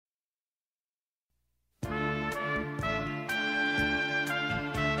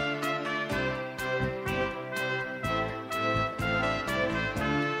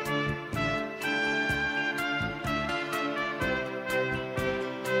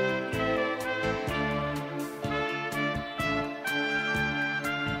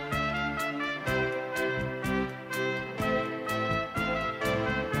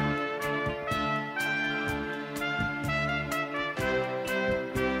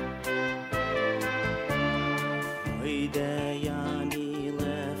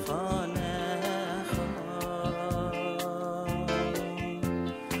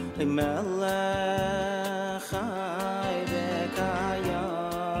melech chai v'kayam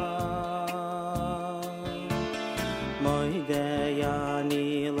moidei ani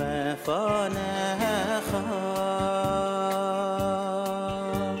lefanecha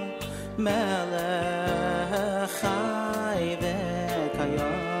melech chai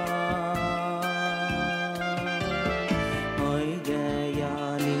v'kayam moidei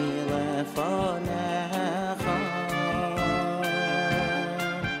ani lefanecha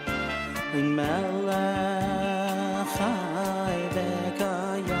melech chai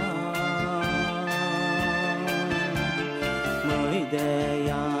v'kayam moidei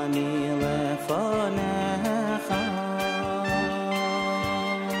ani lefanecha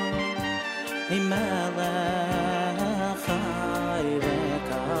melech chai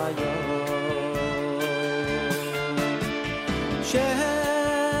v'kayam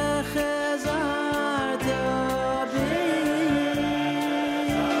shechazart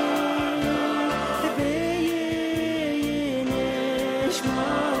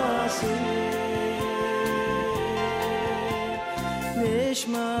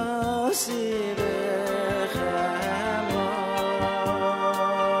nishmasi v'chema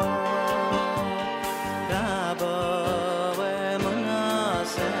Rabbo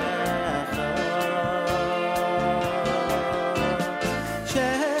emunasecha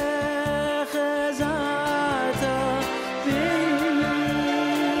shechazarta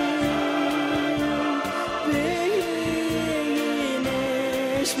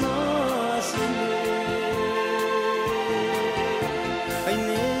nishmasi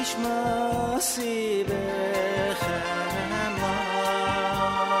nishmasi v'chema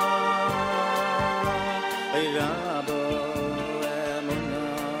Rabbo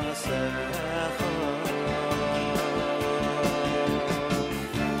emunasecha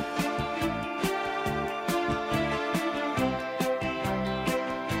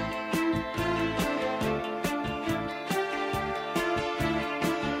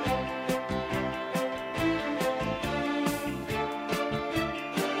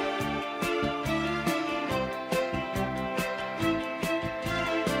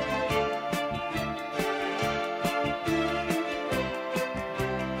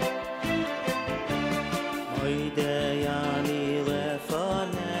moidei ani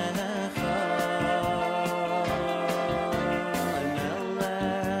lefanecha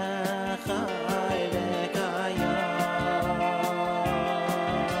melech chai v'kayam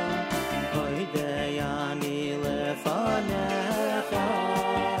moidei ani lefanecha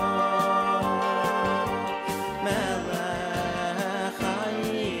melech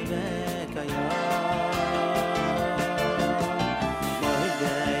chai v'kayam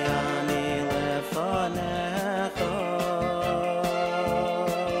moidei ani lefanecha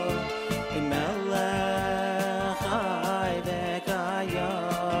melech chai v'kayam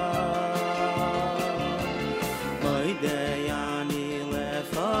moidei ani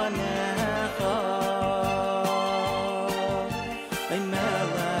lefanecha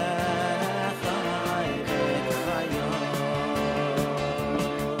melech chai v'kayam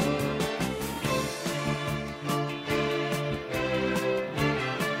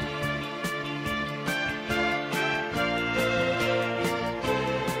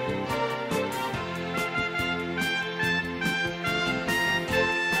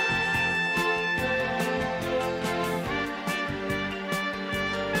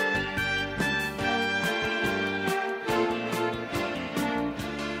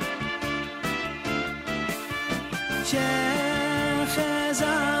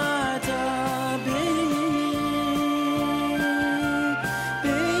shechazarta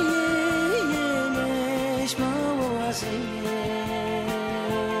nishmasi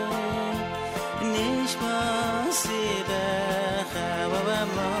nishmasi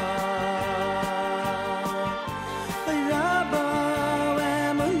v'chema Rabbo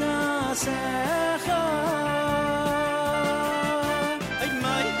emunasecha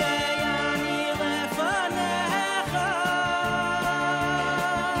moidei ani lefanecha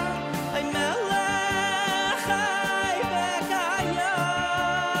melech chai v'kayam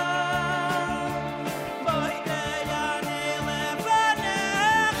moidei ani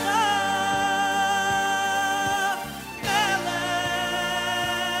lefanecha melech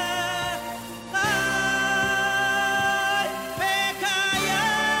chai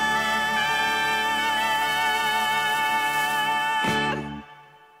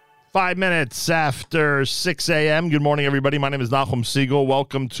 5 minutes after 6 a.m. Good morning, everybody. My name is Nachum Siegel.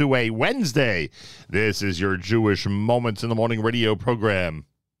 Welcome to a Wednesday. This is your Jewish Moments in the Morning radio program.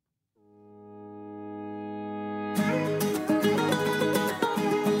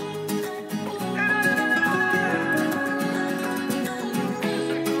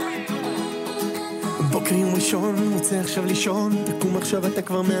 לישון, רוצה עכשיו לישון, תקום עכשיו אתה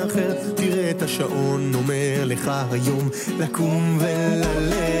כבר מאחר, תראה את השעון, אומר לך היום לקום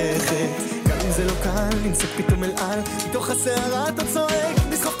וללכת. גם אם זה לא קל, נמצא פתאום אל על, מתוך הסערה אתה צועק,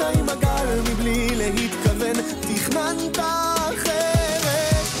 נסחפת עם הגל, מבלי להתכוון, תכננת אחרת.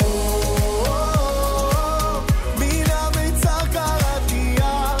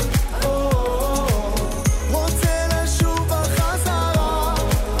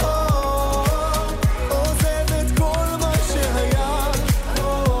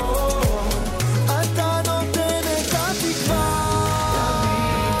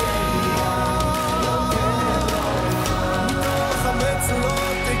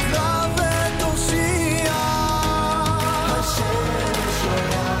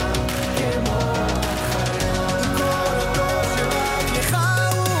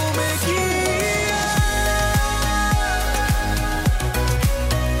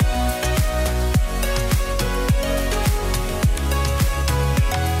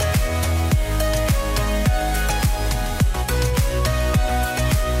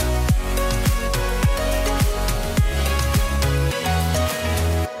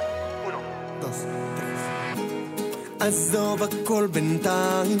 עזוב הכל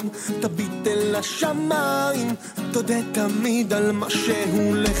בינתיים, תביט אל השמיים, תודה תמיד על מה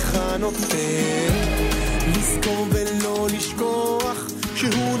שהוא לך נותן. לזכור ולא לשכוח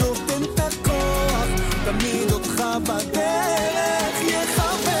שהוא נותן את הכוח, תמיד אותך בדרך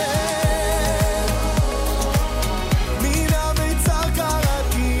יחבר. מילה ביצר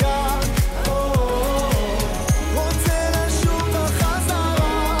קראתי רוצה לשוב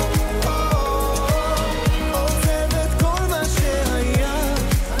בחזרה, עוזב את כל מה שהיה,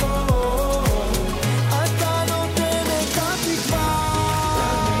 אתה נותן את התקווה,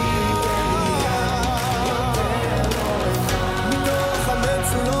 מתוך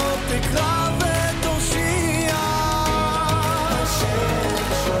המצולות תקרא ותושיע, השם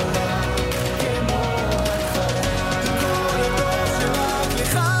שולה כמו התחלה, כל הדור שרק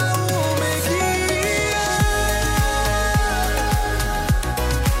לך הוא מגיע.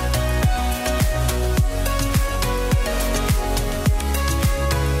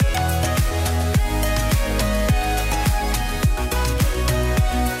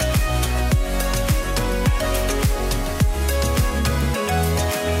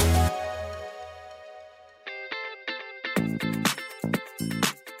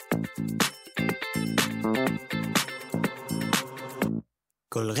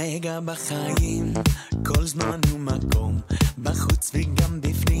 כל רגע בחיים, כל זמן ומקום, בחוץ וגם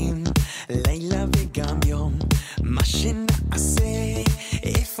בפנים, לילה וגם יום, מה שנעשה,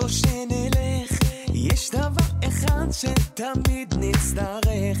 איפה שנלך, יש דבר אחד שתמיד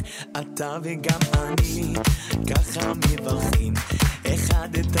נצטרך, אתה וגם אני, ככה מברכים, אחד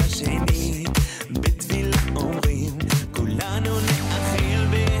את השני, בתפילה אומרים, כולנו נאחל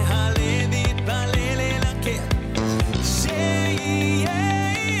והלב יתפלל אל הקר, שיהיה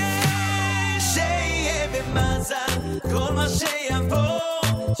במזל כל מה שיבוא,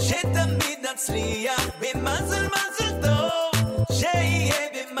 שתמיד נצליח במזל מזל טוב, שיהיה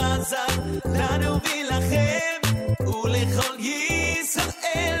במזל לנו ולכם ולכל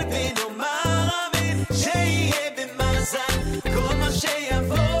ישראל ונאמר אמן, שיהיה במזל כל מה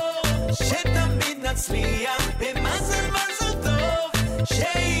שיבוא, שתמיד נצליח במזל מזל טוב,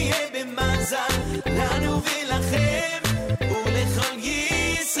 שיהיה במזל לנו ולכם ולכל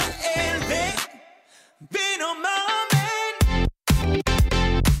ישראל ונאמר אמן.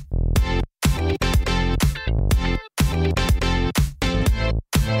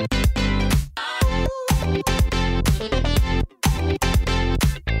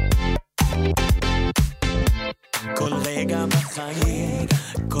 כל רגע בחיים,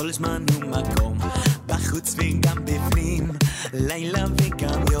 כל זמן ומקום, בחוץ וגם בפנים, לילה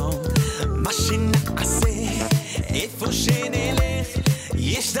וגם יום, מה שנעשה, איפה שנלך,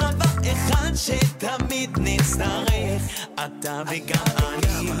 יש דבר אחד שתמיד נצטרך, אתה וגם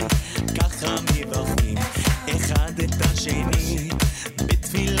אני, ככה מברכים, אחד את השני,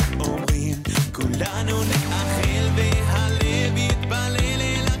 בתפילה אומרים, כולנו נאחל והלב יתפלל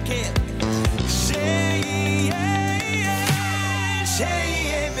אל הקר,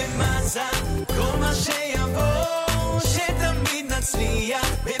 שיהיה במזל כל מה שיבוא, שתמיד נצליח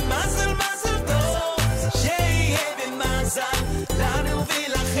במזל מזל טוב, שיהיה במזל לנו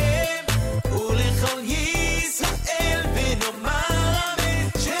ולכם ולכל ישראל ונאמר אמן,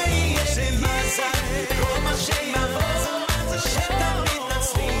 שיהיה במזל כל מה שיבוא, שתמיד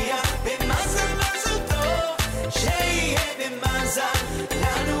נצליח במזל מזל טוב,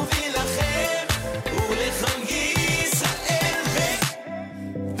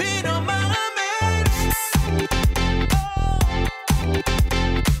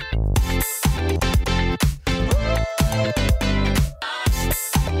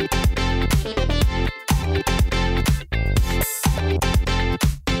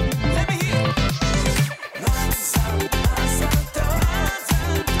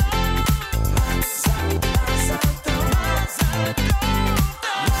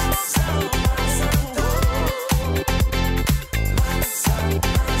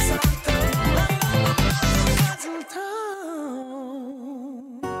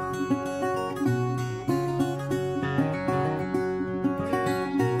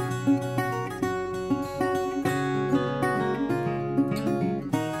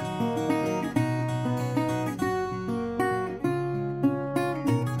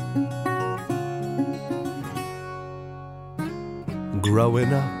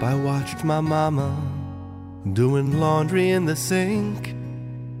 Growing up, I watched my mama doing laundry in the sink,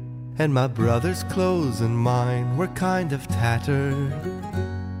 and my brother's clothes and mine were kind of tattered.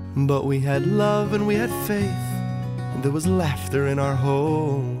 But we had love and we had faith, and there was laughter in our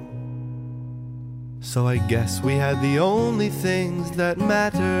home. So I guess we had the only things that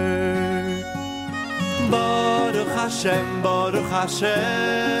mattered. Baruch Hashem, Baruch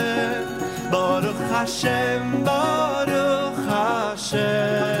Hashem, Baruch Hashem, Baruch Hashem.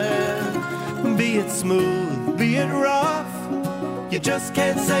 Be it smooth, be it rough, you just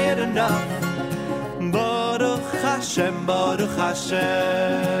can't say it enough. Baruch Hashem, Baruch Hashem.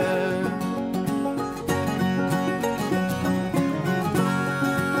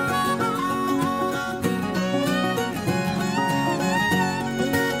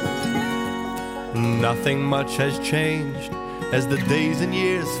 Nothing much has changed as the days and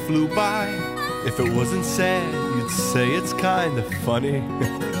years flew by. If it wasn't sad, you'd say it's kind of funny.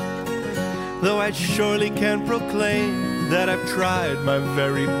 Though I surely can proclaim that I've tried my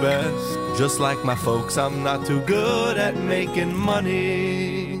very best. Just like my folks, I'm not too good at making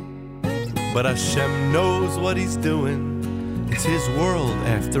money. But Hashem knows what He's doing. It's His world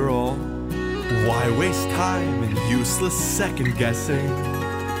after all. Why waste time in useless second guessing?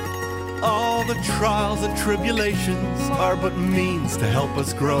 All the trials and tribulations are but means to help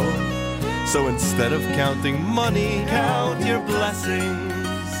us grow. So instead of counting money, count your blessings.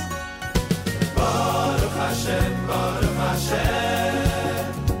 Baruch Hashem, Baruch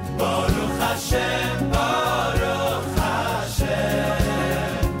Hashem, Baruch Hashem, Baruch Hashem.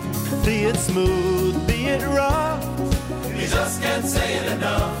 Be it smooth, be it rough, you just can't say it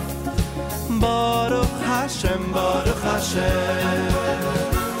enough. Baruch Hashem, Baruch Hashem.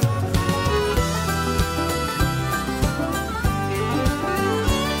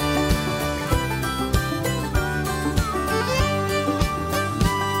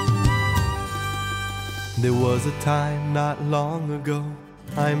 There was a time not long ago,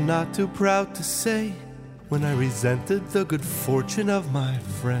 I'm not too proud to say, when I resented the good fortune of my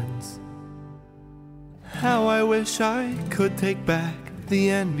friends. How I wish I could take back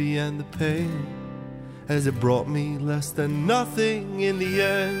the envy and the pain, as it brought me less than nothing in the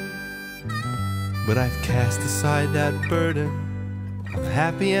end. But I've cast aside that burden, I'm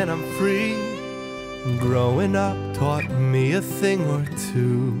happy and I'm free. Growing up taught me a thing or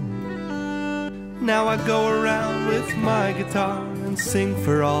two. Now I go around with my guitar and sing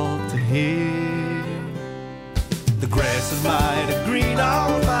for all to hear. The grass is mighty green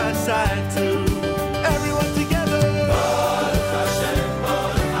on my side too. Everyone together. Baruch Hashem,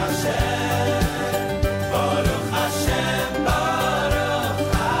 Baruch Hashem, Baruch Hashem, Baruch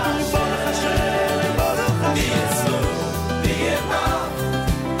Hashem, Baruch Hashem. Be it smooth, be it rough,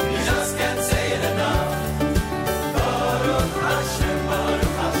 you just can't say it enough. Baruch Hashem,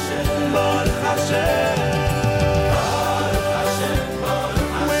 Baruch Hashem, Baruch Hashem.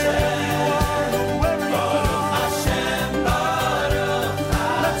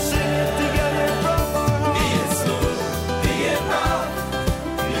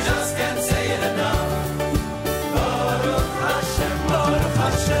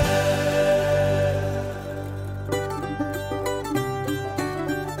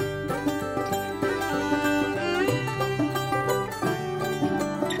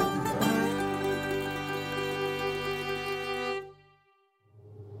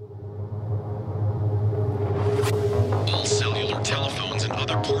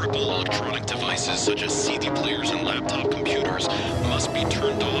 Such as CD players and laptop computers must be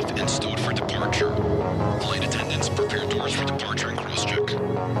turned off and stowed for departure. Flight attendants prepare doors for departure and cross-check.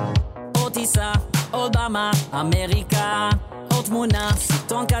 עוד טיסה, עוד במה, אמריקה, עוד תמונה,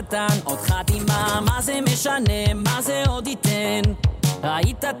 סרטון קטן, עוד חתימה, מה זה משנה, מה זה עוד ייתן?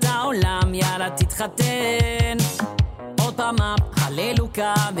 ראית את העולם, יאללה תתחתן. עוד פעם אפ,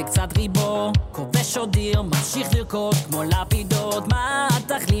 הללוקה וקצת ריבו, כובש עוד דיר, ממשיך לרקוד כמו לפידות. מה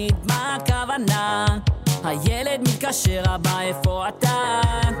התכלית, מה הכוונה? הילד מתקשר, אבא איפה אתה?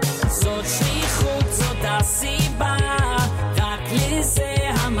 זאת שליחות, זאת הסיבה, רק לזה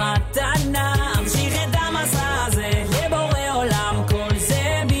המתנה. המשיך את המסע הזה לבורא עולם, כל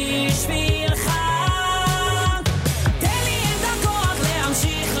זה בשבילך. תן לי את הכוח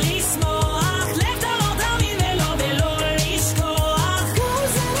להמשיך לשמוח, לתלות תמיד ולא לשכוח. כל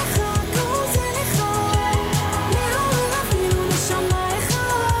זה לך, מעורר אפילו נשמה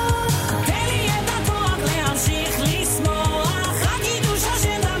אחד.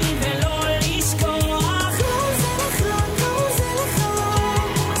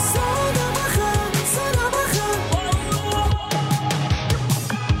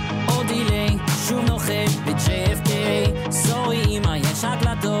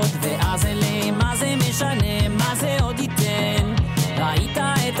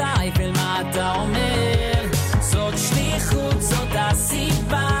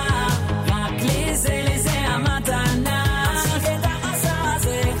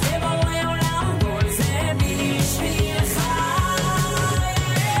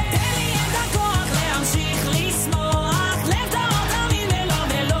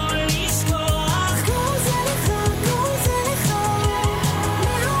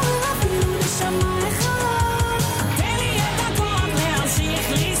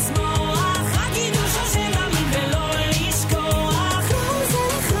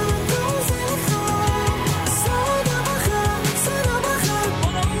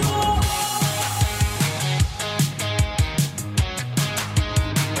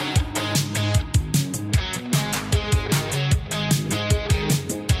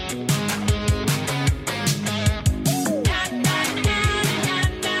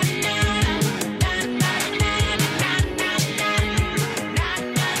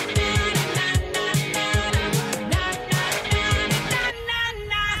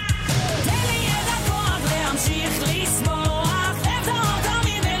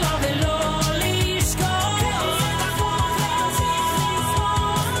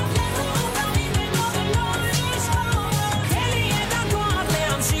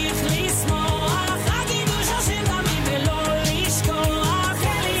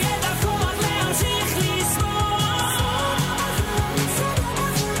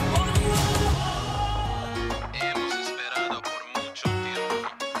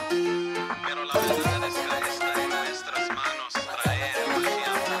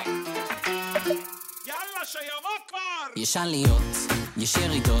 יש עליות, יש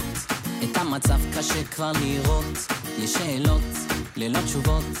ירידות, את המצב קשה כבר לראות. יש שאלות, ללא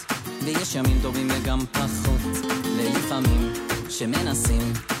תשובות, ויש ימים טובים וגם פחות. ולפעמים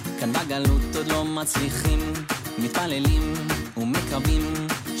שמנסים, כאן בגלות עוד לא מצליחים, מתפללים ומקווים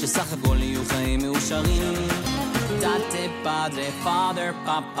שסך הכל יהיו חיים מאושרים. Tate, padre, father,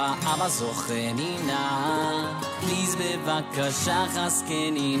 papa, אבא זוכני נא, פליז בבקשה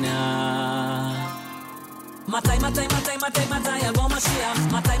חזקני נא. מתי יבוא משיח?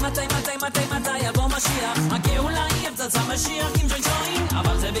 מתי יבוא משיח? הגאולה היא פצצה משיח עם ג'וין,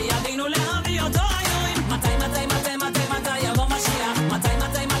 אבל זה בידינו להביא אותו היום. מתי יבוא משיח?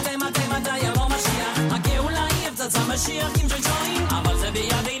 מתי יבוא משיח? הגאולה היא פצצה משיח עם ג'וין, אבל זה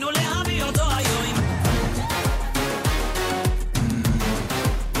בידינו להביא אותו היום.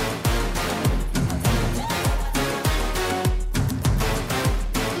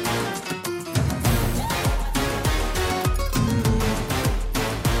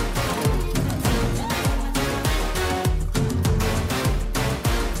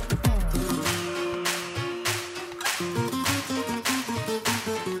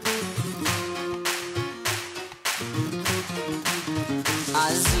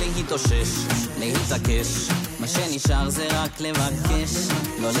 להתאושש, להתעקש, מה שנשאר זה רק לבקש,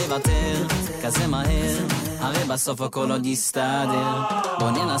 לא לוותר, כזה מהר, הרי בסוף הכל עוד יסתדר. בוא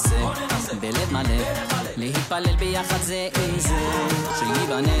ננסה, בלב מלא, להתפלל ביחד זה איזה,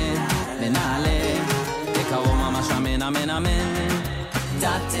 שיבנה ונעלה, בקרוב ממש אמן אמן אמן.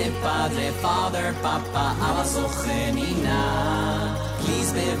 Tate, padre, father, papa, אבא זוכני נא,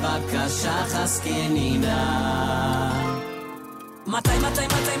 פליז בבקשה חזקני נא. מתי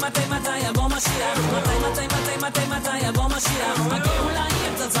יבוא משיח? מתי יבוא משיח? הגאולה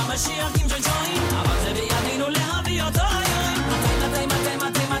היא פצצה משיח עם ג'וין, אבל זה בידינו להביא אותו היום.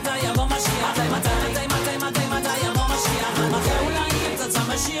 מתי יבוא משיח? מתי יבוא משיח? הגאולה היא פצצה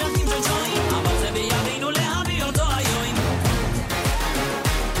משיח עם ג'וין, אבל זה בידינו להביא אותו היום.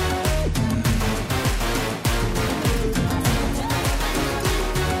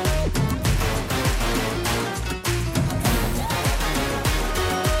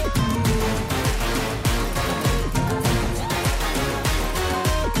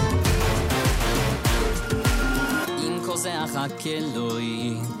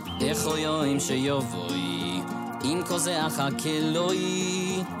 חכלוי, בכל יום שיבואי, עם כל זה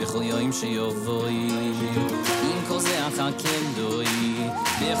חכלוי, בכל יום שיבואי, עם כל זה חכלוי,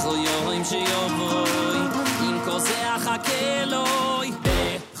 בכל יום שיבואי, עם כל זה חכלוי,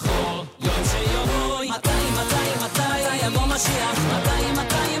 בכל יום שיבואי. מתי יבוא משיח? מתי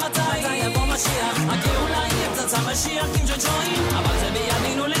יבוא משיח? הגאולה היא פצצה משיח עם ג'וין, אבל זה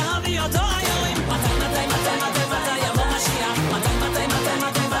בידינו להביא אותו היום. מתי יבוא משיח?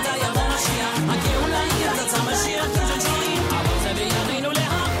 מתי יבוא משיח? הגאולה היא פצצה משיח עם ג'וין, אבל זה בידינו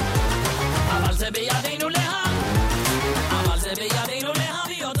אבל זה בידינו אבל זה בידינו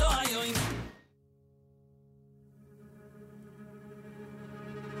להביא אותו היום.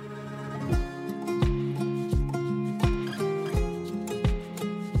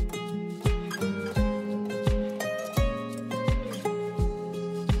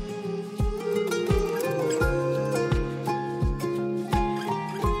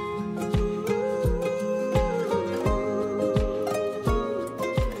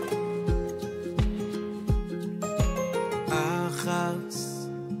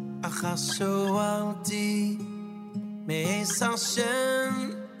 שאלתי מעש השם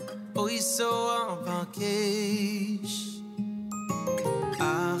אוי סו אבקש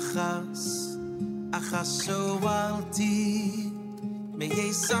אחס שאלתי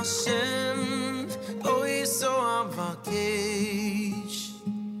מעש השם אוי סו אבקש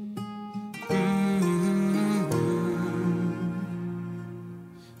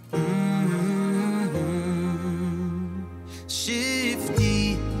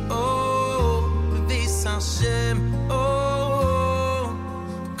שבתי Hashem, oh,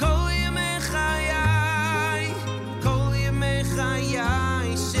 kol yemei chayai,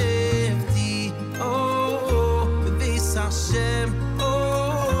 shevti, oh, bevis Hashem,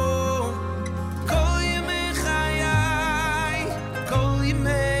 oh, kol yemei chayai, kol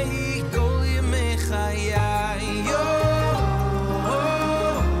yemei chayai,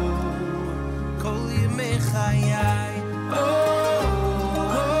 oh, kol yemei chayai, oh.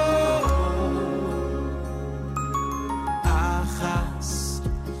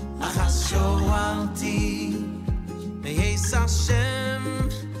 Hashem,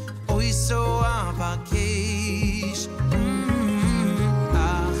 oy so avakesh,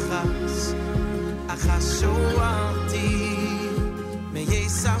 achas shoati,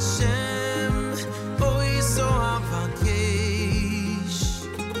 meyes Hashem, oy so avakesh.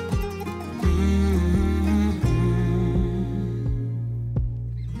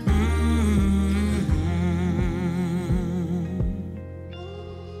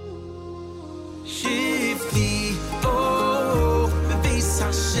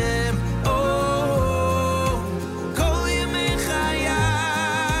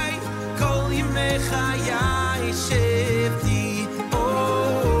 שבתי,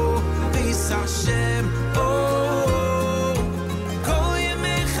 ביס השם, כל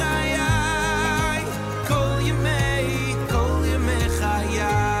ימי חיי, כל ימי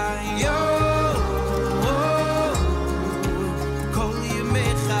חיי, כל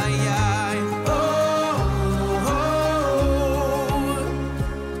ימי חיי,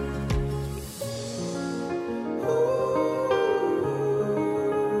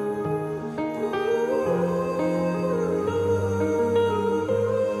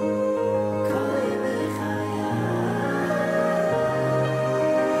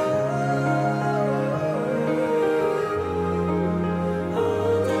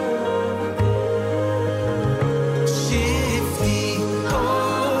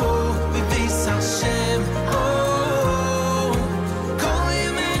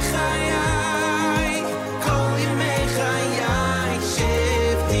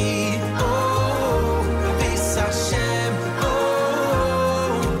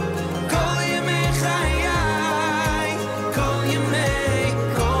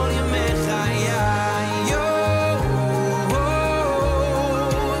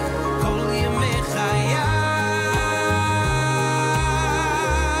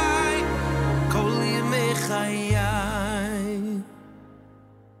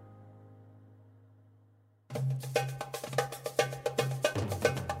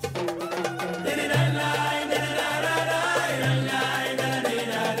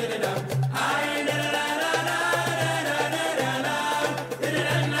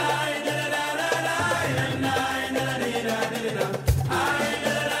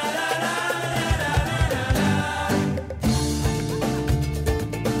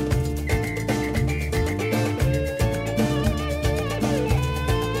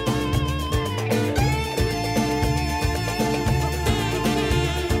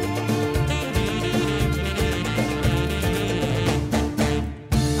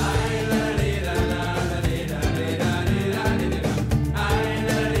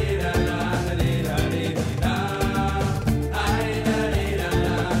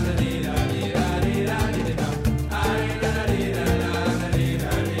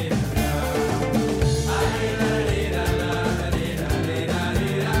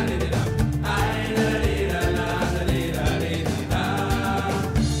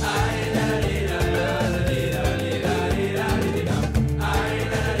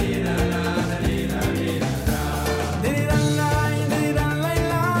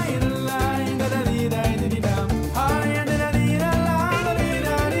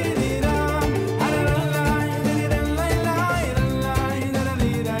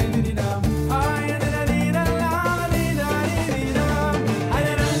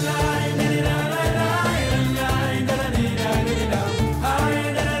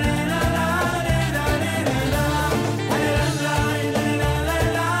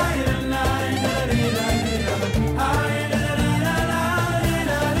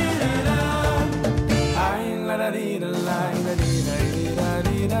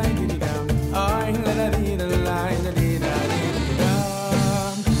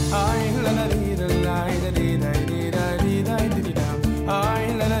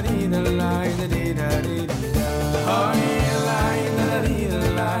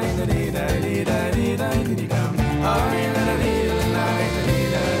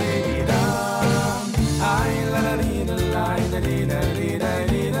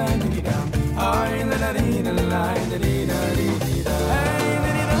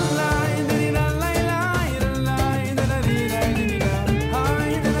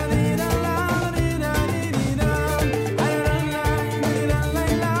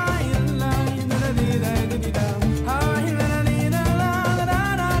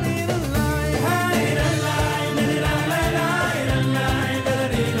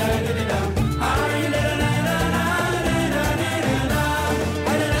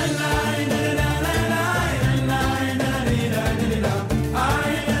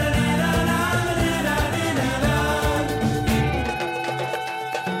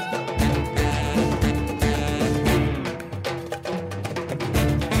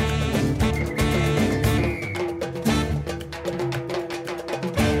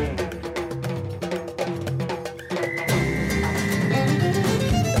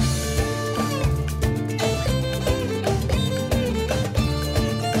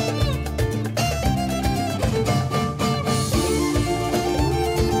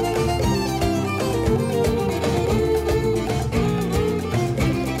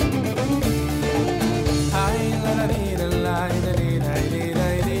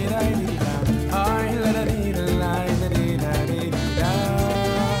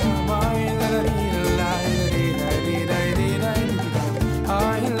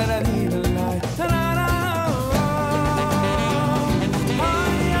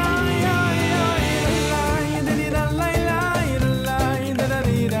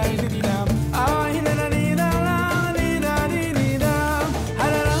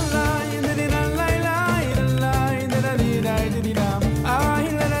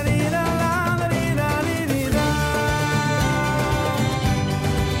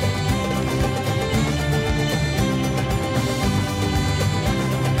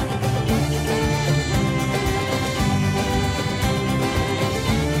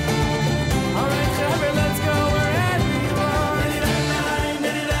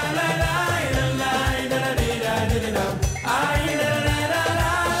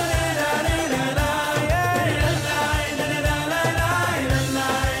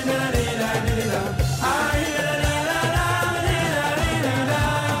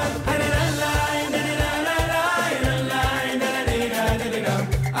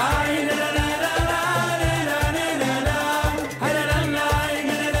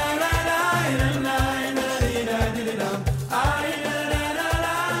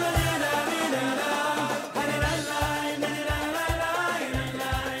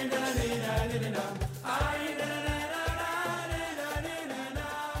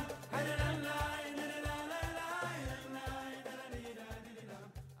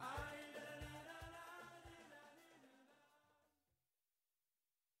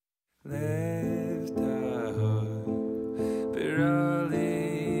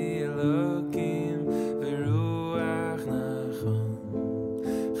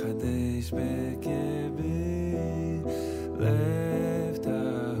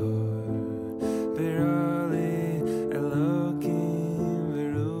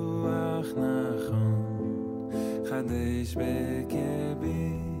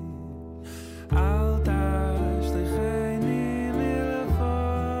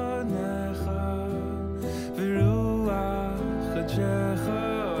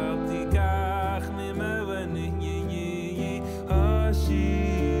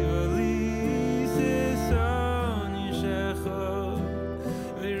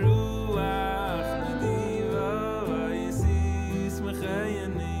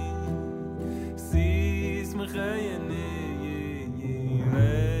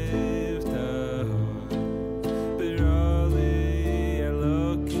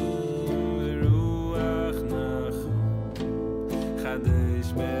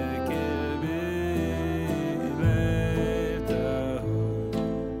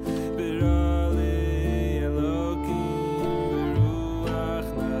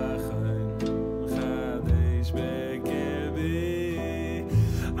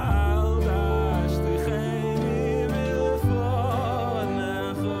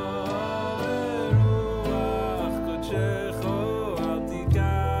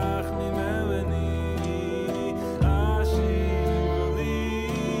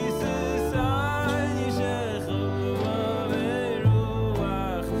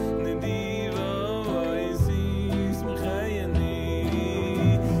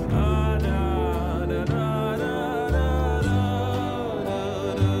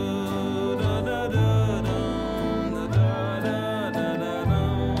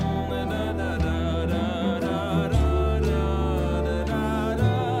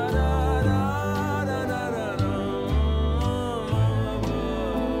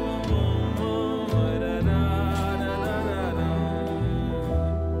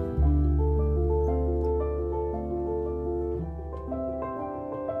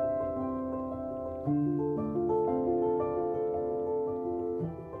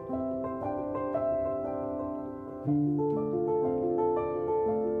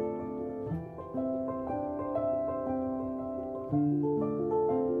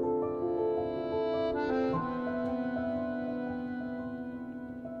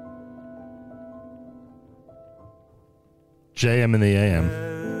 JM in the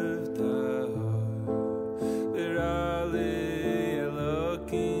AM.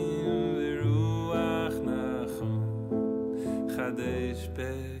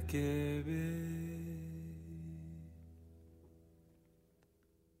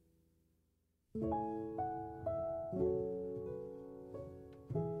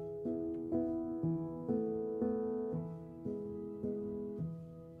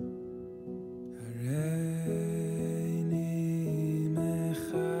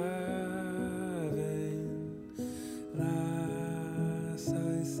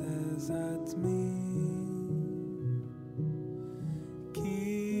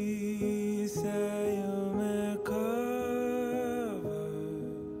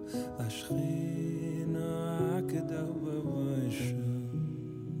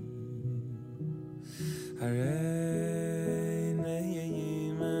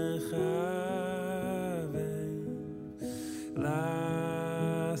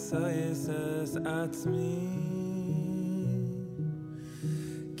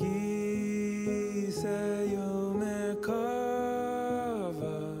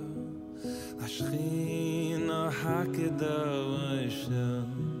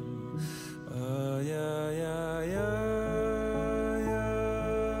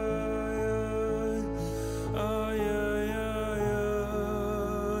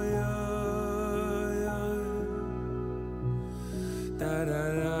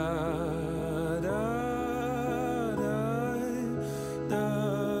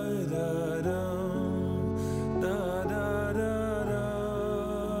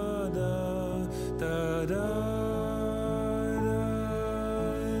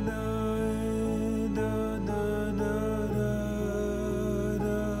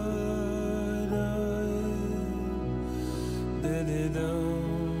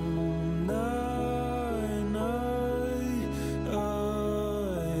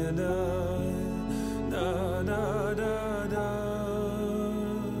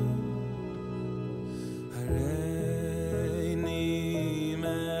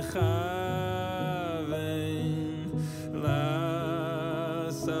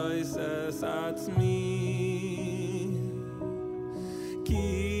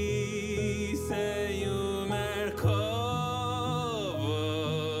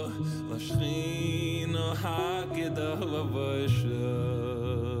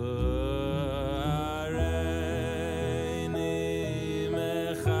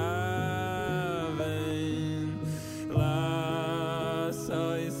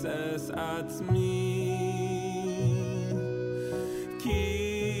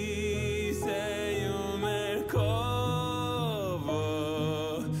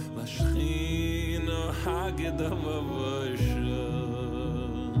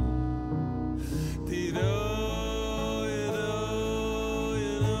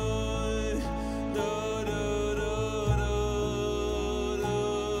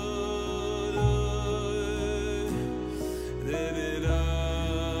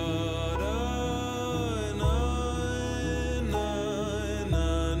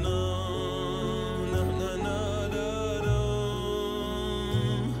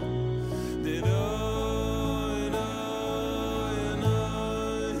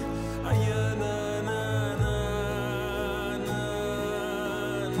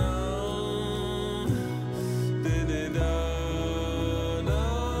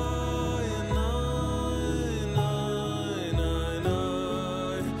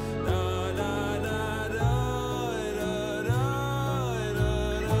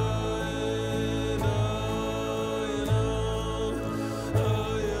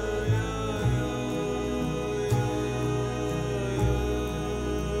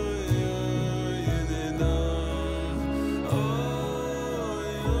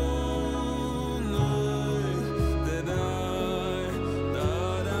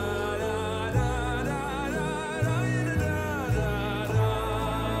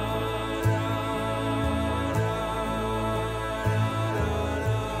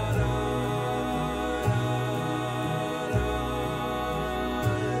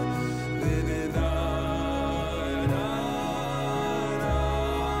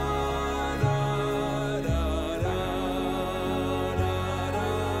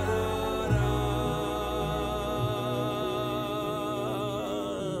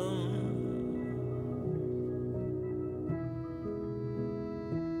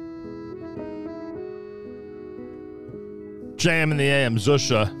 JM in the AM,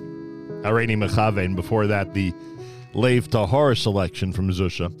 Zusha, Hareini Mechavein. Before that, the Lev Tahor selection from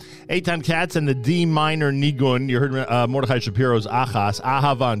Zusha. Eitan Katz and the D minor Nigun. You heard Mordechai Shapiro's Achas,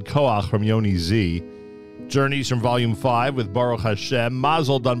 Ahavan Koach from Yoni Z. Journeys from Volume 5 with Baruch Hashem.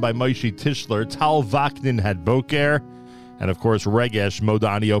 Mazel done by Moshe Tischler. Tal Vaknin had Boker. And, of course, Regesh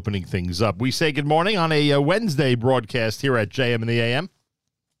Modani opening things up. We say good morning on a Wednesday broadcast here at JM in the AM.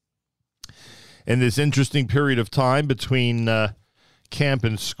 In this interesting period of time between camp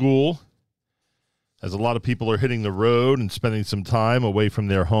and school, as a lot of people are hitting the road and spending some time away from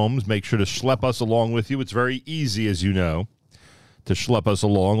their homes, make sure to schlep us along with you. It's very easy, as you know, to schlep us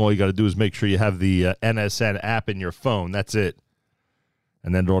along. All you got to do is make sure you have the NSN app in your phone. That's it.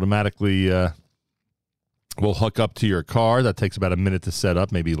 And then it automatically will hook up to your car. That takes about a minute to set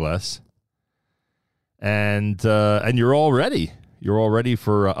up, maybe less. And you're all ready. You're all ready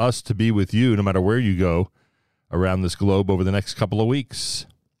for us to be with you no matter where you go around this globe over the next couple of weeks.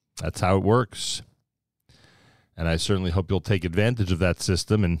 That's how it works. And I certainly hope you'll take advantage of that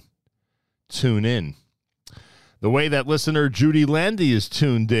system and tune in. The way that listener Judy Landy is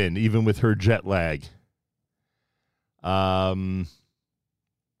tuned in, even with her jet lag. She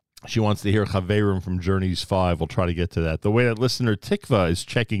wants to hear Chaverim from Journeys 5. We'll try to get to that. The way that listener Tikva is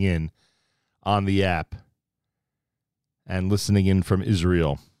checking in on the app and listening in from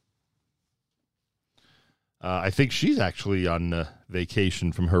Israel. I think she's actually on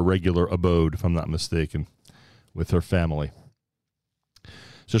vacation from her regular abode, if I'm not mistaken, with her family.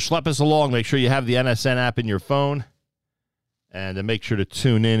 So schlep us along. Make sure you have the NSN app in your phone. And make sure to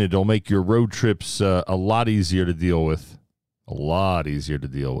tune in. It'll make your road trips a lot easier to deal with. A lot easier to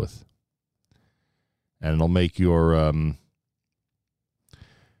deal with. And it'll make your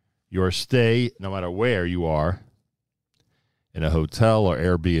stay, no matter where you are, in a hotel or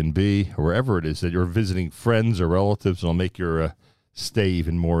Airbnb or wherever it is that you're visiting friends or relatives, it'll make your stay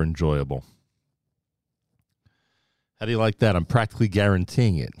even more enjoyable. How do you like that? I'm practically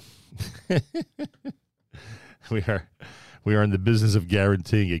guaranteeing it. We are in the business of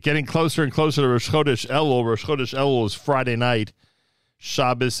guaranteeing it. Getting closer and closer to Rosh Chodesh Elul. Rosh Chodesh Elul is Friday night,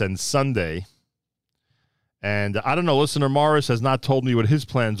 Shabbos, and Sunday. And I don't know, listener Morris has not told me what his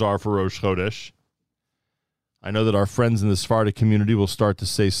plans are for Rosh Chodesh. I know that our friends in the Sephardic community will start to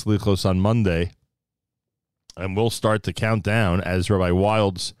say Slichos on Monday, and we'll start to count down, as Rabbi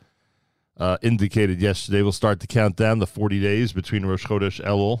Wilds indicated yesterday. We'll start to count down the 40 days between Rosh Chodesh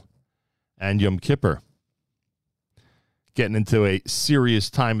Elul and Yom Kippur. Getting into a serious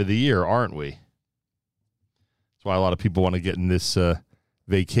time of the year, aren't we? That's why a lot of people want to get in this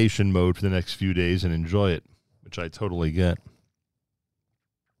vacation mode for the next few days and enjoy it, which I totally get.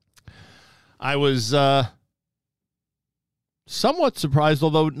 I was somewhat surprised,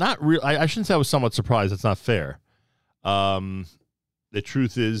 although not real. I shouldn't say I was somewhat surprised. That's not fair. The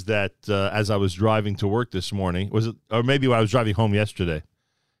truth is that as I was driving to work this morning, or maybe when I was driving home yesterday,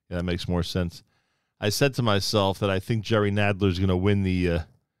 yeah, that makes more sense. I said to myself that I think Jerry Nadler is going to win the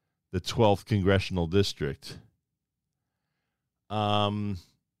 12th congressional district. And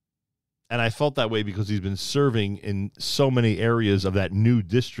I felt that way because he's been serving in so many areas of that new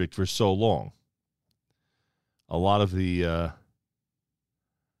district for so long. A lot of the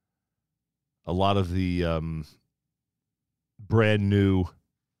brand new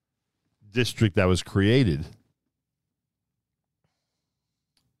district that was created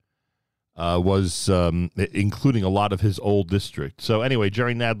was including a lot of his old district. So anyway,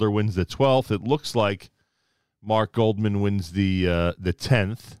 Jerry Nadler wins the 12th. It looks like Mark Goldman wins the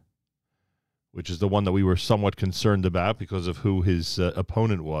 10th, which is the one that we were somewhat concerned about because of who his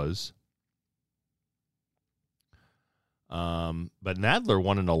opponent was. But Nadler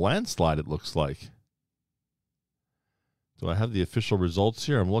won in a landslide, it looks like. Do I have the official results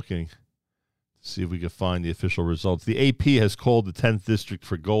here? I'm looking to see if we can find the official results. The AP has called the 10th district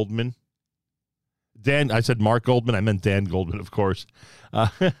for Goldman. I said Mark Goldman. I meant Dan Goldman, of course.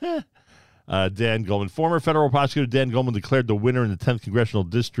 Dan Goldman. Former federal prosecutor Dan Goldman declared the winner in the 10th congressional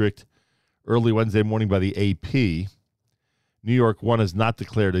district early Wednesday morning by the AP. New York 1 has not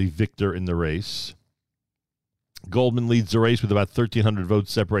declared a victor in the race. Goldman leads the race with about 1,300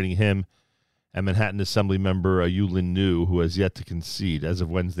 votes separating him and Manhattan Assembly member Yulin Liu, who has yet to concede. As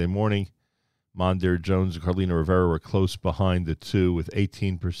of Wednesday morning, Mondaire Jones and Carlina Rivera were close behind the two with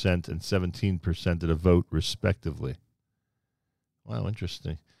 18% and 17% of the vote, respectively. Wow,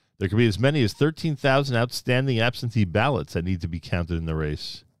 interesting. There could be as many as 13,000 outstanding absentee ballots that need to be counted in the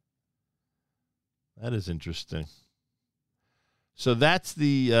race. That is interesting. So that's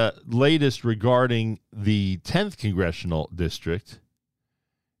the latest regarding the 10th congressional district.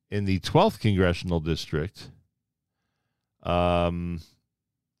 In the 12th congressional district, let's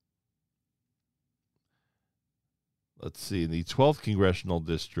see, in the 12th congressional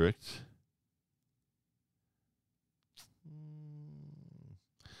district,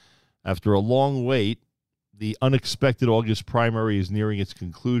 after a long wait, the unexpected August primary is nearing its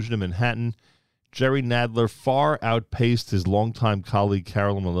conclusion in Manhattan. Jerry Nadler far outpaced his longtime colleague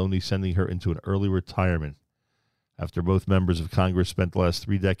Carolyn Maloney, sending her into an early retirement after both members of Congress spent the last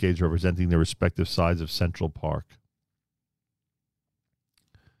 3 decades representing their respective sides of Central Park.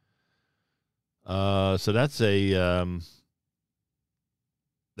 So that's a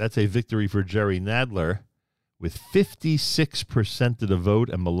victory for Jerry Nadler with 56% of the vote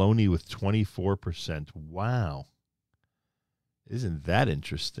and Maloney with 24%. Wow. Isn't that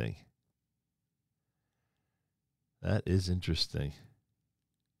interesting? That is interesting.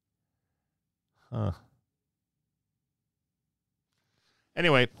 Huh.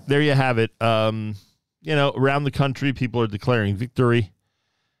 Anyway, there you have it. Around the country, people are declaring victory.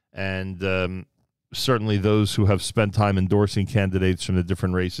 And certainly those who have spent time endorsing candidates from the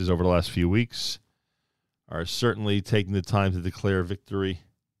different races over the last few weeks are certainly taking the time to declare victory.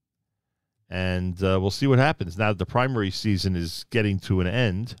 And we'll see what happens. Now that the primary season is getting to an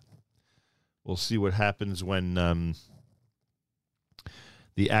end, we'll see what happens when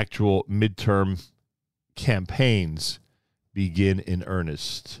the actual midterm campaigns begin in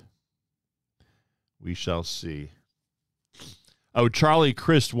earnest. We shall see. Oh, Charlie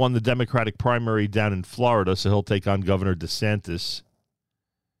Crist won the Democratic primary down in Florida, so he'll take on Governor DeSantis.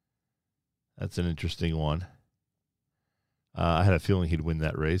 That's an interesting one. I had a feeling he'd win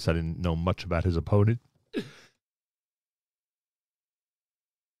that race. I didn't know much about his opponent.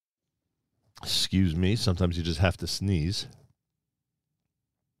 Excuse me. Sometimes you just have to sneeze.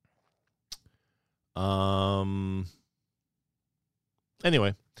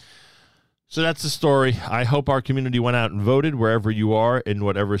 Anyway, so that's the story. I hope our community went out and voted wherever you are, in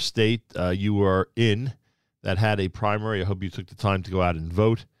whatever state you are in that had a primary. I hope you took the time to go out and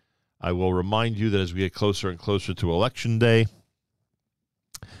vote. I will remind you that as we get closer and closer to Election Day,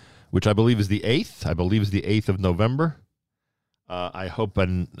 which I believe is the 8th. I believe is the 8th of November. I hope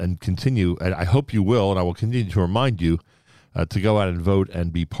and continue. I hope you will, and I will continue to remind you to go out and vote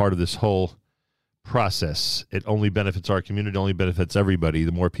and be part of this whole process. It only benefits our community, only benefits everybody,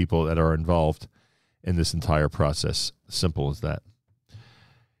 the more people that are involved in this entire process. Simple as that.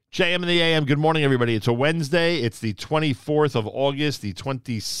 JM in the AM, good morning, everybody. It's a Wednesday. It's the 24th of August, the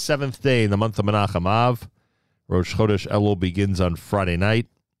 27th day in the month of Menachem Av. Rosh Chodesh Elul begins on Friday night.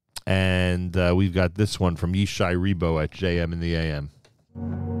 And we've got this one from Yishai Rebo at JM in the AM.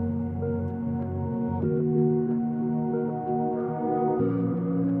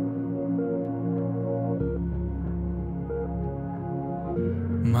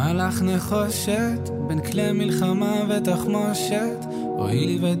 מלאך נחושת בין כלי מלחמה ותחמושת הואי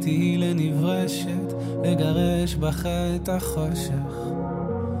לי ותהי לנברשת לגרש בך את החושך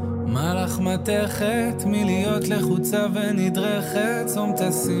מלאך מתכת מלהיות לחוצה ונדרכת, צום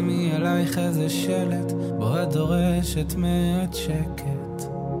תשימי עלייך איזה שלט בו את דורשת מעט שקט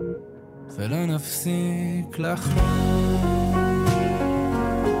ולא נפסיק לחלום.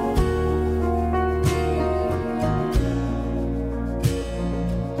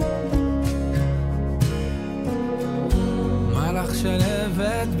 מלאך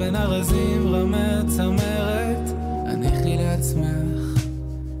שלבת בין הרזים רמת צמרת, הניחי לעצמך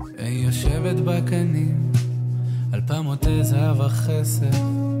יושבת בקנים על פעמותי זהב וחסד,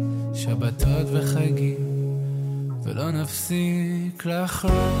 שבתות וחגים ולא נפסיק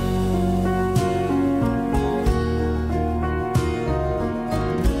לחלום.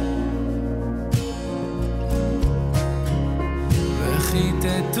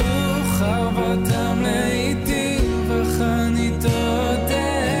 וחיטטו חרבותם לעיתים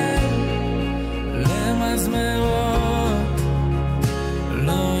וחניתותיהם למזמרות,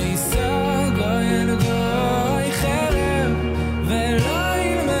 לא יישא גוי אל גוי חרב ולא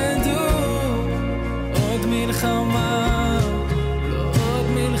ילמדו עוד מלחמה, לא עוד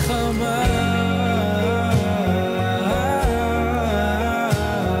מלחמה.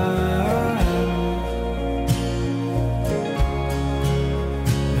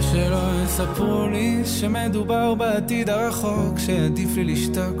 ושלא יספרו לי שמדובר בעתיד הרחוק, שעדיף לי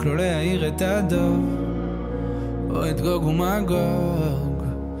לשתוק, לא להעיר את הדור או את גוג ומגוג.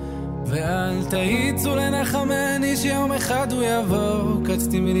 ואל תאיצו לנחמני שיום אחד הוא יבוא,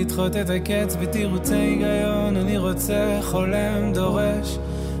 קצתי מלדחות את הקץ בתירוצי היגיון, אני רוצה חולם דורש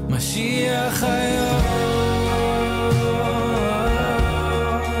משיח היום,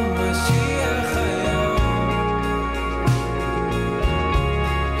 משיח היום.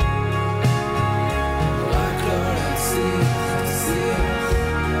 רק לא להצליח, תצליח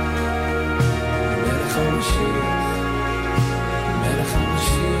מלך המשיח, מלך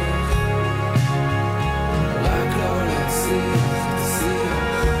המשיח. רק לא להצליח,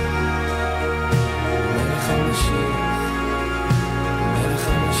 תצליח מלך המשיח, מלך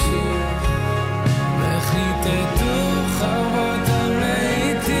המשיח. וחיטטו חרבותם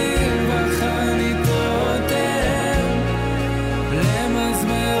לעיתים וחניתותיהם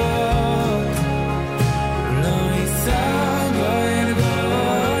למזמרות, לא יישא גוי אל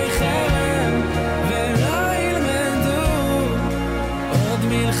גוי חרב ולא ילמדו עוד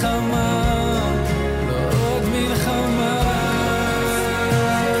מלחמה, לא עוד מלחמה.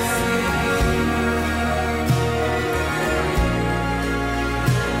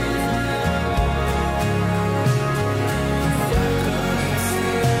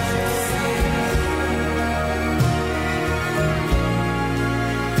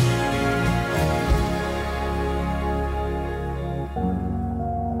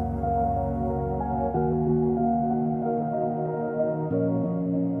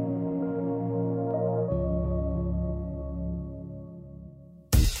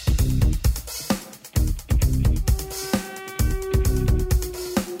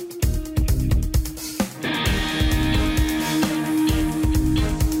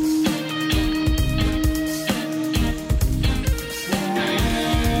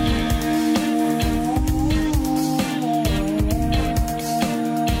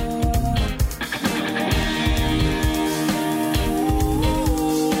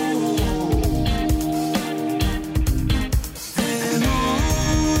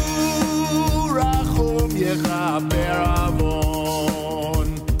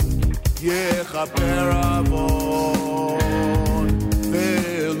 יכפר עוון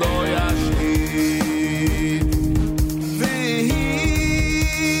ולא ישחית, והיא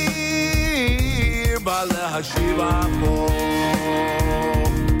בא להשיב עמו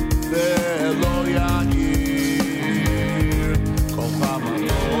ולא יאיר כוחה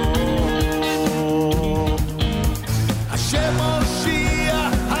מתוק. השם מושיע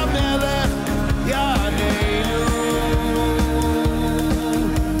המלך יעננו,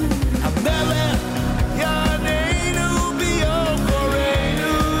 המלך יעננו ביום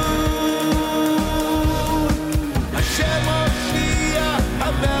קורנו. השם מושיע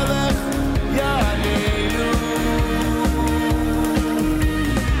המלך יעננו,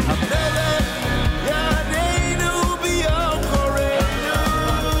 המלך יעננו ביום קורנו.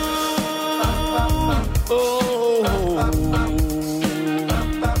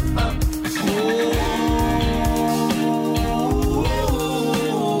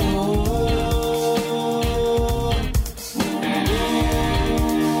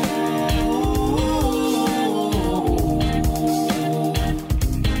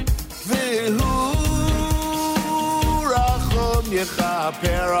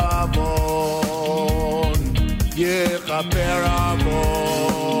 יכפר עוון, יכפר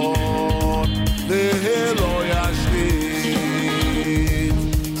עוון ולא ישליט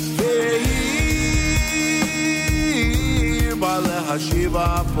והיא בא להשיב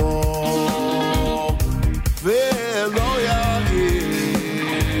אפו ולא יאיר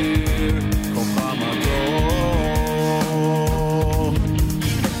כוחם הטוב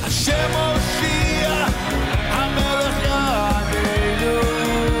השם הושיע המלך יעננו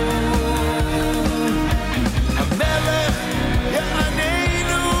המלך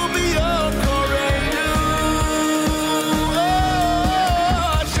יעננו ביום קורנו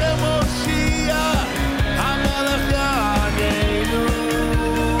השם הושיע המלך יעננו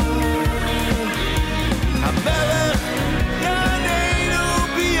המלך יעננו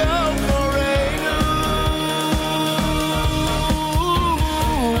ביום קורנו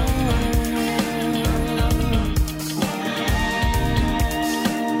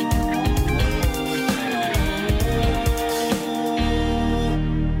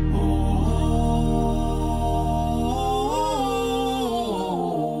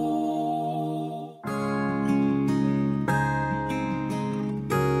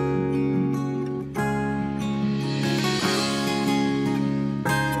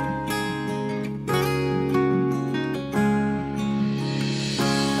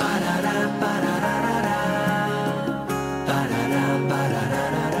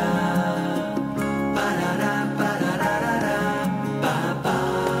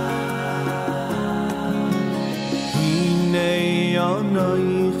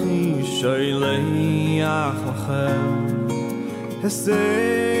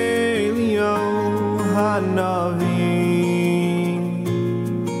Heselio hanavi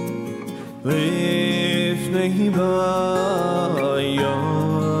lifnei ba'yoim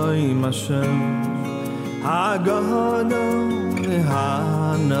Hashem hagano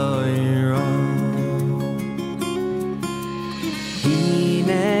hanoira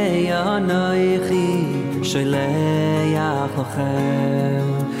Hinei anoichi sheleach lachem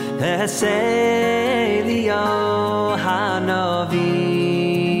Heselio hanavi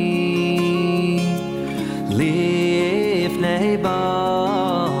lifnei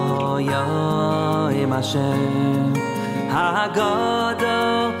ba'yoim Hashem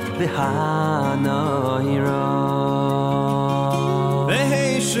hagadol v'hanoira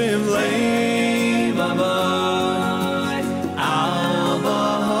V'heishiv levav al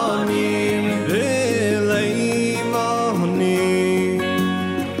bahanim v'leivanim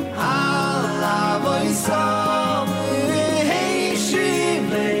al avoisam v'heishiv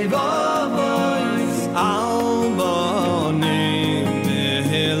levav al bahanim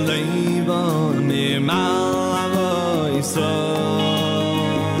v'leivanim al avoisam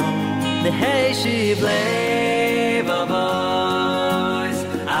V'heishiv levav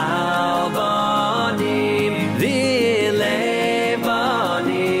al banim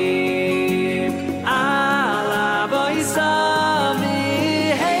v'leivanim al avoisam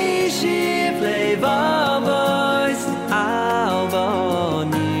v'heishiv levav al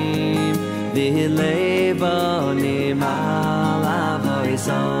banim v'leivanim al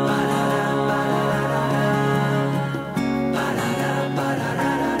avoisam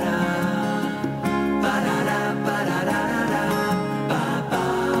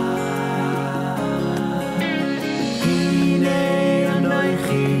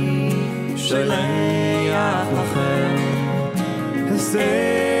Shaleach lachem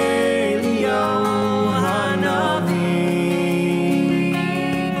Heselio hanavi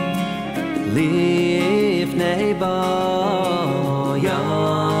Lifnei ba'yoim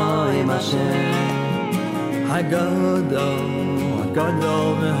Hashem Hagadol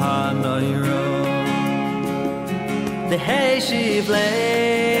v'hanoira V'heishiv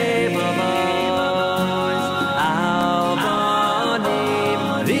levav al banim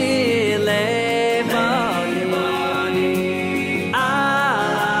v'leivanim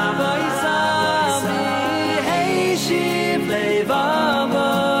al avoisam v'heishiv levav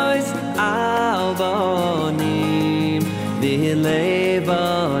al banim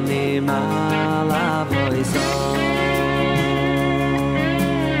v'leivanim al avoisam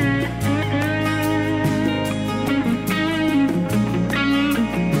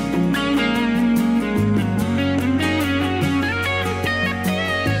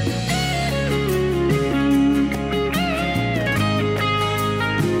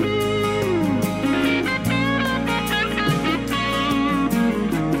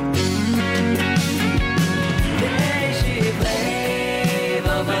V'heishiv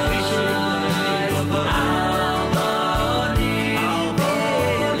levav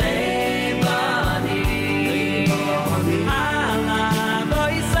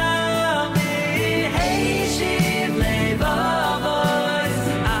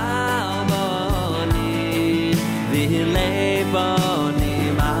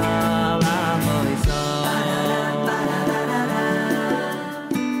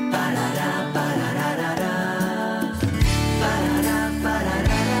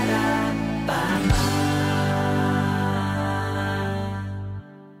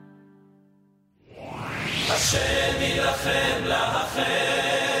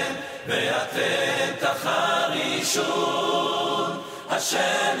הראשון,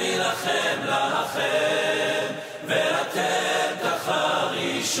 השם ילחם לכם, ואתם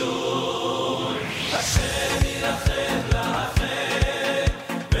תחרישון. השם ילחם לכם,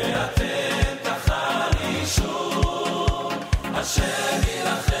 ואתם תחרישון. השם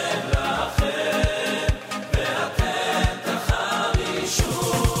ילחם לכם, ואתם תחרישון.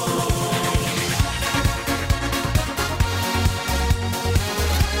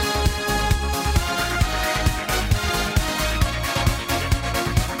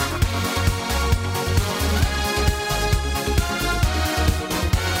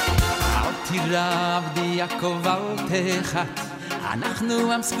 רב יעקב אל תחת,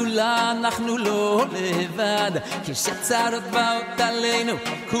 אנחנו עם סגולה, אנחנו לא לבד, כשצרות באות עלינו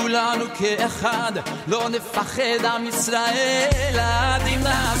כולנו כאחד, לא נפחד עם ישראל, עד אם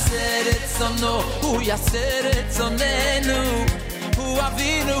נעשה רצונו הוא יעשה רצוננו, הוא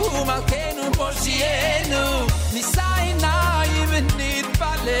אבינו הוא מלכנו מושיענו. נישא עיניים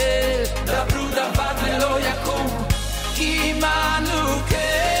ונתפלל, דברו דבר ולא יקום, כי עמנו כן.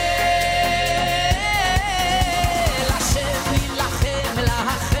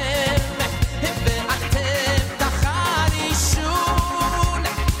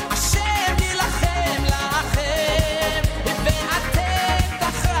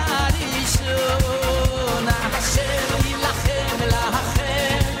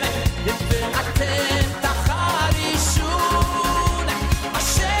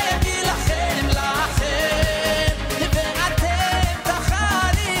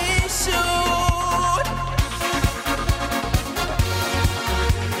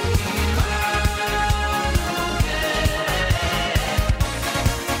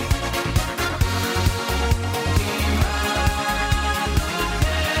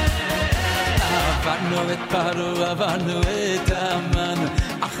 פרו עברנו את המן,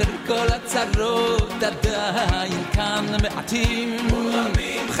 אחר כל הצרות עדיין כאן, מעטים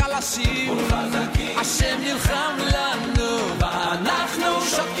חלשים, השם נלחם לנו ואנחנו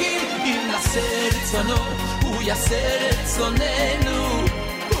שותקים. אם נעשה רצונו הוא יעשה רצוננו,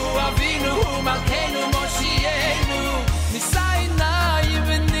 הוא אבינו הוא מלכנו מושיענו. נישא עיניים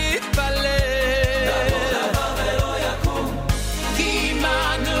ונתפלל, דברו דבר ולא יקום, כי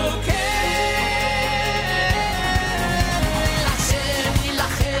עמנו כן.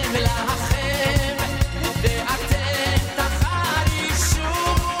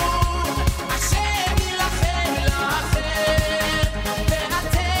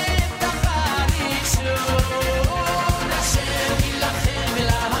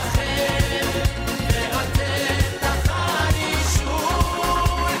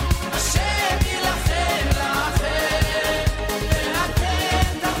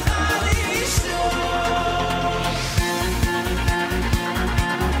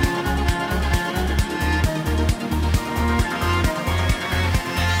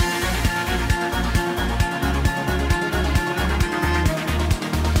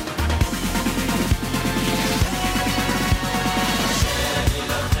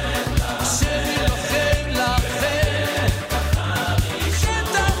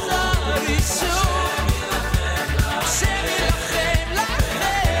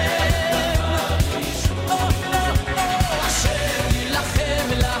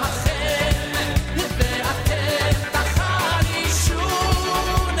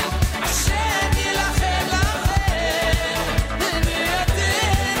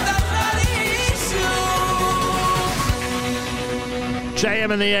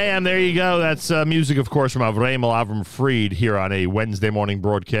 JM in the AM, there you go. That's music, of course, from Avraham Avram Fried here on a Wednesday morning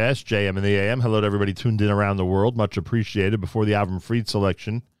broadcast. JM in the AM. Hello to everybody tuned in around the world. Much appreciated. Before the Avram Fried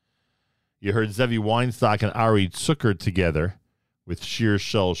selection, you heard Zevi Weinstock and Ari Zucker together with Shir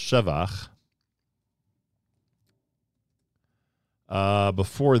Shel Shevach.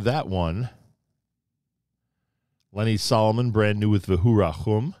 Before that one, Lenny Solomon, brand new with Vehu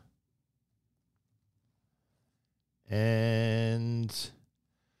Rachum. And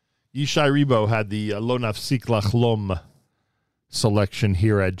Yishai Rebo had the Lo Nafsik Lachlom selection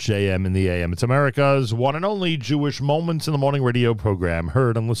here at JM in the AM. It's America's one and only Jewish Moments in the Morning radio program,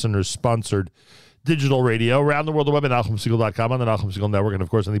 heard on listeners-sponsored digital radio around the world, the web at NachumSegal.com, on the Nachum Segal Network, and, of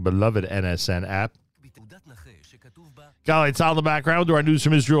course, on the beloved NSN app. Got it's on the background to our news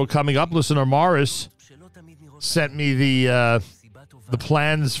from Israel coming up. Listener Morris sent me the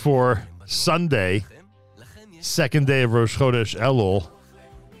plans for Sunday, second day of Rosh Chodesh Elul.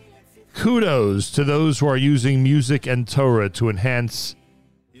 Kudos to those who are using music and Torah to enhance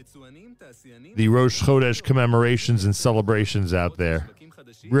the Rosh Chodesh commemorations and celebrations out there.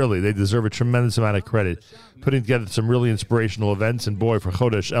 Really, they deserve a tremendous amount of credit. Putting together some really inspirational events, and boy, for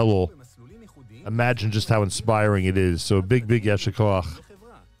Chodesh Elul, imagine just how inspiring it is. So a big yasher koach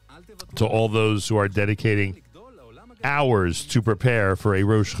to all those who are dedicating hours to prepare for a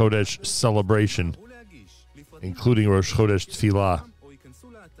Rosh Chodesh celebration, including Rosh Chodesh Tefillah.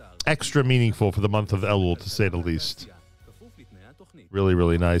 Extra meaningful for the month of Elul, to say the least. Really,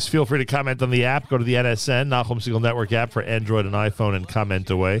 really nice. Feel free to comment on the app. Go to the NSN, Nachum Segal Network app for Android and iPhone, and comment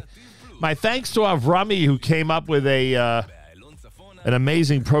away. My thanks to Avrami, who came up with an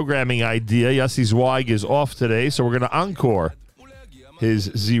amazing programming idea. Yossi Zweig is off today, so we're going to encore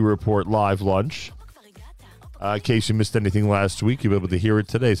his Z Report live lunch. In case you missed anything last week, you'll be able to hear it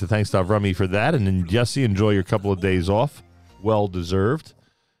today. So thanks to Avrami for that. And then Yossi, enjoy your couple of days off. Well deserved.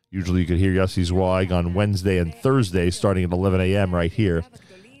 Usually you can hear Yossi Zweig on Wednesday and Thursday starting at 11 a.m. right here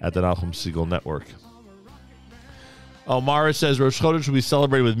at the Nachum Segal Network. Mara says Rosh Chodesh will be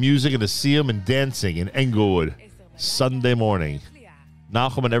celebrated with music and a siyum and dancing in Englewood Sunday morning.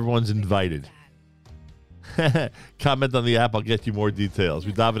 Nachum and everyone's invited. Comment on the app, I'll get you more details.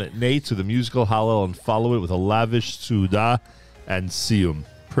 We daven at Nate's with a musical hallel and follow it with a lavish suda and siyum.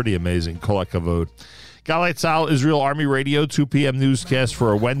 Pretty amazing. Kol hakavod. Galei Tzahal, Israel Army Radio, 2 p.m. newscast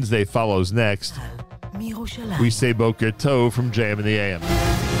for a Wednesday follows next. We say Boker Tov from JM in the AM.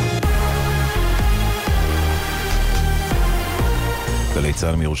 גלי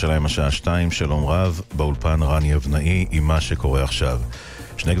צהל מירושלים השעה 2, שלום רב, באולפן רן יבנאי עם מה שקורה עכשיו.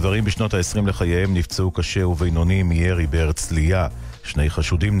 2 גברים בשנות ה-20 לחייהם נפצעו קשה ובינוני מירי בהרצליה. 2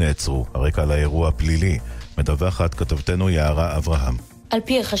 חשודים נעצרו, הרקע לאירוע פלילי. מדווחת כתבתנו יערה אברהם. על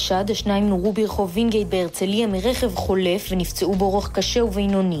פי החשד, השניים נורו ברחוב וינגייט בהרצליה מרכב חולף ונפצעו באורח קשה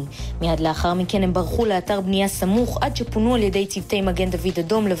ובינוני. מיד לאחר מכן הם ברחו לאתר בנייה סמוך עד שפונו על ידי צוותי מגן דוד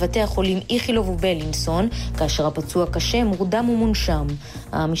אדום לבתי החולים איכילוב ובלינסון, כאשר הפצוע קשה מורדם ומונשם.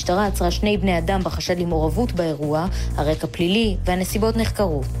 המשטרה עצרה 2 בני אדם בחשד למעורבות באירוע, הרקע פלילי והנסיבות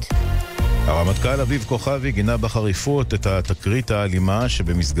נחקרות. הרמטכ"ל אביב כוכבי גינה בחריפות את התקרית האלימה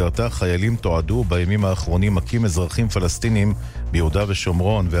שבמסגרתה חיילים תועדו בימים האחרונים מכים אזרחים פלסטינים ביהודה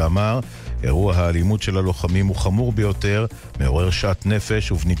ושומרון, ואמר, אירוע האלימות של הלוחמים הוא חמור ביותר, מעורר שאט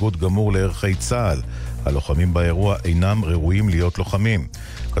נפש ובניגוד גמור לערכי צה"ל. הלוחמים באירוע אינם ראויים להיות לוחמים.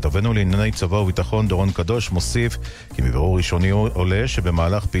 כתבנו לענייני צבא וביטחון דורון קדוש מוסיף כי מבירור ראשוני עולה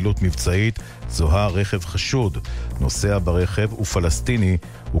שבמהלך פעילות מבצעית זוהה רכב חשוד. נוסע ברכב ופלסטיני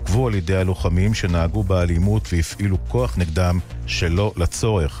עוכבו על ידי הלוחמים שנהגו באלימות והפעילו כוח נגדם שלא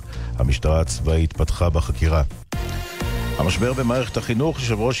לצורך. המשטרה הצבאית פתחה בחקירה. המשבר במערכת החינוך,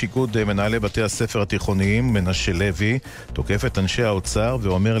 יושב ראש איגוד מנהלי בתי הספר התיכוניים מנשה לוי תוקף את אנשי האוצר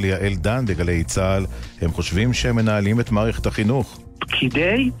ואומר ליעל דן בגלי צהל, הם חושבים שהם מנהלים את מערכת החינוך.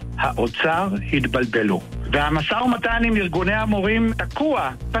 פקידי האוצר התבלבלו, והמשא ומתן עם ארגוני המורים תקוע,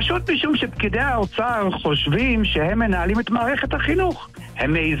 פשוט משום שפקידי האוצר חושבים שהם מנהלים את מערכת החינוך.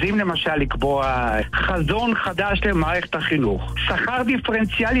 הם מעיזים למשל לקבוע חזון חדש למערכת החינוך, שכר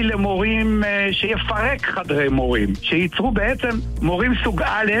דיפרנציאלי למורים שיפרק חדרי מורים, שייצרו בעצם מורים סוג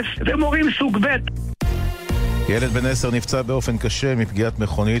א' ומורים סוג ב'. ילד בן 10 נפצע באופן קשה מפגיעת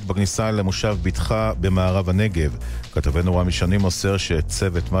מכונית בכניסה למושב ביתך במערב הנגב. כתבנו רמי שני מוסר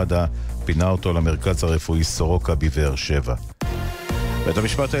שצוות מד"א פינה אותו למרכז הרפואי סורוקה בבאר שבע. בית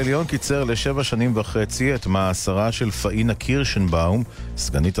המשפט העליון קיצר ל7.5 שנים את מאסרה של פאינה קירשנבאום,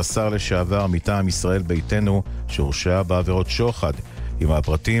 סגנית השר לשעבר מטעם ישראל ביתנו, שהורשעה בעבירות שוחד. עם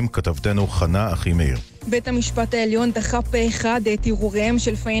הפרטים כתבתנו חנה אחימאיר. בית המשפט העליון דחה פה אחד את ערעוריהם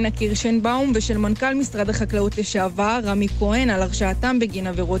של פאינה קירשנבאום ושל מנכ"ל משרד החקלאות לשעבר רמי כהן על הרשעתם בגין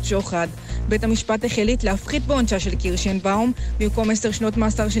עבירות שוחד. בית המשפט החליט להפחית בעונשה של קירשנבאום, במקום 10 שנות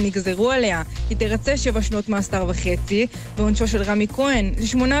מאסר שנגזרו עליה, היא תרצה 7 שנות מאסר וחצי, ועונשו של רמי כהן זה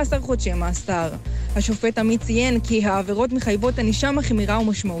 18 חודשי מאסר. השופט עמית ציין כי העבירות מחייבות ענישה מחמירה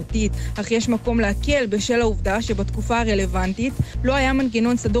ומשמעותית, אך יש מקום להקל בשל העובדה שבתקופה הרלוונטית לא היה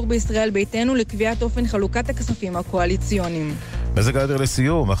מנגנון סדור בישראל ביתנו לקביעת אופן חלוקת הכספים הקואליציוניים. מזג האוויר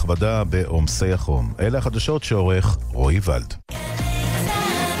לסיום, הכבדה בעומסי החום. אלה החדשות שעורך רועי ולד.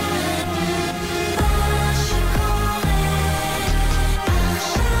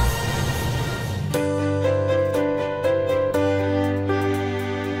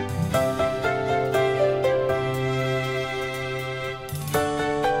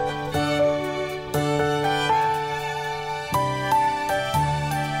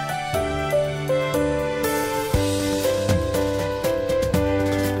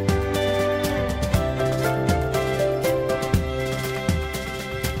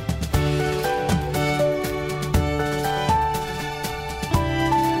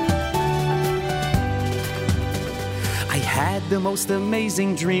 The most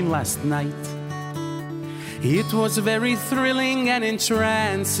amazing dream last night. It was very thrilling and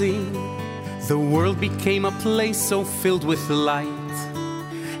entrancing. The world became a place so filled with light,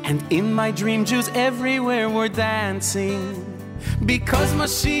 and in my dream Jews everywhere were dancing. Because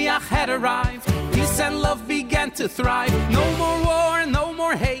Mashiach had arrived, peace and love began to thrive. No more war, no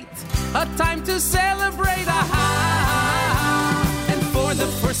more hate, a time to celebrate. And for the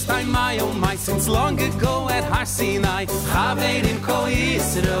first time, my oh my, since long ago at Har Sinai, Chaverim Kol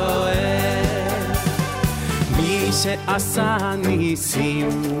Yisroel, Mi she'asa nisim,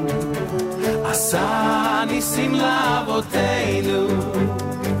 asa nisim la'avoteinu,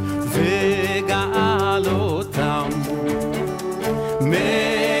 ve'ga'al otam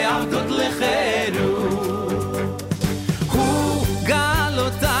מעבדות לחירות. הוא גאל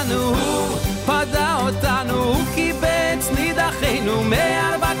אותנו, הוא פדה אותנו, הוא קיבץ נידחינו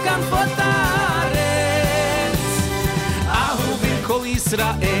מארבע כנפות הארץ. אהובים כל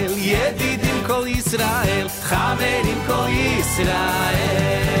ישראל, ידידים כל ישראל, חברים כל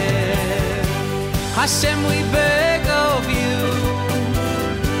ישראל. Hashem, we beg of you,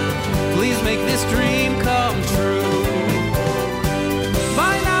 please make this dream come true.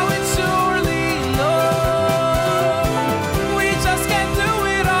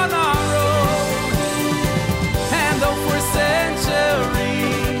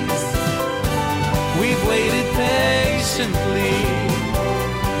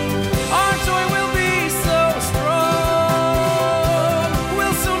 Our joy will be so strong,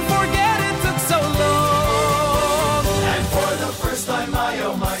 we'll soon forget it took so long. And for the first time, my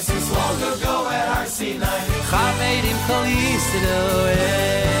oh my, since long ago at Har Sinai, Chaverim Kol Yisroel.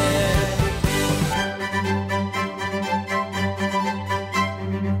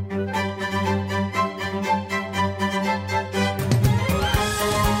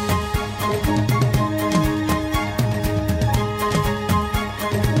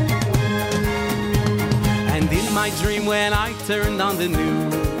 When I turned on the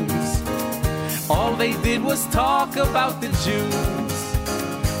news, all they did was talk about the Jews.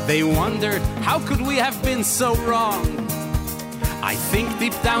 They wondered, how could we have been so wrong? I think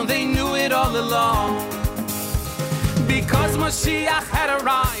deep down they knew it all along. Because Mashiach had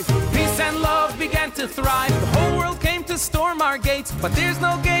arrived, peace and love began to thrive. The whole world came to storm our gates, but there's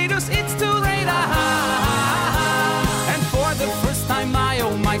no gators, it's too late. And for the first time, my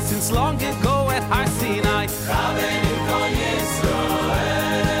oh my, since long ago at Har Sinai,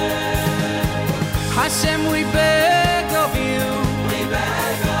 Hashem, we beg of you,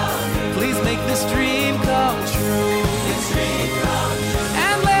 please make this dream come true.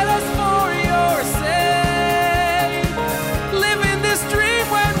 And let us for your sake live in this dream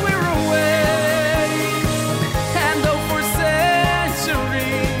when we're away. And though for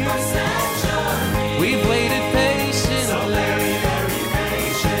centuries we've waited patiently,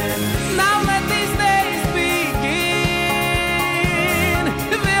 now let these days begin.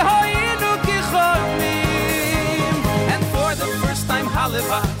 And for the first time,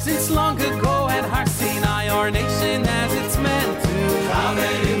 Hallelujah, since long ago at Har Sinai, our nation has its meant to.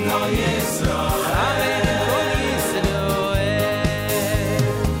 Chaverim Kol Yisroel,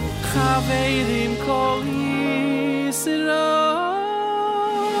 Chaverim Kol Yisroel.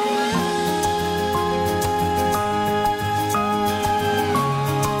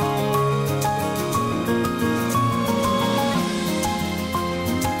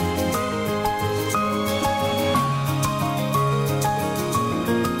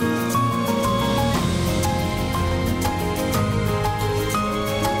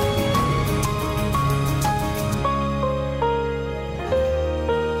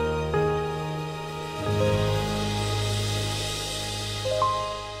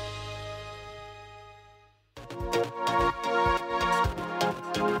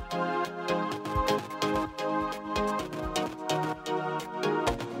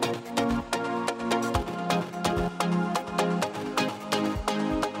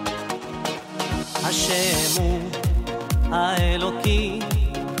 השם הוא האלוקי,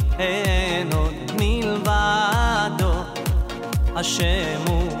 אין עוד מלבדו. השם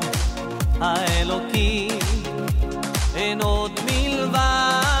הוא האלוקי, אין עוד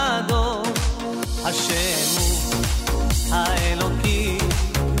מלבדו. השם הוא האלוקי,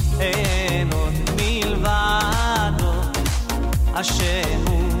 אין עוד מלבדו. השם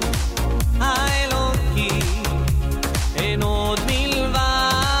הוא האלוקי, אין עוד מלבדו.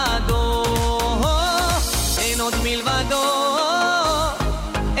 אין עוד מלבדו,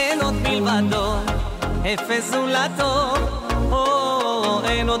 אין עוד מלבדו, אפס זולתו.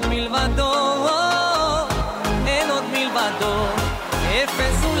 אין עוד מלבדו, אין עוד מלבדו,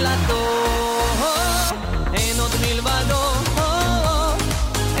 אפס זולתו. אין עוד מלבדו,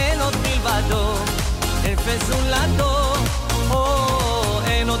 אין עוד מלבדו, אפס זולתו.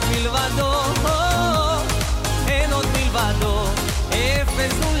 אין עוד מלבדו.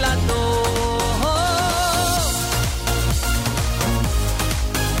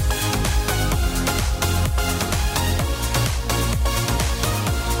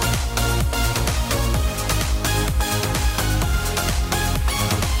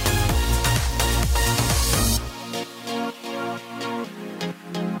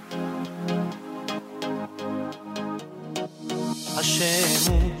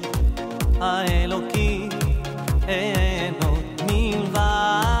 הוא האלוקי, אין עוד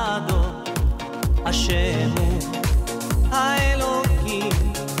מלבדו. השם הוא האלוקי,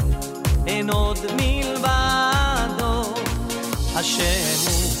 אין עוד מלבדו. השם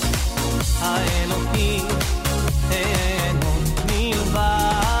הוא האלוקי, אין עוד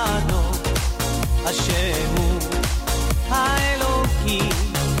מלבדו. השם הוא האלוקי,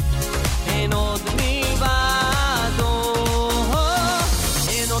 אין עוד מלבדו.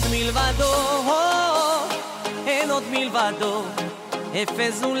 אין עוד מלבדו, אין עוד מלבדו,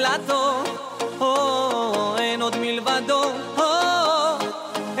 אפס זולתו. אין עוד מלבדו,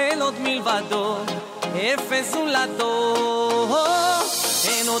 אין עוד מלבדו, אפס זולתו.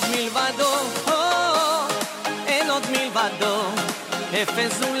 אין עוד מלבדו, אין עוד מלבדו,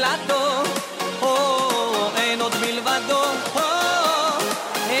 אפס זולתו. אין עוד מלבדו,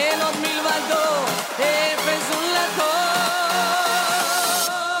 אין עוד מלבדו, אפס זולתו.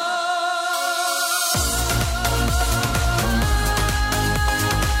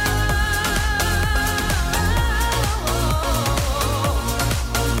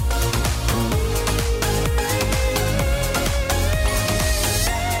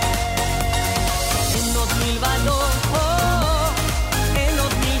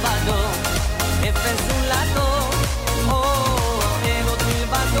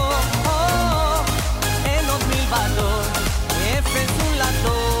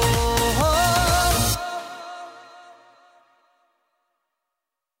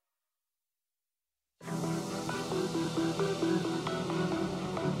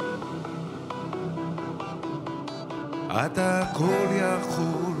 אתה הכל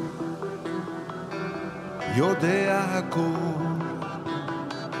יכול, יודע הכל,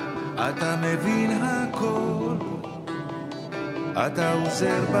 אתה מבין הכל, אתה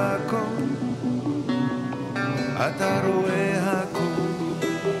עוזר בכל, אתה רואה הכל,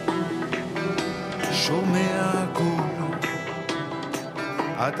 שומע הכל,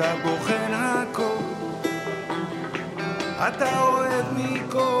 אתה בוחן הכל, אתה אוהב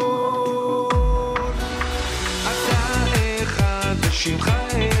מכל. שמך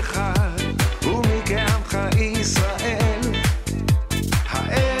אחד, ומקעמך ישראל,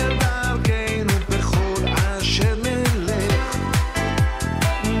 האל דרכנו בכל אשר נלך.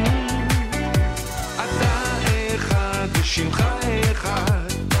 אתה אחד ושמך אחד,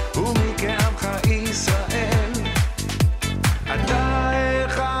 ומקעמך ישראל, אתה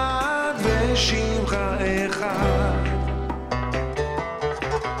אחד ושמך אחד,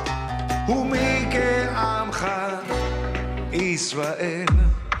 ומקעמך ישראל.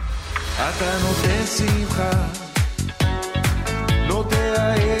 אתה נותן שמחה,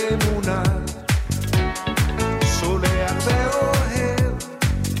 נוטע אמונה, סולח ואוהב,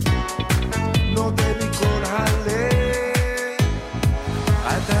 נותן מכל הלב.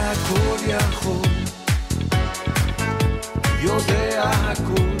 אתה הכל יכול, יודע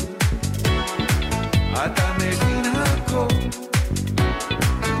הכל, אתה מבין הכל,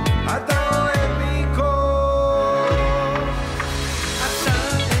 אתה אוהב מכל.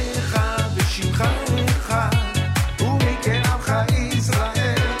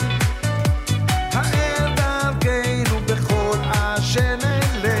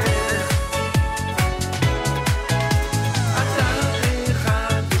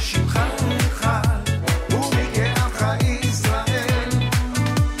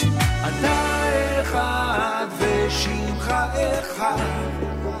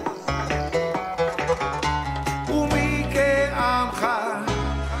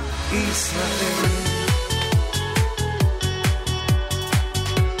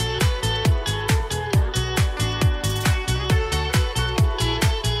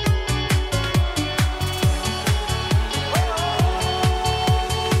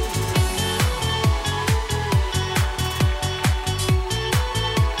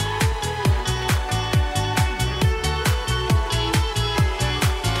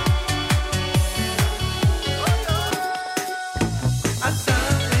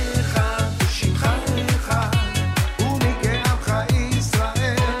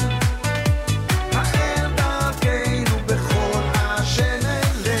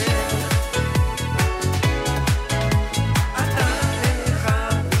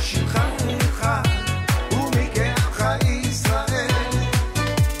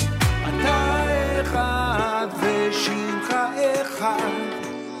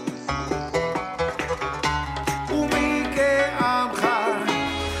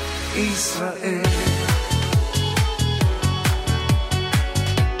 ישראל.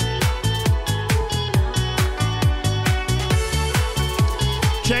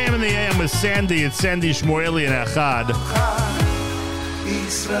 JM in the AM with Sandy. It's Sandy Shmueli and Echad.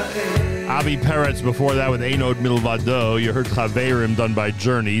 ישראל. Avi Peretz before that with Einod Milvado. You heard Chaverim done by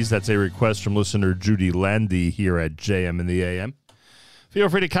Journeys. That's a request from listener Judy Landy here at JM in the AM. Feel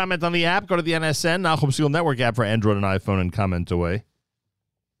free to comment on the app. Go to the NSN, Nachum Segal Network app for Android and iPhone and comment away.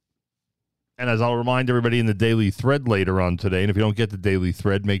 And as I'll remind everybody in the daily thread later on today, and if you don't get the daily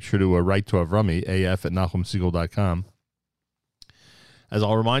thread, make sure to write to Avrami, af@nachumsegal.com. As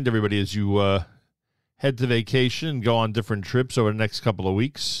I'll remind everybody as you head to vacation, go on different trips over the next couple of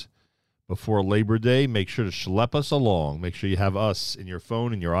weeks before Labor Day, make sure to schlep us along. Make sure you have us in your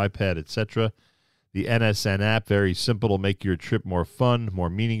phone, in your iPad, etc. The NSN app, very simple. It'll make your trip more fun, more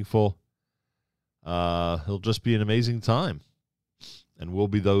meaningful. It'll just be an amazing time. And we'll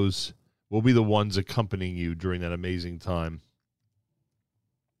be the ones accompanying you during that amazing time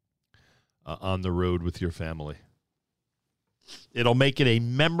on the road with your family. It'll make it a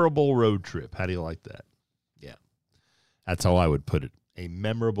memorable road trip. How do you like that? Yeah. That's how I would put it. A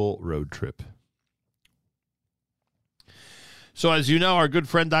memorable road trip. So as you know, our good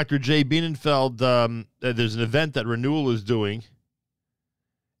friend Dr. Jay Bienenfeld, there's an event that Renewal is doing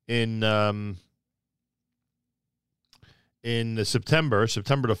in September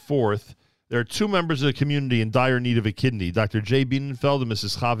the 4th. There are two members of the community in dire need of a kidney, Dr. Jay Bienenfeld and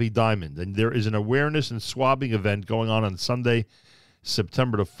Mrs. Chavi Diamond. And there is an awareness and swabbing event going on Sunday,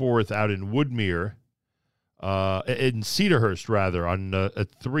 September the 4th, out in Woodmere, in Cedarhurst, rather, on at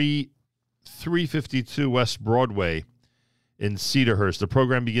 352 West Broadway in Cedarhurst. The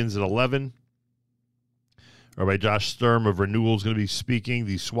program begins at 11. Rabbi Josh Sturm of Renewal is going to be speaking.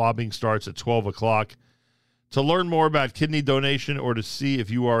 The swabbing starts at 12 o'clock. To learn more about kidney donation or to see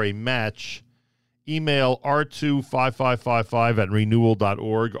if you are a match, email r25555 at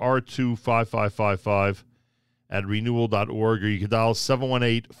renewal.org, r25555 at renewal.org, or you can dial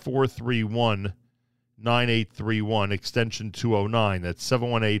 718-431-9831, extension 209. That's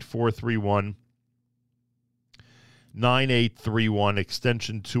 718-431-9831,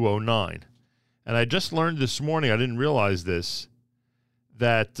 extension 209. And I just learned this morning, I didn't realize this,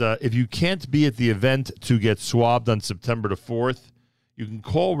 that if you can't be at the event to get swabbed on September the 4th, you can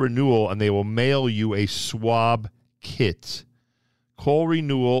call Renewal and they will mail you a swab kit. Call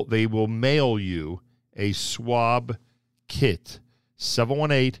Renewal, they will mail you a swab kit.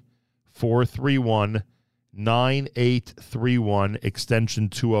 718-431-9831, extension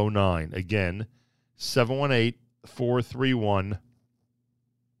 209. Again,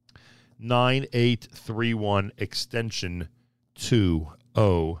 718-431-9831, extension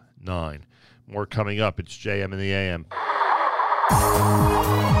 209. More coming up. It's JM in the AM.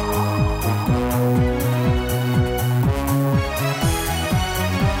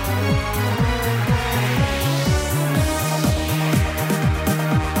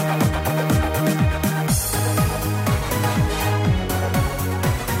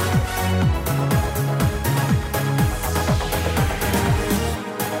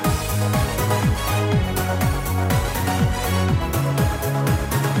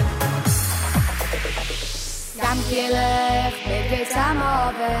 Gilech begets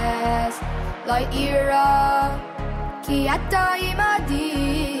amoves Loi ira Ki ata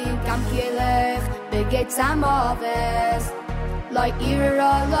imadi Gam gilech begets amoves Loi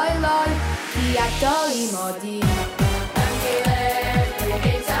ira loi loi Ki ata imadi Gam gilech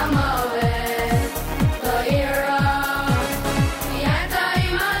begets amoves Loi ira Ki ata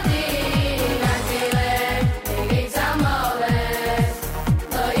imadi Gam gilech begets amoves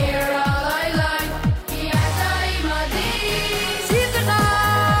Loi ira loi loi Ki ata imadi Shivcha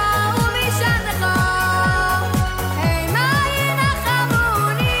umishadecha Hey mai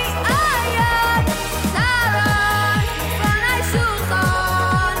nachamuni ayat Taran fanai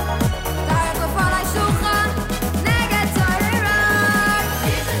shulchan Taran fanai shulchan Neged tzariran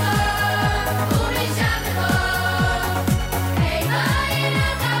Shivcha umishadecha Hey mai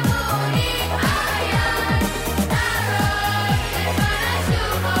nachamuni ayat Taran fanai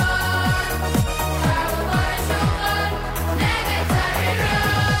shulchan Taran fanai shulchan Neged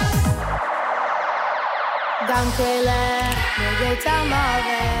tzariran Gam kelech neged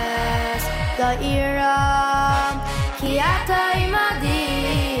amaves La'ira Ki ata imadi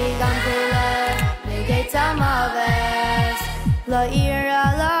Gam kelech neged amaves La'ira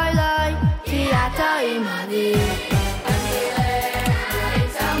lai lai Ki ata imadi Gam kelech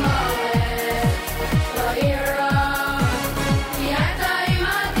neged amaves La'ira Ki ata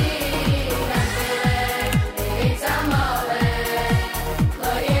imadi Gam kelech neged amaves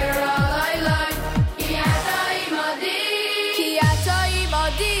La'ira lai lai Ki ata imadi Ki ata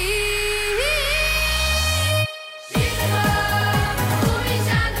imadi Shivcha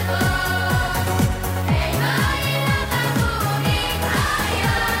umishadecha Hey mai nachamuni ayat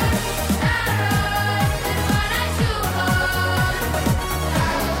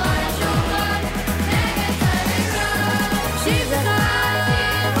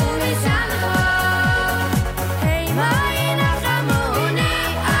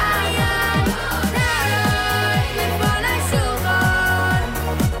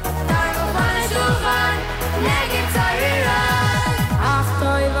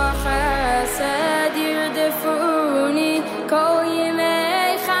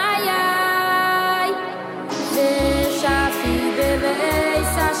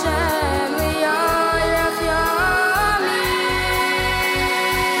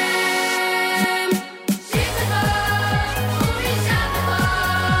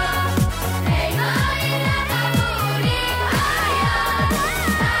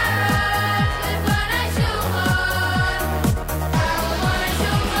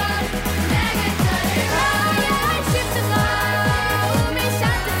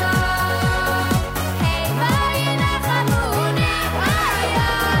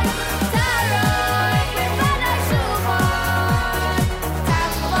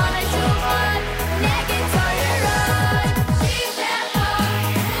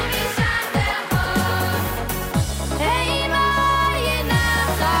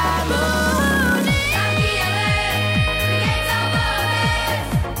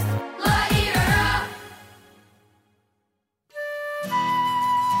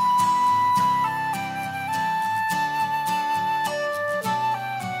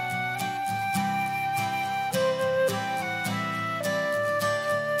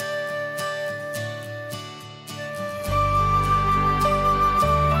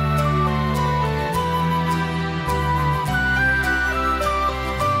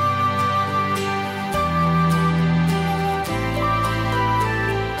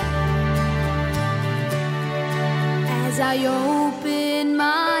I open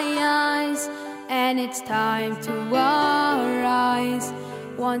my eyes, and it's time to arise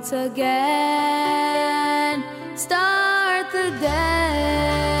once again. Start the day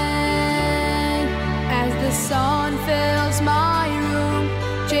as the sun fills my room,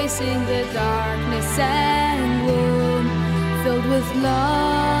 chasing the darkness and gloom, filled with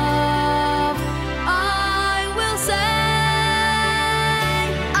love. I will say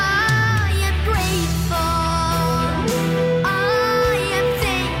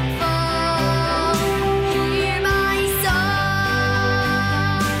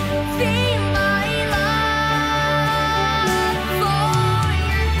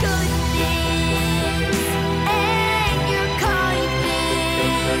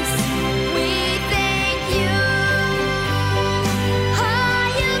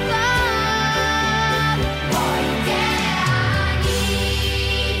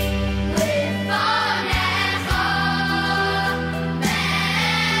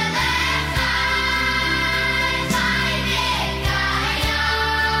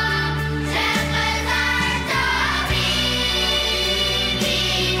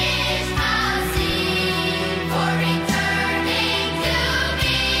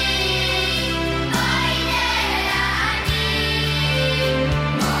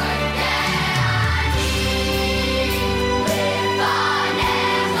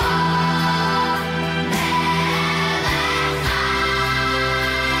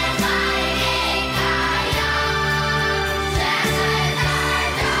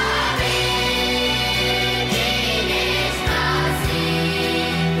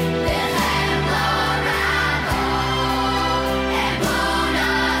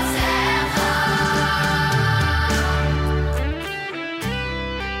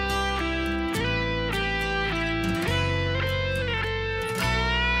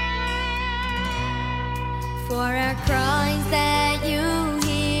for our cries that you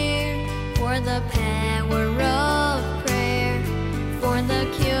hear, for the power of prayer, for the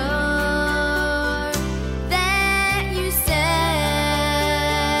cure that you send,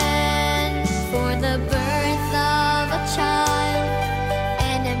 for the birth of a child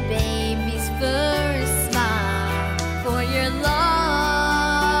and a baby's first smile, for your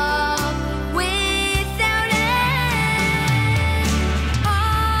love without end. I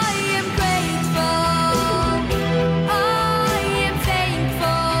am grateful.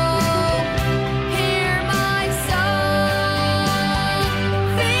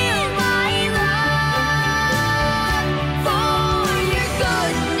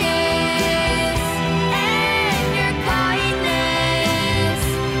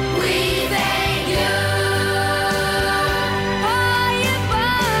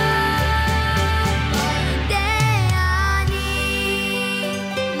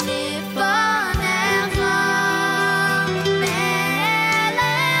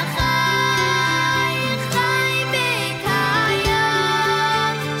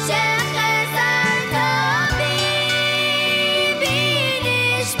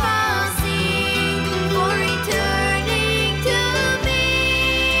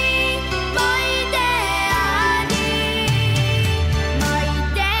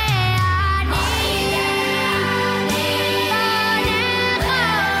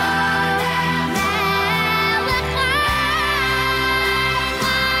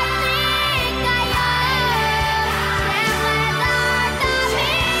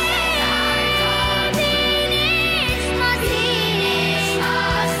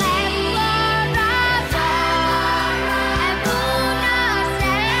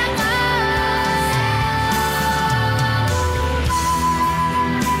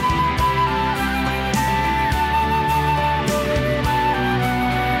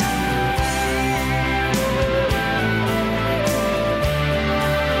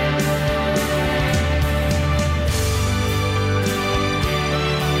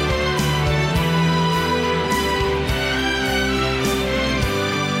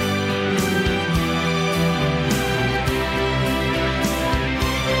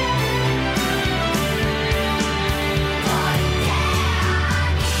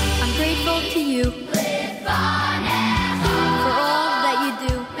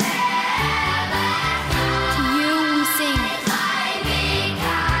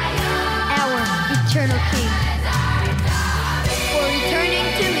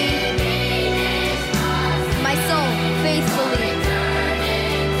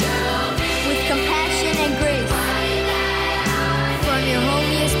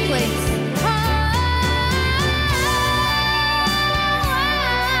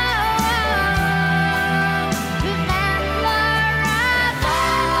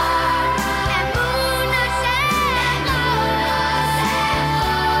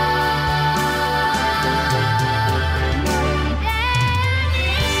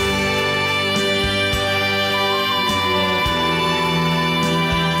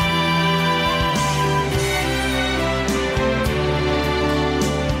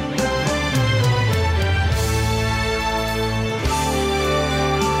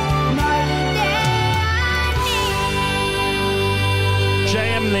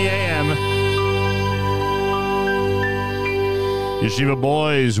 Yeshiva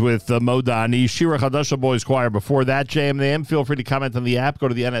Boys with Modani, Shira Chadasha Boys Choir. Before that, JM. Feel free to comment on the app. Go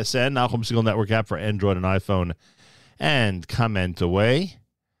to the NSN, Nachum Segal Network app for Android and iPhone, and comment away.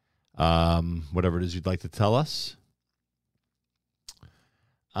 Whatever it is you'd like to tell us.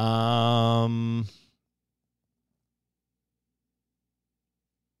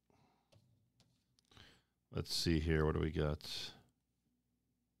 Let's see here. What do we got?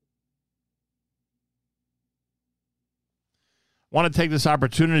 Want to take this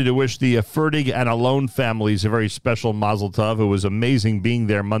opportunity to wish the Fertig and Alon families a very special Mazel Tov. It was amazing being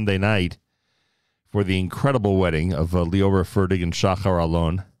there Monday night for the incredible wedding of Leora Fertig and Shachar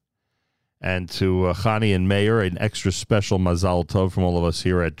Alon. And to Chani and Meir, an extra special Mazel Tov from all of us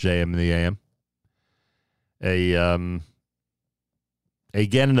here at JM in the AM.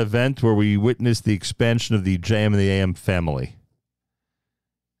 Again, an event where we witnessed the expansion of the JM in the AM family.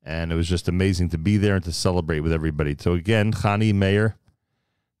 And it was just amazing to be there and to celebrate with everybody. So again, Chani, Meir,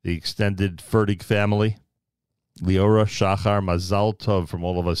 the extended Fertig family, Leora, Shachar, Mazal Tov from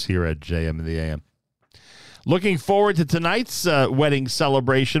all of us here at JM in the AM. Looking forward to tonight's wedding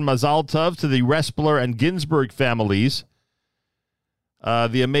celebration. Mazal Tov to the Respler and Ginsburg families.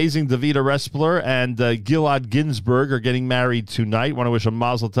 The amazing Davida Respler and Gilad Ginsburg are getting married tonight. Want to wish a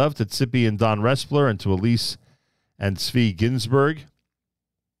Mazel Tov to Tzipi and Don Respler and to Elise and Tzvi Ginsburg.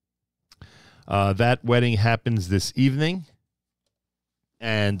 That wedding happens this evening.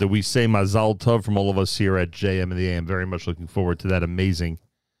 And we say Mazal Tov from all of us here at JM in the AM. Very much looking forward to that amazing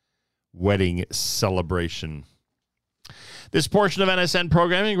wedding celebration. This portion of NSN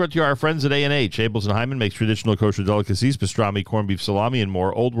programming brought to you our friends at A&H. Abels and Hyman makes traditional kosher delicacies, pastrami, corned beef, salami, and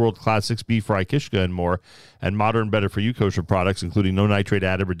more. Old world classics, beef fry, kishka, and more. And modern, better-for-you kosher products, including no nitrate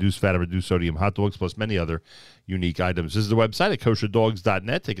added, reduced fat, and reduced sodium hot dogs, plus many other unique items. This is the website at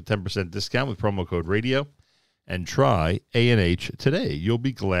kosherdogs.net. Take a 10% discount with promo code radio. And try A&H today. You'll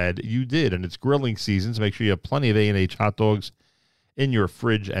be glad you did. And it's grilling season, so make sure you have plenty of A&H hot dogs in your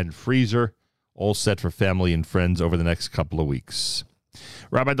fridge and freezer, all set for family and friends over the next couple of weeks.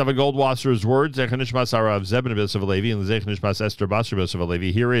 Rabbi David Goldwasser's words, Zech Nishmas Harav Zeben B'Yosef Alevi, and Zech Nishmas Esther Basar B'Yosef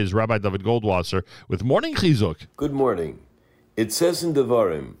Alevi. Here is Rabbi David Goldwasser with Morning Chizuk. Good morning. It says in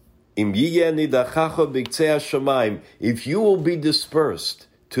Devarim, Im yiyeh nidachacha b'ktzei hashamayim, if you will be dispersed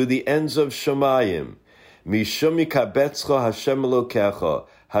to the ends of Shamayim, mishum yikabetzcha Hashem Elokecha,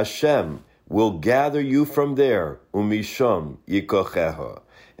 Hashem will gather you from there, umishum yikochecha,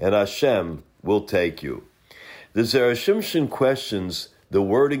 and Hashem will take you. The Zera Shimshon questions the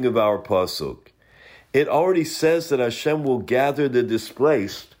wording of our pasuk. It already says that Hashem will gather the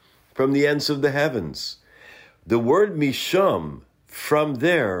displaced from the ends of the heavens. The word mishum, from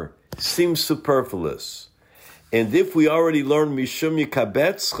there, seems superfluous. And if we already learned mishum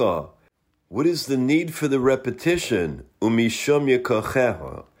yikabetzcha, what is the need for the repetition, umishum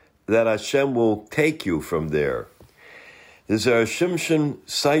yikochecha, that Hashem will take you from there? The Zera Shimshon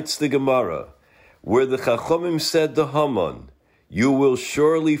cites the Gemara, where the Chachomim said to Haman, you will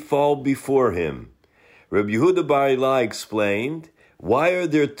surely fall before him. Rabbi Yehuda Bar Ilai explained, why are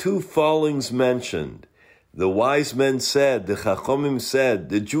there two fallings mentioned? The wise men said, the Chachomim said,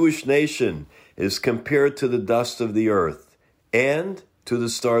 the Jewish nation is compared to the dust of the earth and to the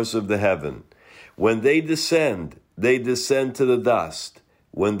stars of the heaven. When they descend to the dust.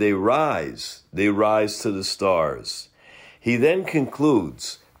 When they rise to the stars. He then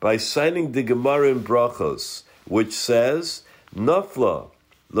concludes by citing the Gemara in Brachos, which says, Nafla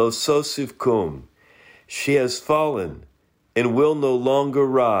lo sosif kum, she has fallen and will no longer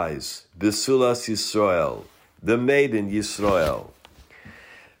rise, Besulas Yisrael, the maiden Yisrael.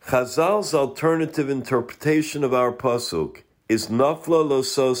 Chazal's alternative interpretation of our pasuk is Nafla lo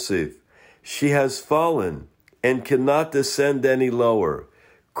sosif, she has fallen and cannot descend any lower.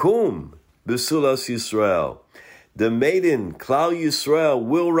 Kum, Besulas Yisrael, the maiden, Klal Yisrael,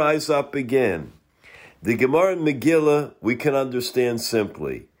 will rise up again. The Gemara in Megillah we can understand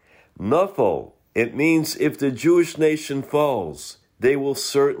simply. Nafal, it means if the Jewish nation falls, they will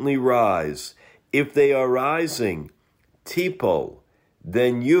certainly rise. If they are rising, Tipol,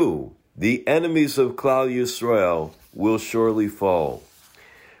 then you, the enemies of Klal Yisrael, will surely fall.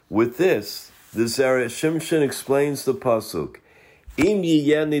 With this, the Zera Shimshon explains the pasuk, Im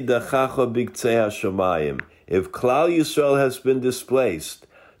yiyeh nidachacha b'ktzei hashamayim, if Klal Yisrael has been displaced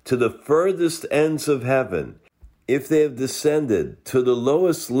to the furthest ends of heaven, if they have descended to the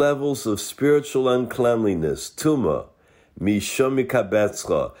lowest levels of spiritual uncleanliness, Tuma, Mishum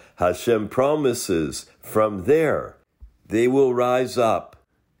Yikabetzcha, Hashem promises, from there they will rise up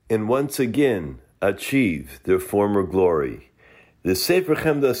and once again achieve their former glory. The Sefer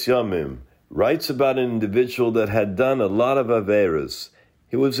Chemdas Yomim writes about an individual that had done a lot of averas.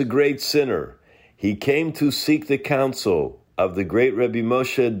 He was a great sinner. He came to seek the counsel of the great Rabbi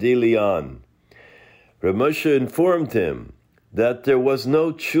Moshe Dilian. Rabbi Moshe informed him that there was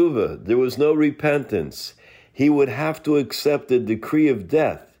no tshuva, there was no repentance. He would have to accept the decree of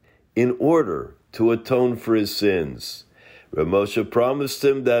death in order to atone for his sins. Rabbi Moshe promised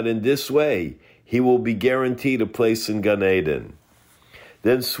him that in this way he will be guaranteed a place in Gan Eden.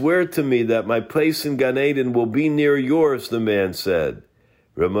 Then swear to me that my place in Gan Eden will be near yours, the man said.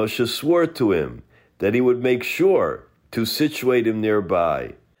 Rabbi Moshe swore to him that he would make sure to situate him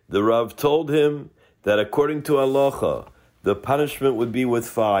nearby. The Rav told him that according to halacha, the punishment would be with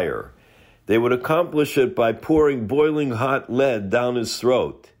fire. They would accomplish it by pouring boiling hot lead down his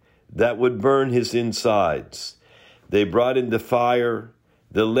throat. That would burn his insides. They brought in the fire.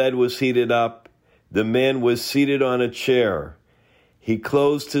 The lead was heated up. The man was seated on a chair. He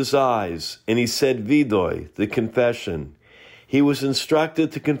closed his eyes and he said Vidoy, the confession. He was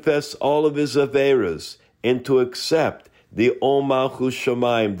instructed to confess all of his averas and to accept the Ol Malchus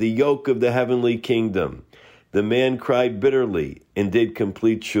Shamayim, the yoke of the heavenly kingdom. The man cried bitterly and did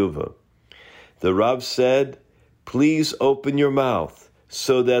complete tshuva. The Rav said, please open your mouth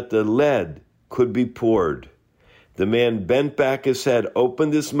so that the lead could be poured. The man bent back his head,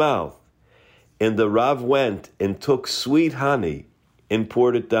 opened his mouth, and the Rav went and took sweet honey and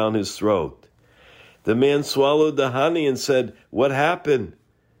poured it down his throat. The man swallowed the honey and said, what happened?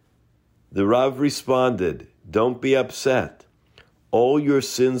 The Rav responded, don't be upset. All your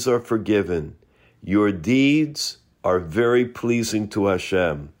sins are forgiven. Your deeds are very pleasing to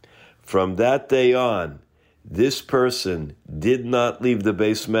Hashem. From that day on, this person did not leave the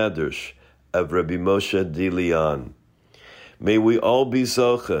Beis Medrash of Rabbi Moshe Dilian. May we all be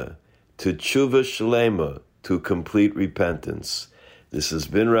zoche to tshuva shlema, to complete repentance. This has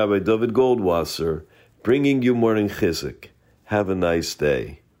been Rabbi David Goldwasser bringing you morning chizuk. Have a nice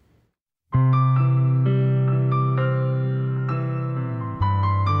day.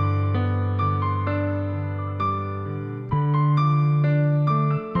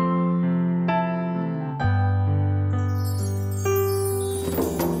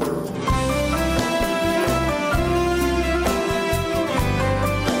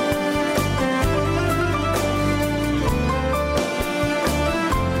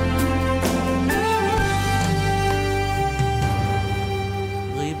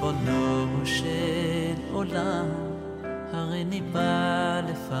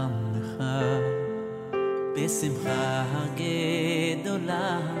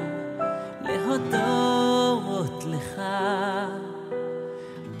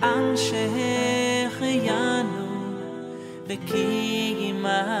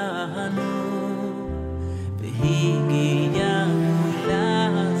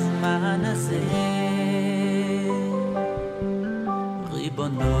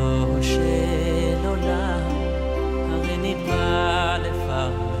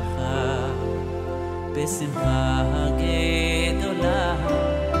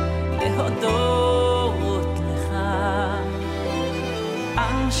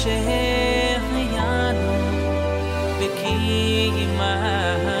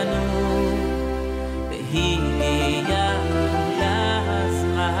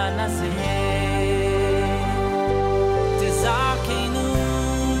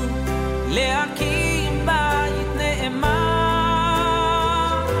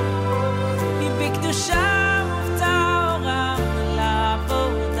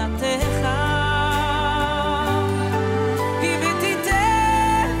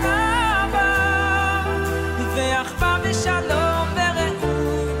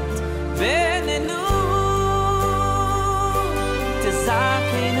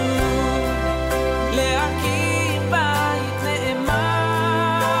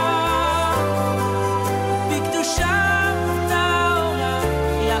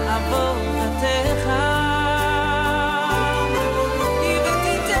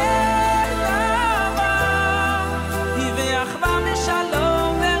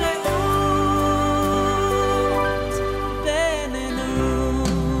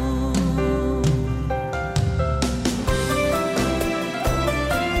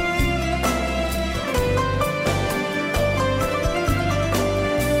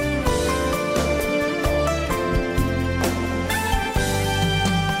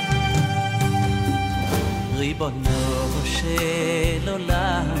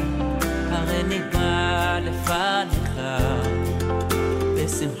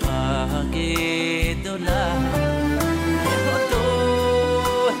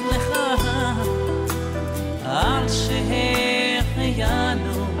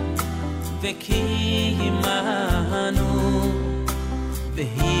 וקיימנו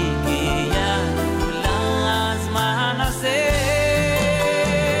והגיענו לזמן הזה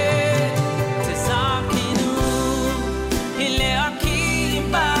תזכינו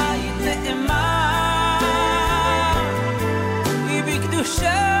להקים בית נאמן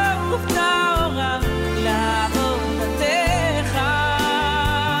בקדושה ובטהרה לעבודתך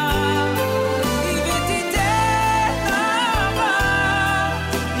ותיתן אהבה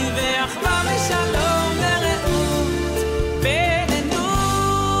ואחווה ושלום ורעות בינינו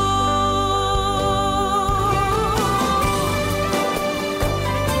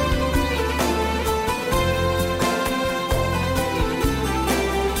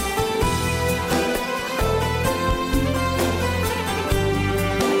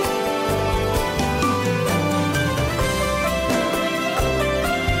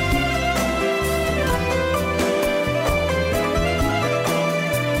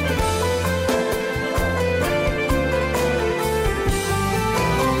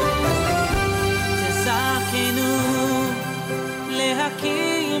תזכינו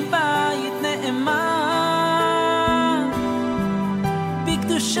להקים בית נאמן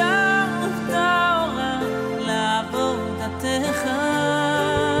בקדושה ובטהרה לעבודתך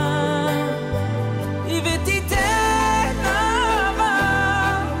ותיתן אהבה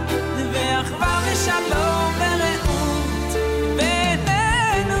ואחווה ושלום ורעות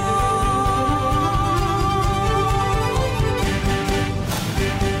בינינו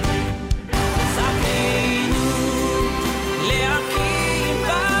זכינו להקים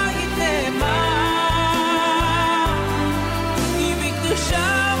בית נאמן בקדושה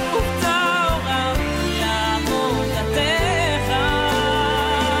ובטהרה לעבודתך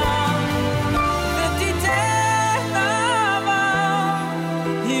ותיתן אהבה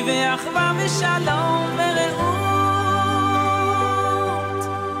ואחווה ושלום ורעות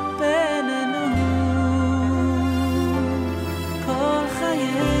בינינו כל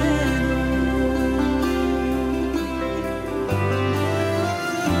חיינו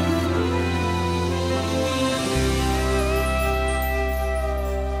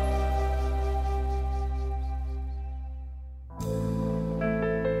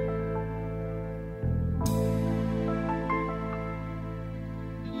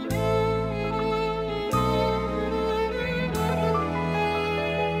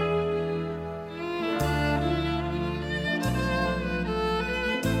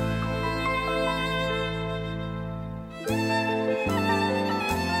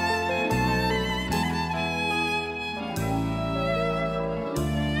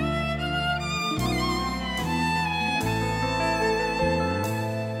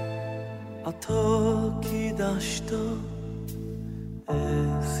אתה קידשת את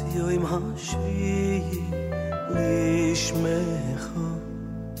יום השביעי לשמך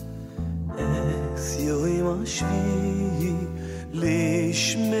את יום השביעי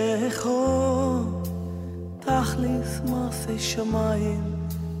לשמך תכלס מעשה שמיים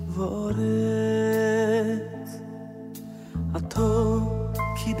וארץ אתה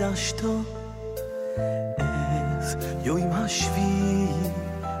קידשת את יום השביעי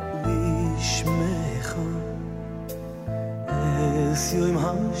לשמך את יום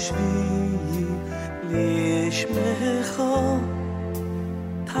השביעי לשמך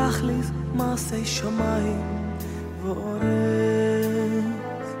תכלס מעשה שמיים וארץ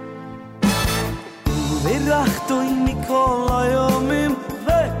וברכתוי מכל היומים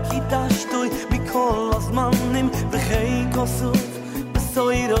וקידשתוי מכל הזמנים וכי כוסוף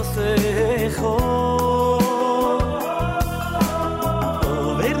בסוירוסך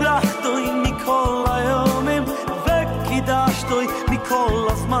וברכתוי מכל היומים וקידשתוי מכל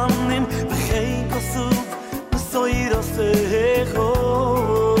הזמנים וכי כוסוף בסוירוסך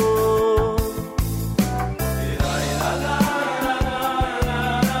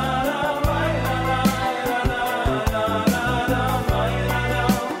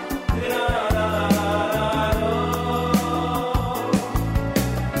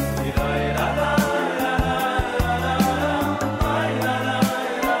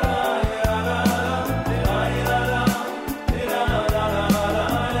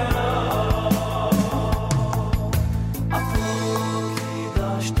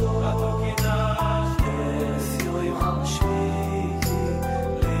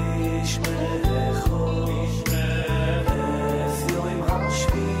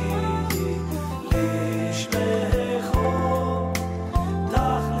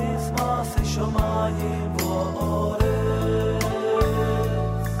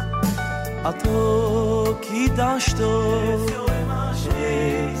אתה קידשת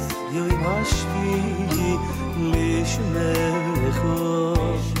יום השביעי לשמך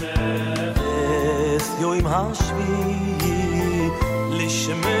es יום השביעי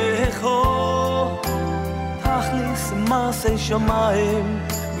לשמך תכליס מעשה שמיים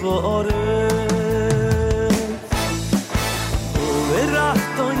ואורץ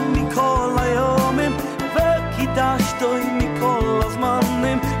וברכתוי מכל היומים וקידשתוי מכל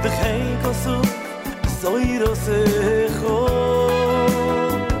הזמנים וכי כוסו בסוירוסך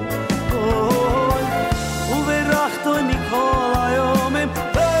וברכתוי מכל היומים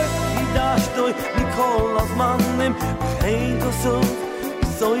וקידשתוי מכל הזמנים וכי כוסו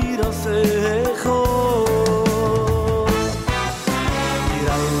בסוירוסך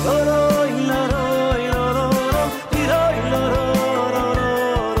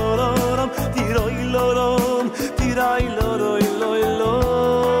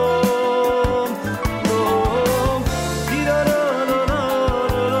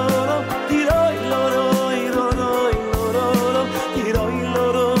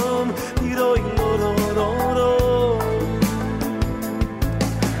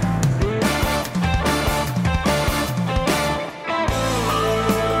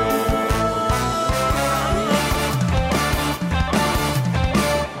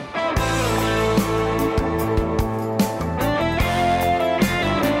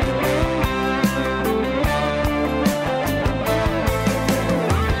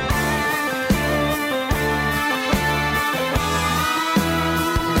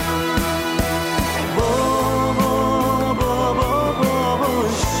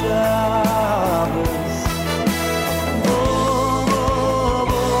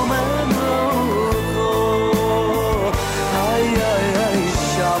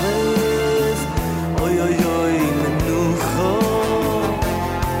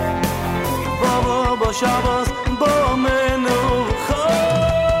Shabbos bo menucha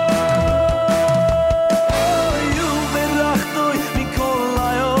yu berachtoy mikol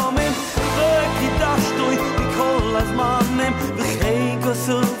hayomim vekidashtoy mikol azmanim v'chei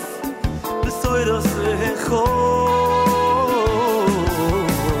kosuf b'soyros echo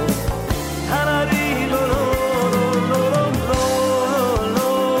hanari lo lo lo lo lo lo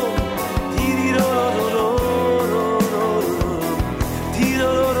tiri lo lo lo lo tiri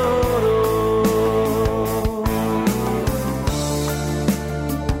lo lo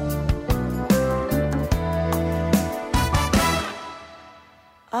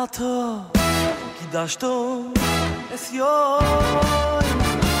אתה קידשתו את יום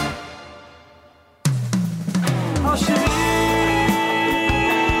השביעי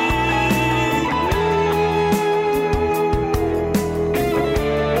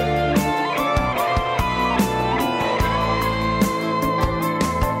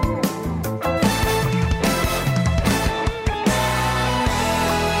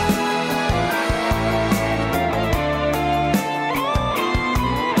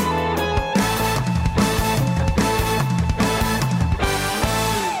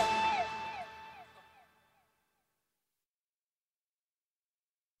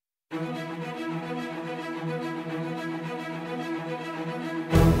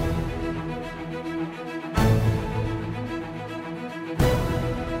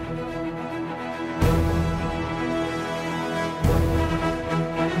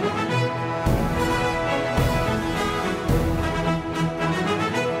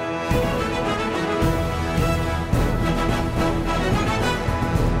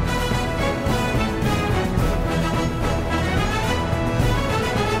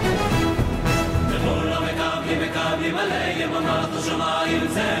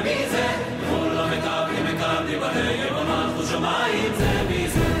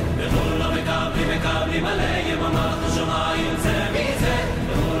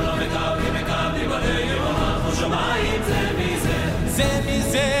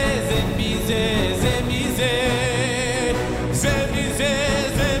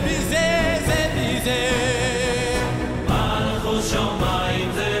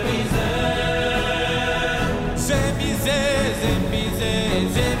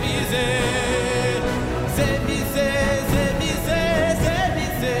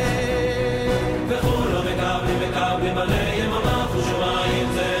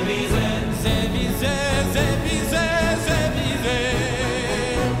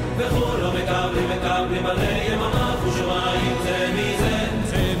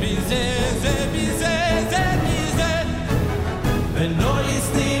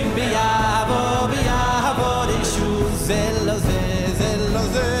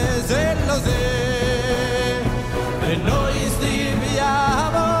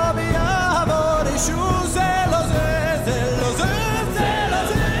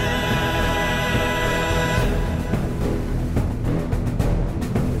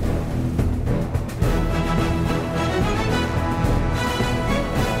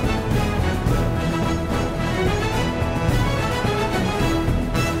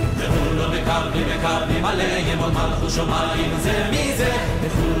מקבלים עליהם עוד מלכות שמיים זה מזה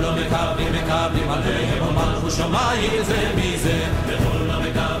וכולם מקבלים עליהם עוד מלכות שמיים זה מזה וכולם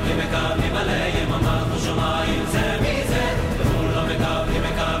מקבלים עליהם עוד מלכות שמיים זה מזה וכולם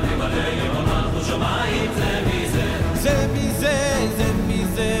מקבלים עליהם עוד מלכות שמיים זה מזה זה מזה זה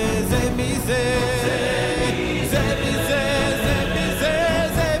מזה זה מזה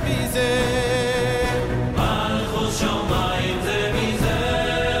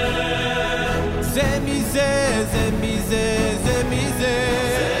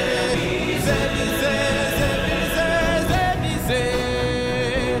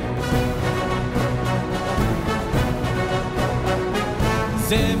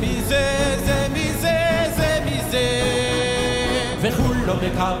וכולם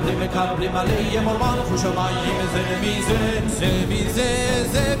מקבלים עליהם עוד מלכות שמיים זה מזה זה מזה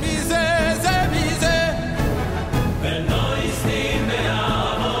זה מזה זה מזה ונויסטים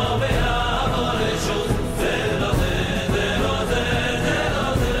באבו לשוס זה לא זה זה לא זה זה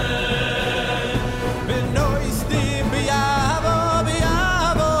לא זה ונויסטים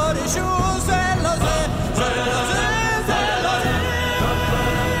באבו לשוס זה לא זה זה לא זה זה לא זה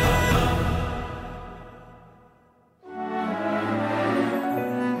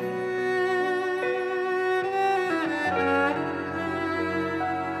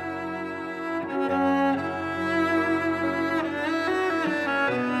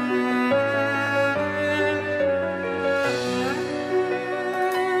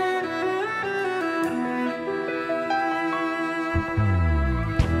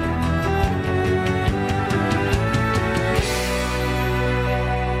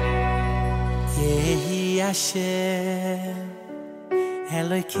Hashem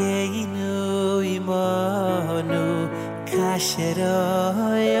Elokeinu imanu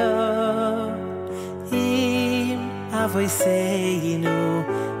kasheroyo im avoseinu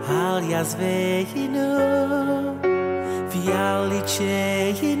al yazveinu vial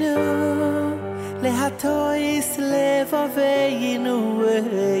icheinu lehatois levaveinu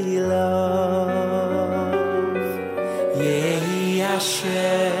elov Yehi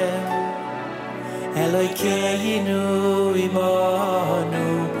Hashem Elokeinu imanu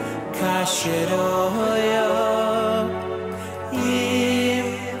kasheroyo im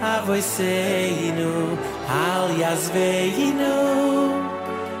avoseinu al yazveinu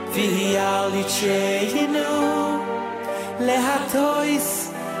vial icheinu lehatois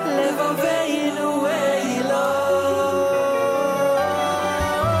levaveinu elov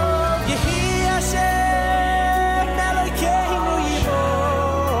Yehi Hashem Elokeinu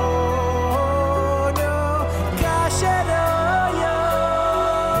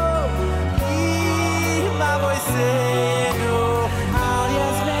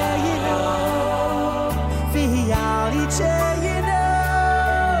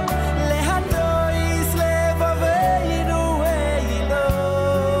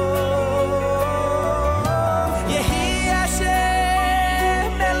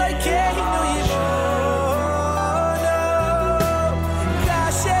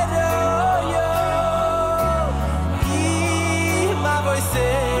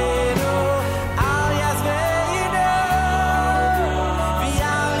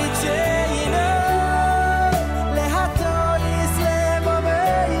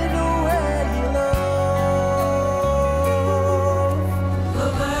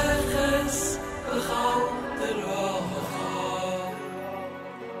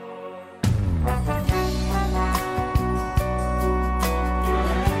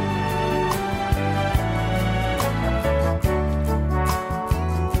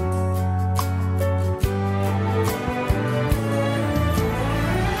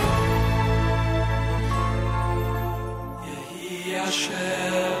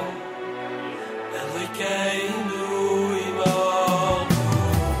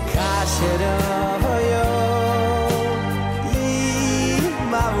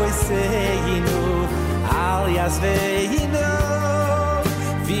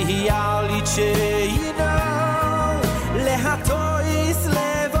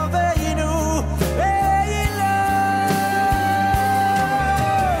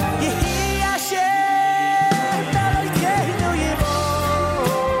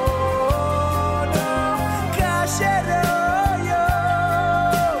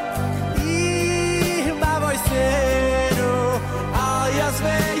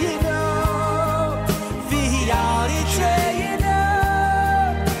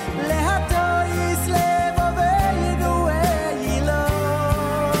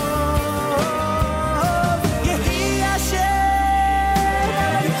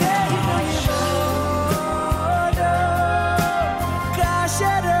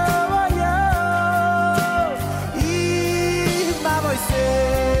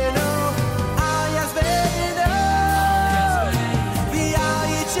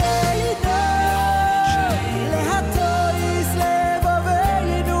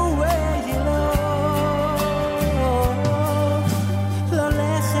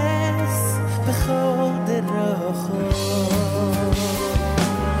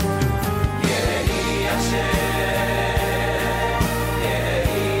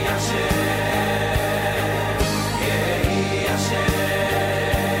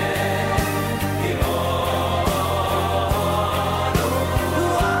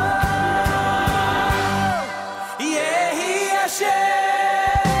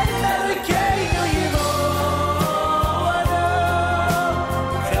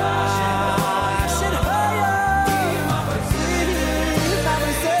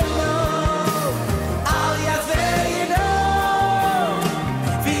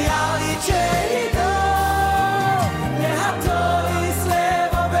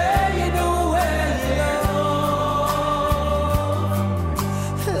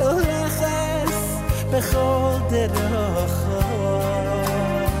בכל דרכו.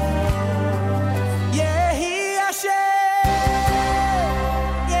 יהי השם,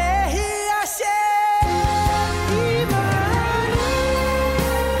 יהי השם עמנו.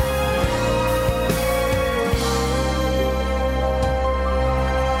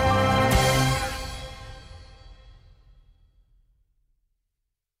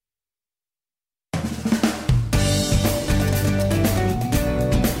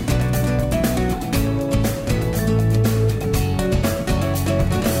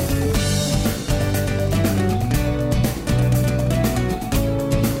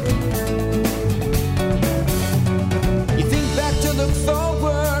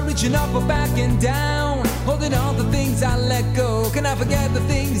 Up or backing down, holding all the things I let go. Can I forget the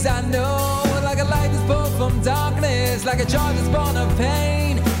things I know? Like a light that's born from darkness, like a joy that's born of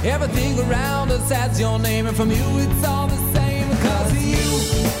pain. Everything around us has your name, and from you it's all the same. Cause you,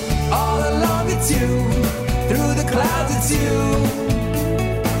 all along it's you, through the clouds it's you.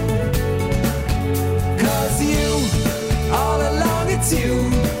 Cause you, all along it's you,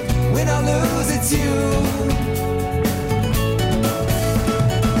 win or lose it's you.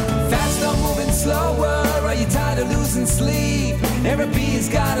 Slower, are you tired of losing sleep? Every beat's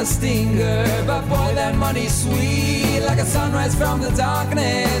got a stinger, but boy that money's sweet. Like a sunrise from the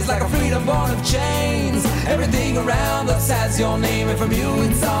darkness, like a freedom born of chains. Everything around us has your name, and from you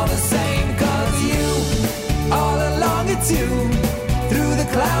it's all the same. Cause you, all along it's you, through the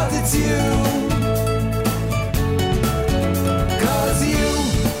clouds it's you. Cause you,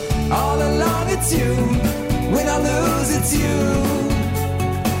 all along it's you, win or lose it's you.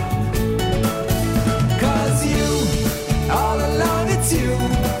 All along it's you,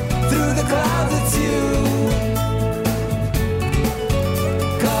 through the clouds it's you.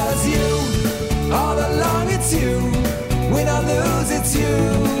 Cause you, all along it's you, win or lose it's you.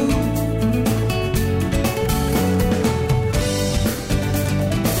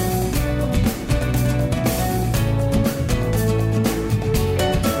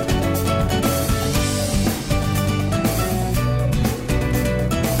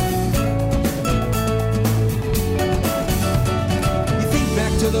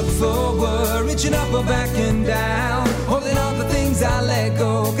 Look forward, reaching up or backing down, holding on to things I let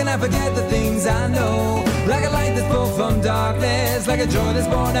go. Can I forget the things I know? Like a light that's born from darkness, like a joy that's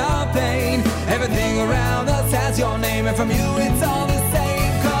born of pain. Everything around us has your name, and from you it's all the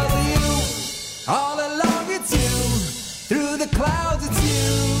same. Cause you, all along it's you, through the clouds it's you.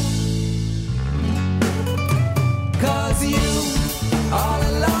 Cause you, all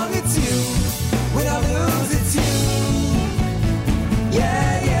along it's you, win or lose it's you. Yeah.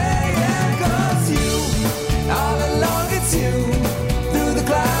 All along it's you, through the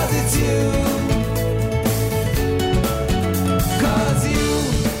clouds it's you. Cause you,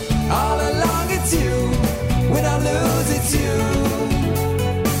 all along it's you, win or lose it's you.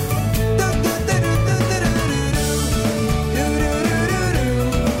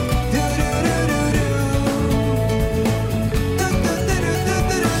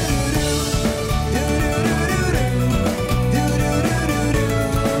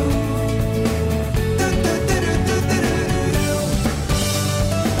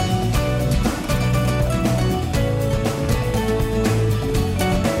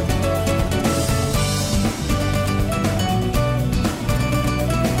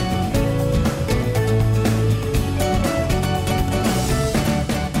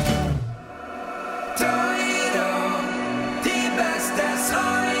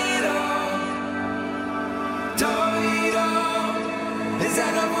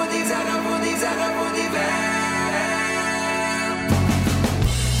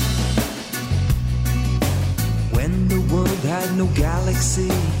 No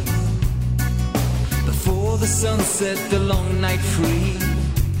galaxy, before the sun set the long night free,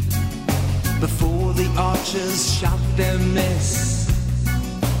 before the archers shot their miss,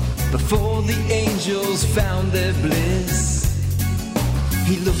 before the angels found their bliss.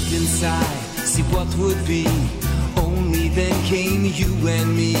 He looked inside, see what would be. Only then came you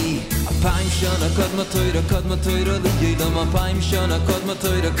and me. A paim shana kadma toira liyilam. A paim shana kadma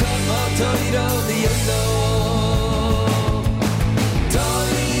toira liyilam.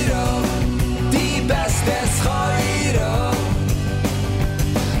 Bestes Choiro,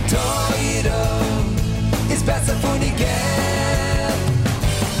 Toiro is besser von die Geld.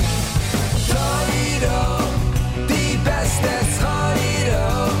 Toiro, die Bestes Choiro,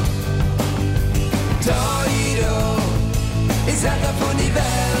 Toiro is Herr von die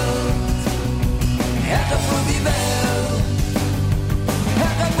Welt, Herr von die Welt,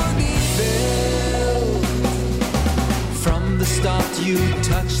 Herr von die Welt. From the start you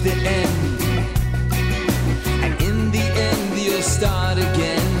touch the end. start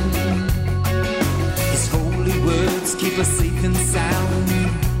again. His holy words keep us safe and sound.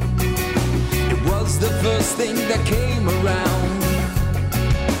 It was the first thing that came around.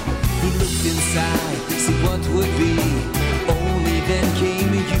 He looked inside to see what would be. Only then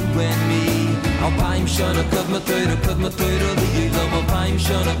came you and me. Alpayim shana kadma toira li'olam. Alpayim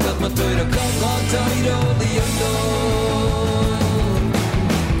shana kadma toira li'olam.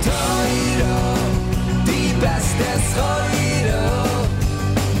 Toira, die beste Toira.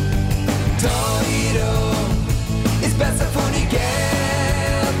 Toira ist besser von die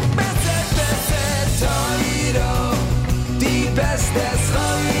Geld. Besser, Toira, die beste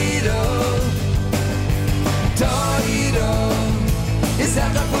Toira. Toira ist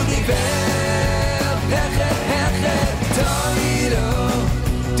Herr von die Welt. Toira,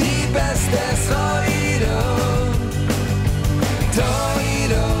 die beste Toira.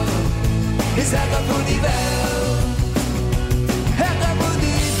 Toira ist Herr von die Welt. Herr von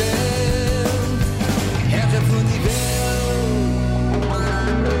die Welt. Herr von die Welt.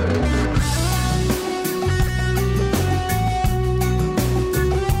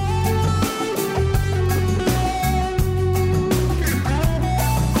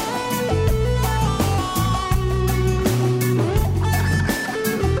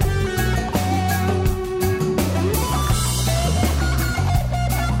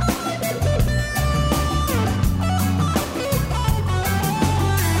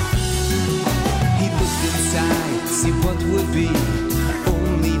 See what would be.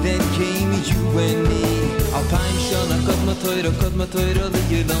 Only then came you and me. Alpayim shana kadma toira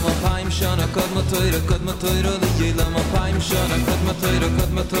li'olam. Alpayim shana kadma toira li'olam. Alpayim shana kadma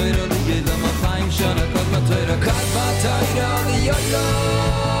toira li'olam. Alpayim shana kadma toira li'olam.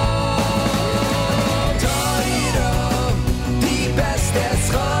 Toira, die beste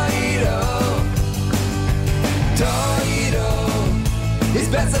Toira. Toira ist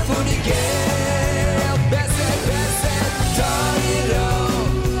besser von die Geld. Besser, Toira,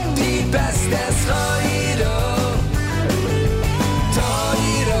 die beste Toira.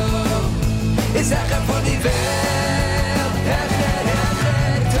 Toira ist Herr von die Welt.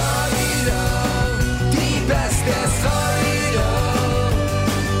 Toira, die beste Toira.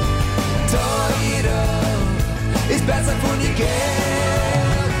 Toira ist besser von die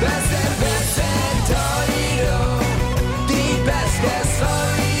Geld. Besser, Toira, die beste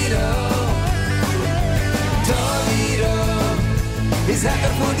Toira. Toira ist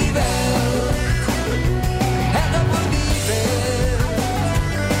Herr von die Welt. Herr von die Welt.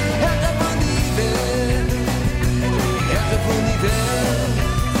 Herr von die Welt. Herr von die Welt.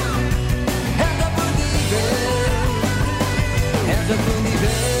 Herr von die Welt. Herr von die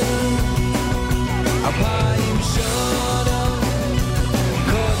Welt. Alpayim shana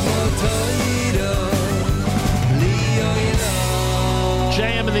kadma toira li'olam.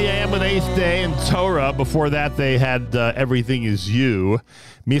 JM in the AM with Eighth Day and Torah. Before that, they had Everything Is You.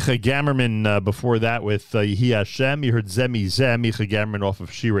 Micha Gamerman before that with Yehi Hashem. You heard Zemi Zem, Micha Gamerman off of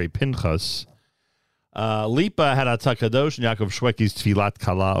Shirei Pinchas. Lipa had Atakadosh, and Yaakov Shwekey's Tfilat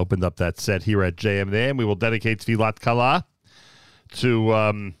Kala opened up that set here at JM in the AM. We will dedicate Tfilat Kala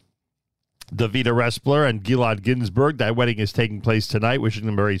to Davida Respler and Gilad Ginsburg. That wedding is taking place tonight. Wishing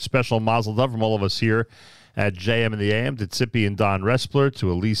them a very special mazel tov from all of us here at JM in the AM, to Tzipi and Don Respler, to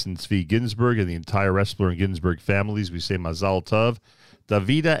Elise and Tzvi Ginsburg, and the entire Respler and Ginsburg families. We say Mazal Tov.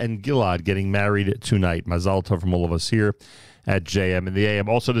 Davida and Gilad getting married tonight. Mazal Tov from all of us here at JM in the AM.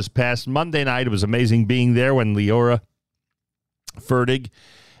 Also, this past Monday night, it was amazing being there when Leora Fertig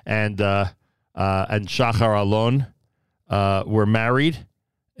and Shachar Alon were married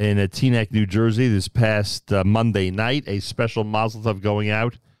in Teaneck, New Jersey, this past Monday night. A special mazel tov going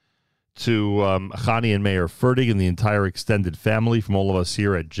out to Chani and Mayor Fertig and the entire extended family from all of us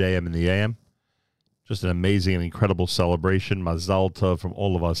here at JM in the AM. Just an amazing and incredible celebration. Mazal tov from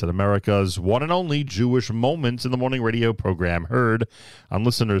all of us at America's one and only Jewish Moments in the Morning radio program, heard on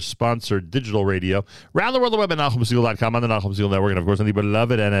listeners-sponsored digital radio around the world, the web at NachumSegal.com, on the Nachum Segal Network, and of course on the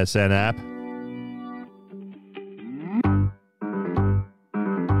beloved NSN app.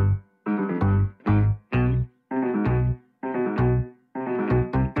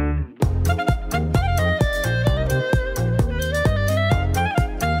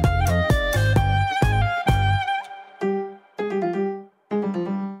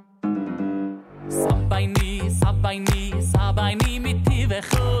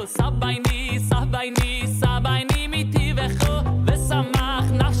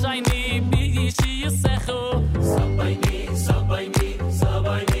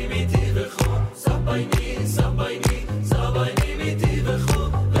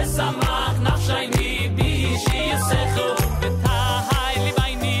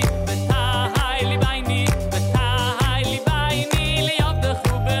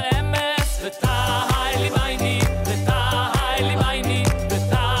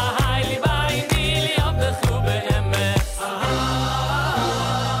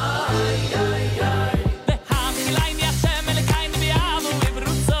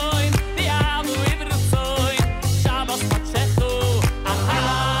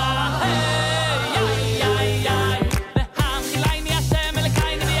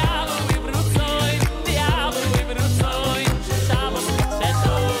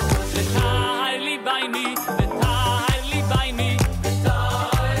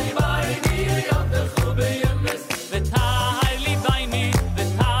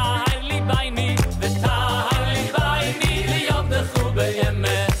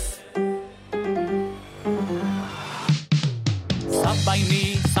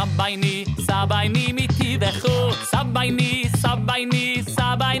 Sabayni, Sabayni, Sabayni miti vecho Sabayni, Sabayni,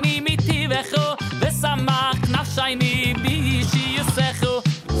 Sabayni miti vecho Vesamach nafshayni bishi yusecho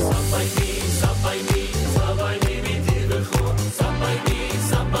Sabayni, Sabayni, Sabayni miti vecho Sabayni,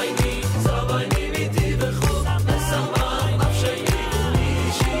 Sabayni, Sabayni miti vecho Vesamach nafshayni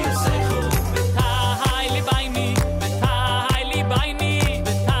bishi yusecho Betahai li bayni, betahai li bayni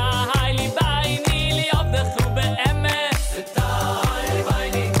Betahai li bayni li yobdechu be'emes Betahai li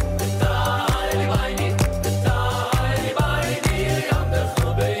bayni, betahai li bayni Betahai li bayni li yobdechu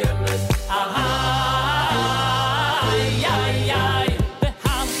be'emes Ahai, ay, ay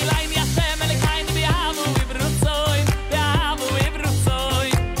Beham kilayni Hashem elikaini bi'avu ibrutzoin Bi'avu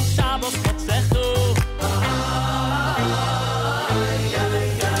ibrutzoin Shabbos kotzechu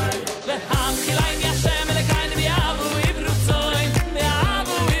Beham kilayni Hashem elikaini bi'avu ibrutzoin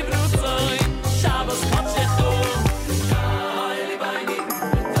Bi'avu ibrutzoin Shabbos kotzechu Betahai li bayni,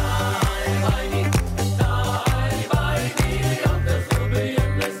 betahai li bayni Betahai li bayni li yobdechu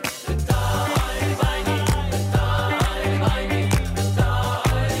be'emes Betahai li bayni, betahai li bayni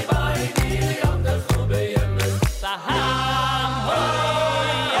Betahai li bayni li yobdechu be'emes Saham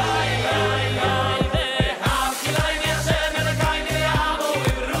hoy, ay, ay, ay Beham kilayni Hashem elikaini bi'avu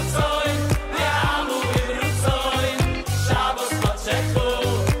ibrutzoin Bi'avu ibrutzoin Shabbos kotzechu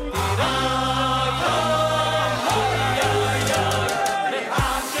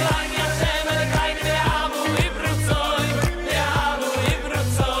Beham kilayni Hashem elikaini bi'avu ibrutzoin Bi'avu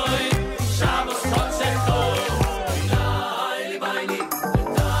ibrutzoin Shabbos kotzechu Betahai li bayni,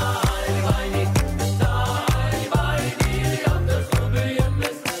 betahai li bayni Betahai li bayni li yobdechu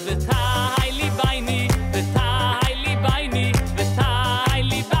be'emes Betahai li bayni, betahai li bayni Betahai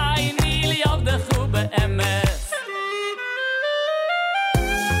li bayni li yobdechu be'emes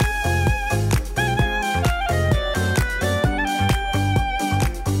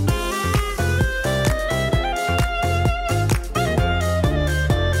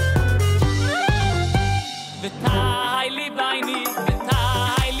Betahai li bayni,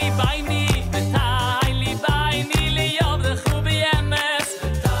 betahai li bayni Betahai li bayni li yobdechu be'emes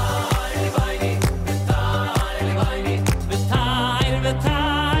Betahai li bayni, betahai li bayni Betahai,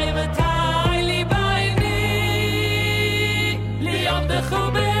 betahai, betahai li bayni li yobdechu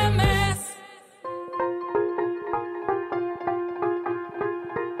be'emes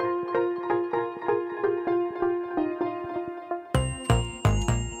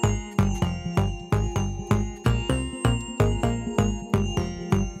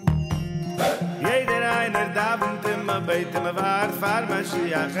Jeder einer davent immer beit immer war fahr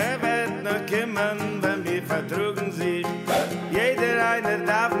Mashiach wird noch kommen, wenn wir vertrugen sich. Jeder einer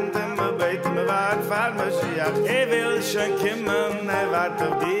davent immer beit immer war fahr Mashiach will schon kommen, wart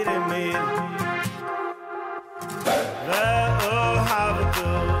auf dir und mir. Oh, have to,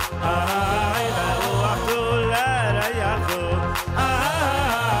 have to let yacho.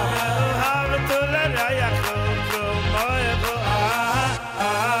 Have to let yacho from my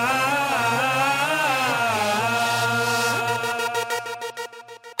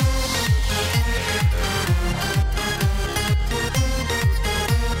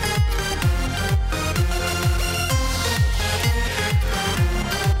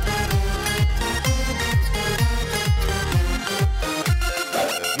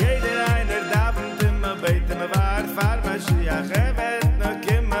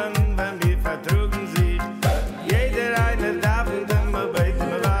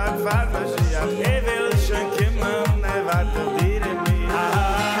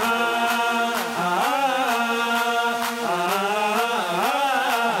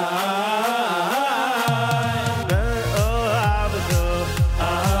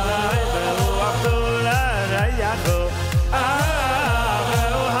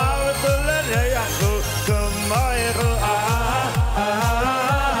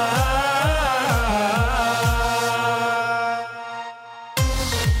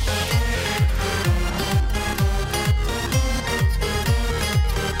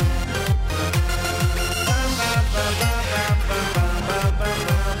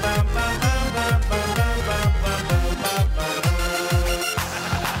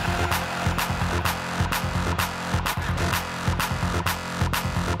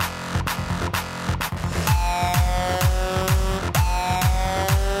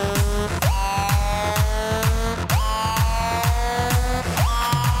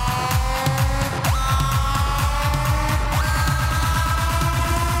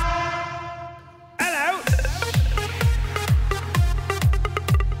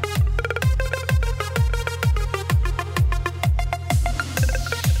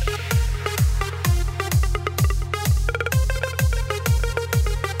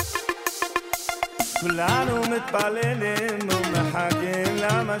כולנו מתפללים ומחכים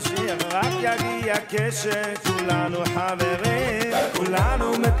למשיח רק יגיע כשכולנו חברים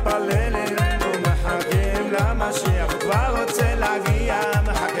כולנו מתפללים ומחכים למשיח כבר רוצה להגיע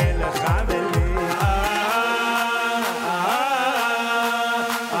מחכה לך ולי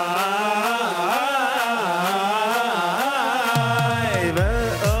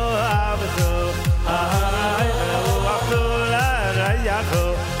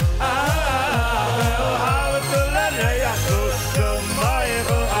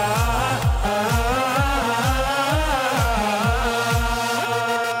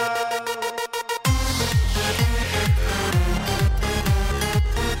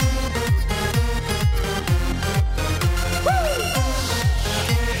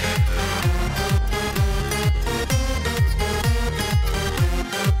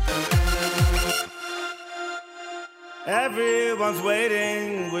Everyone's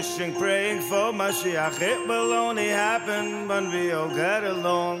waiting, wishing, praying for Mashiach. It will only happen when we all get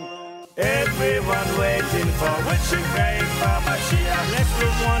along. Everyone waiting for, wishing, praying for Mashiach. Let's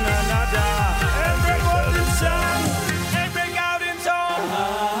love one another and break out in song. And break out in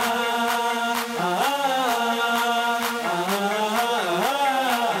song.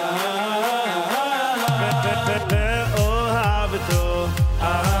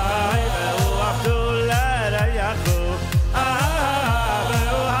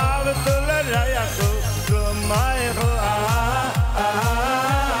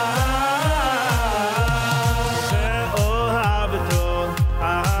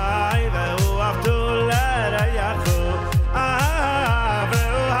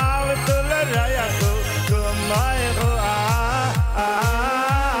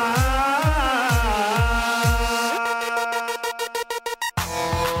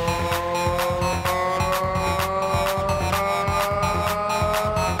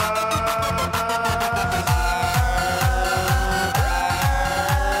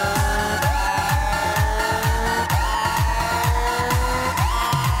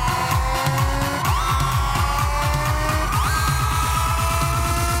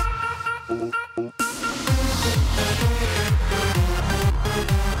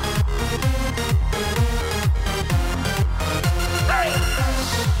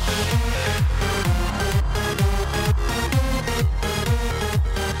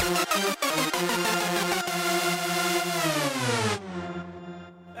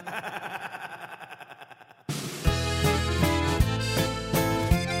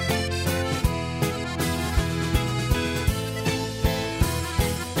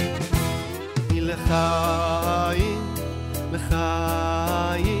 לחיים,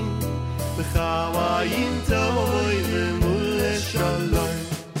 לחיים,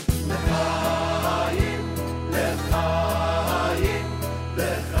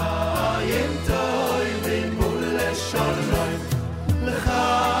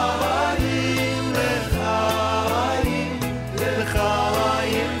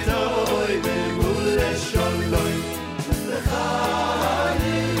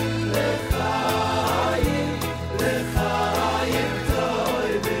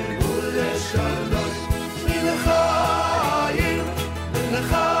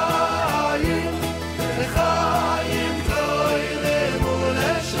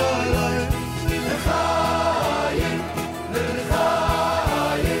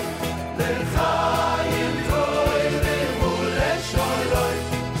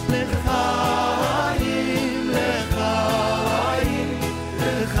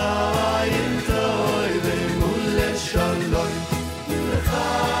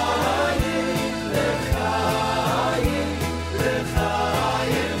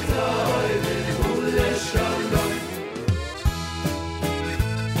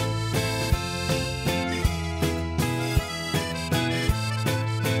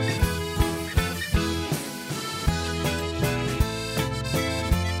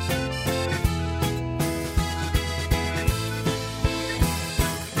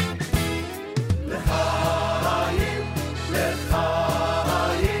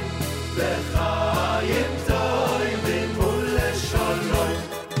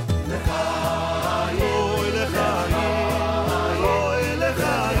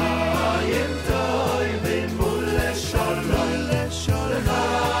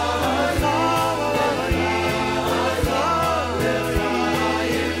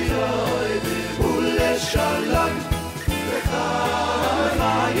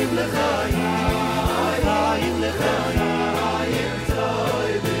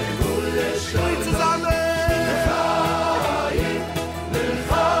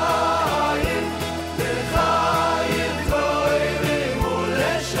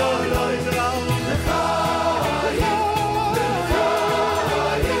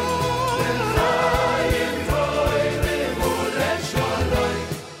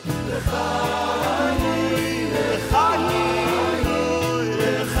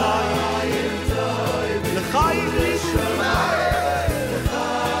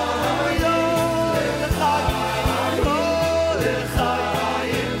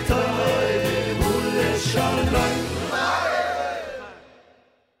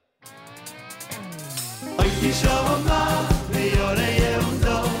 die Shoma, die Ore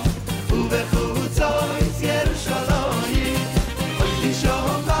Yehudo, ובחוצות ירושלים. אוי die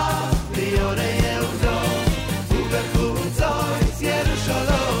Shoma, die Ore Yehudo, ובחוצות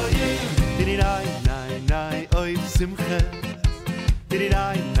ירושלים. Diri nai, nai, nai, oi simcha. Diri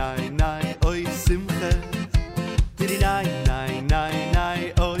nai, nai, nai, oi simcha. Diri nai, nai, nai,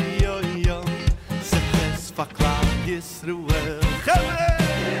 nai, oi, oi, oi. Simches verklag Yisruel. Chavre!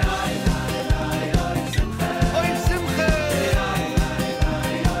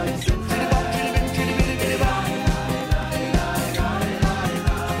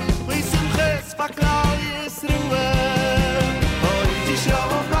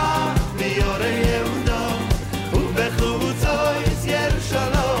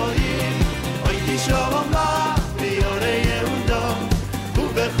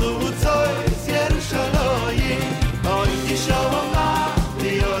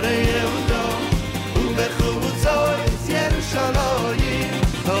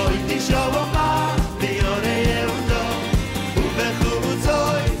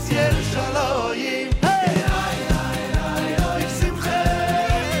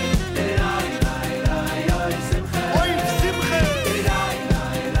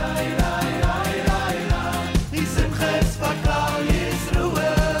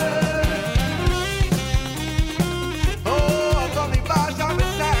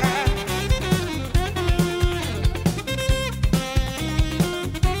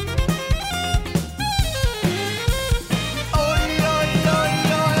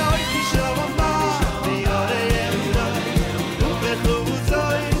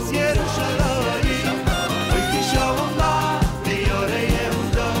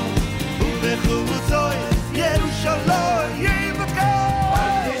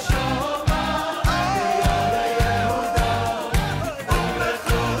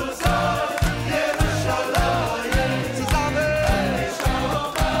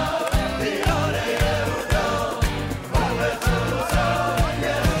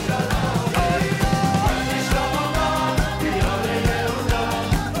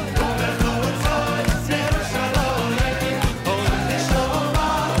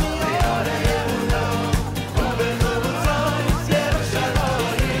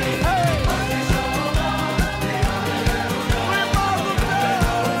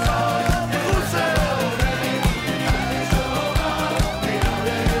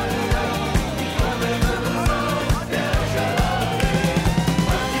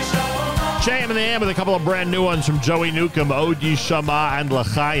 JM in the AM with a couple of brand new ones from Joey Newcomb, Odi Shama and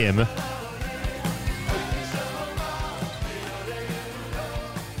L'Chaim.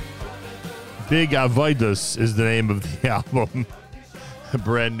 Big Avoidus is the name of the album.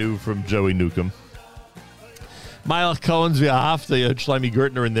 Brand new from Joey Newcomb. Mylech Cohen's V'Ahavta, Shlomi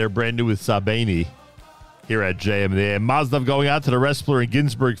Gertner in there, brand new with Sabeni here at JM in the AM. Mazdov going out to the Ressler and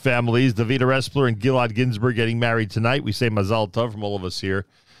Ginsburg families. Davida Ressler and Gilad Ginsburg getting married tonight. We say Mazal Tov from all of us here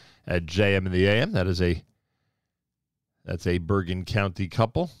at JM in the AM. That's a Bergen County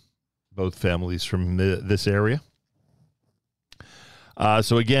couple, both families from this area.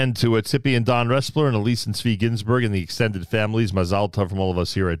 So again, to Tzipi and Don Ressler and Elise and Zvi Ginsburg and the extended families, Mazal Tov from all of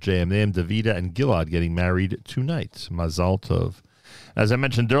us here at JM in the AM. Davida and Gilad getting married tonight. Mazal Tov. As I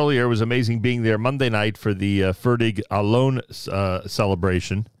mentioned earlier, it was amazing being there Monday night for the Fertig Alon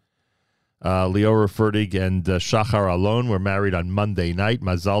celebration. Leora Fertig and Shachar Alon were married on Monday night.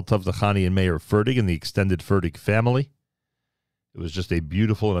 Mazal Tov to Chani and Meir Fertig and the extended Fertig family. It was just a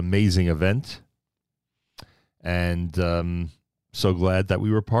beautiful and amazing event. And so glad that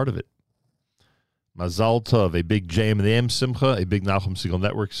we were part of it. Mazal Tov, a big JM in the AM Simcha, a big Nachum Segal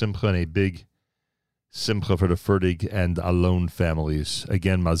Network Simcha, and a big Simcha for the Fertig and Alon families.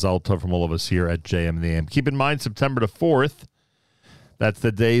 Again, Mazal Tov from all of us here at JM in the AM. Keep in mind, September the 4th, that's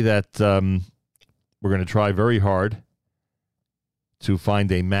the day that we're going to try very hard to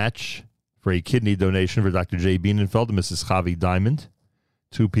find a match for a kidney donation for Dr. J. Bienenfeld and Mrs. Chavi Diamond,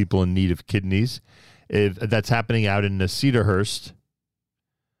 two people in need of kidneys. That's happening out in Cedarhurst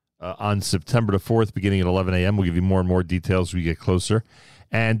on September the 4th, beginning at 11 a.m. We'll give you more and more details as we get closer.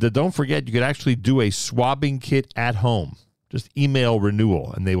 And don't forget, you could actually do a swabbing kit at home. Just email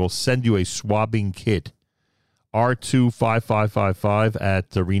Renewal, and they will send you a swabbing kit. R25555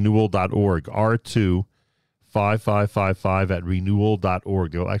 at renewal.org. R25555 at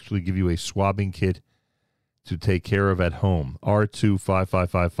renewal.org. They'll actually give you a swabbing kit to take care of at home.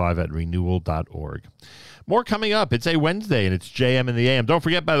 R25555 at renewal.org. More coming up. It's a Wednesday, and it's JM in the AM. Don't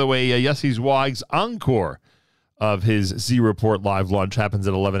forget, by the way, Yossi Zweig's encore of his Z Report live lunch happens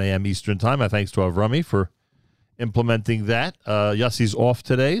at 11 a.m. Eastern Time. My thanks to Avrami for implementing that. Yossi's off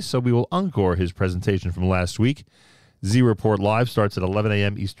today, so we will encore his presentation from last week. Z Report Live starts at 11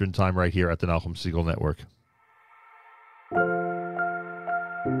 a.m. Eastern Time right here at the Nachum Segal Network.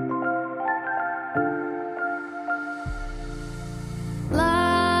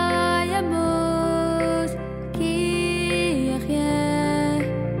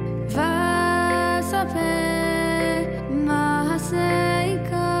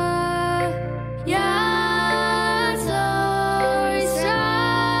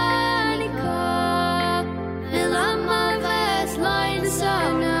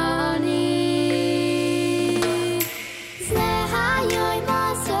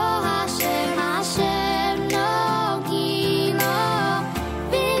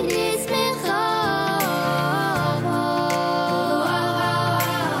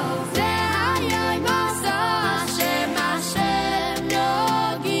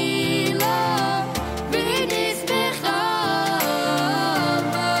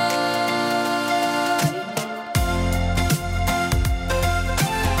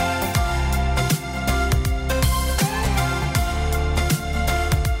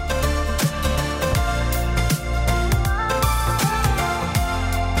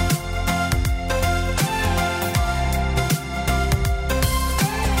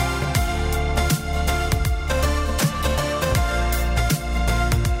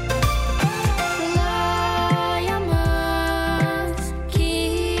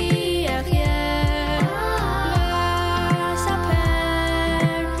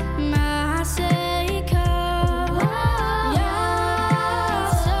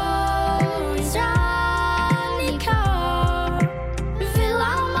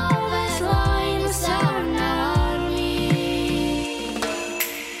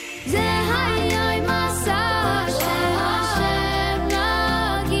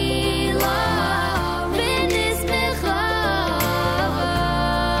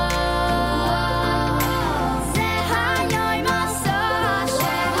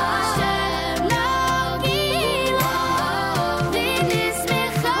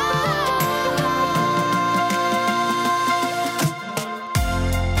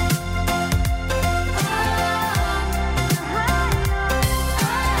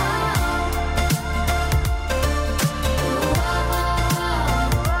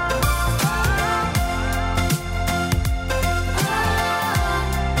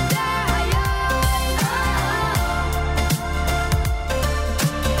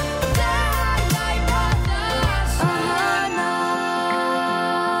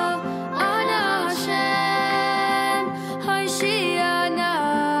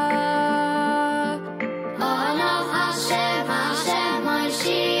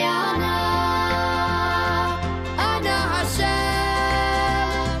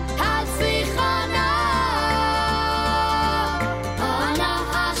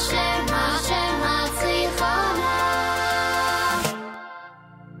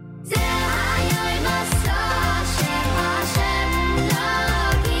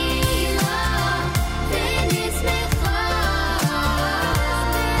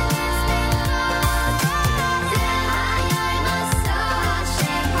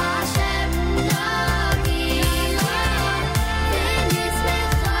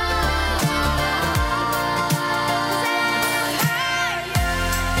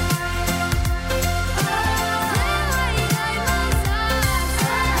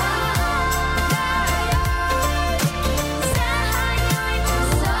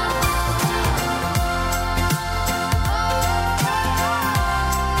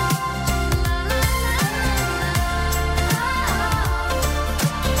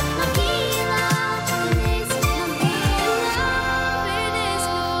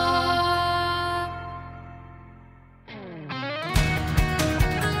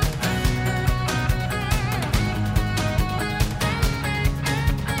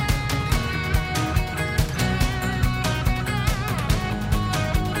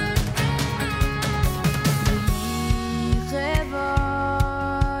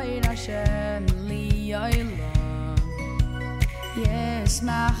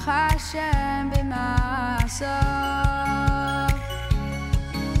 ישמח השם במעשיו.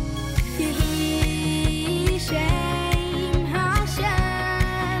 יהי שם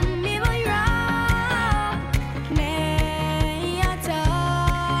השם מבורך מעתה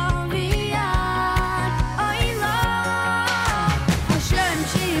ועד עולם. השם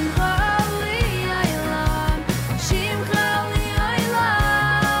שמך לעולם, שמך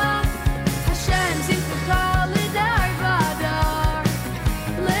לעולם. השם שמחך לדר ודar,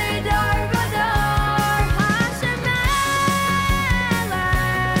 לדar ודar. השם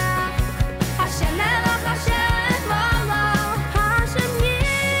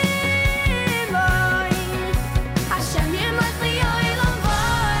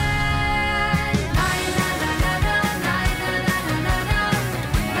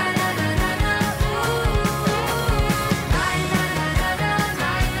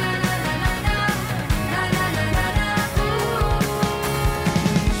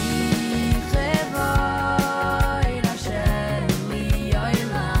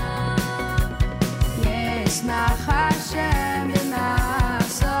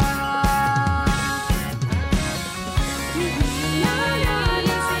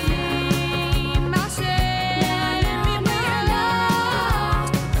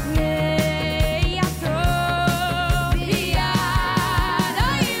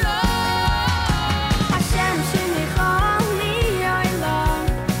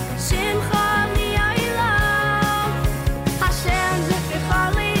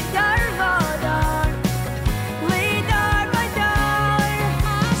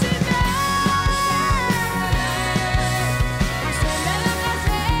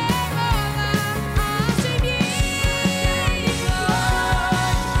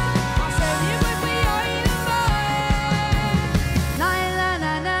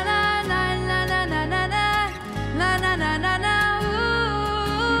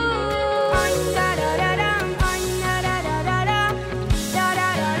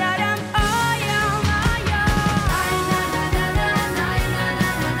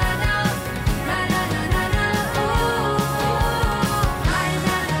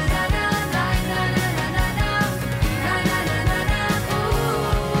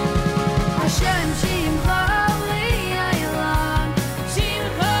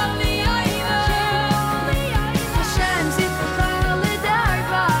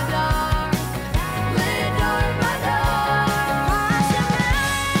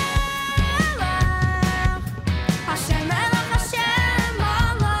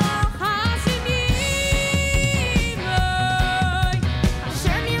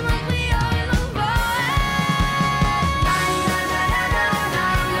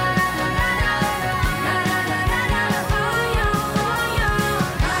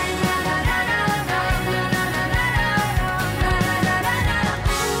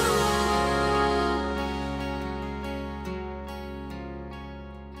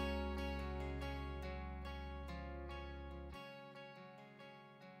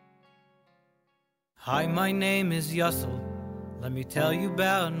Hi, my name is Yussel. Let me tell you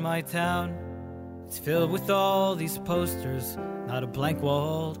about my town. It's filled with all these posters, not a blank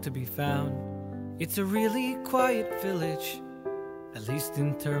wall to be found. It's a really quiet village, at least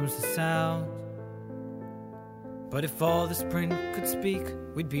in terms of sound. But if all this print could speak,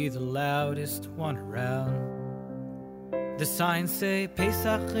 we'd be the loudest one around. The signs say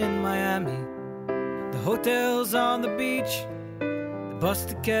Pesach in Miami, the hotels on the beach, the bus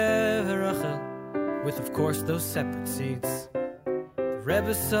to Kever Rachel, with of course those separate seats. The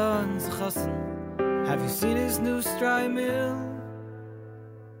Rebbe's son's a chassan. Have you seen his new stry mill?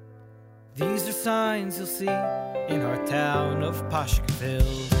 These are signs you'll see in our town of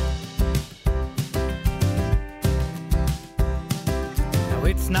Pashkeville. Now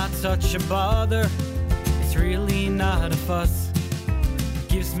it's not such a bother, it's really not a fuss. It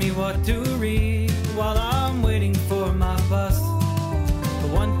gives me what to read while I'm waiting for my bus. But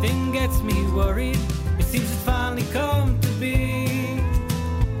one thing gets me worried, it seems it's finally come to be.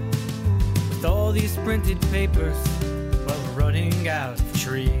 With all these printed papers, well, we're running out of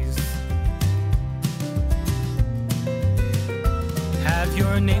trees. Have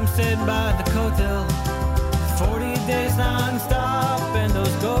your name said by the Kotel, 40 days non-stop, and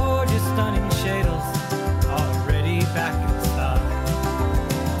those gorgeous stunning shadles already back in stock.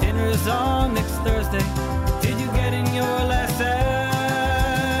 Dinner's on next Thursday, did you get in your last ad?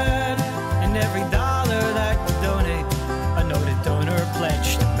 And every dollar that you donate, a noted donor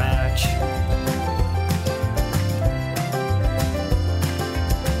pledge to match.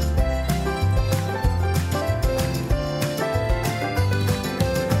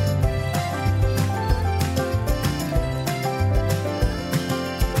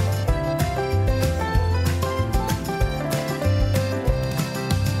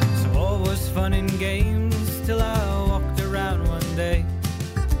 Fun and games till I walked around one day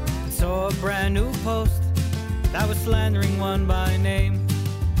and saw a brand new post that was slandering one by name.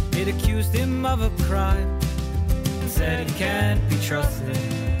 It accused him of a crime and said he can't be trusted.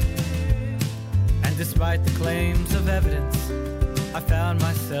 And despite the claims of evidence, I found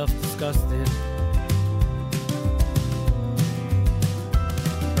myself disgusted.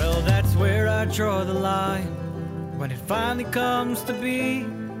 Well, that's where I draw the line when it finally comes to be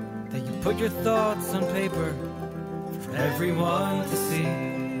that you put your thoughts on paper for everyone to see.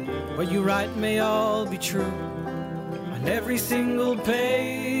 What you write may all be true on every single page,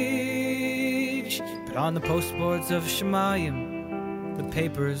 but on the postboards of Shemayim, the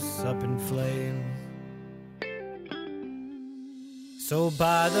paper's up in flames. So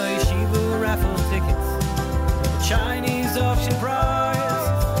buy the yeshiva raffle tickets for the Chinese auction prize.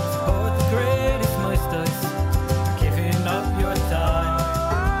 Support the greatest meisters, giving up your time.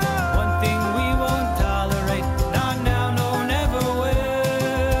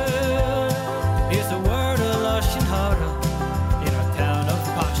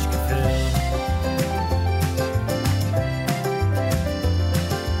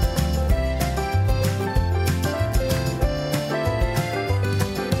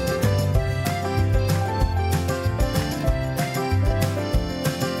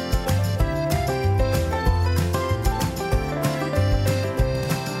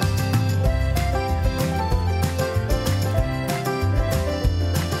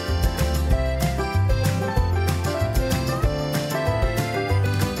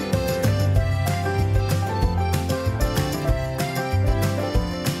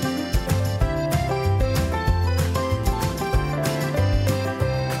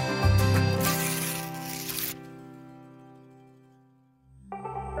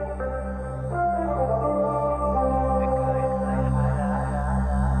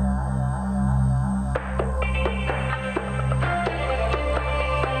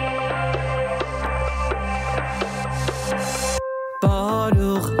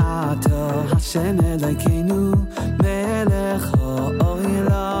 Hashem Elokeinu Melech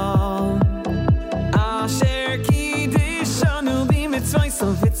ha'olam Asher kiddishanu b'mitzvayso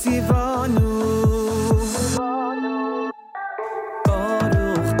v'tzivanu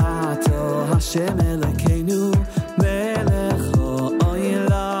Baruch ato Hashem Elokeinu Melech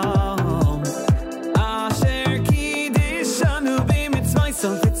ha'olam Asher kiddishanu b'mitzvayso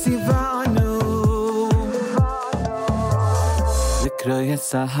v'tzivanu L'kro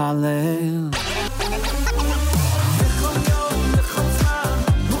yetsa Hallel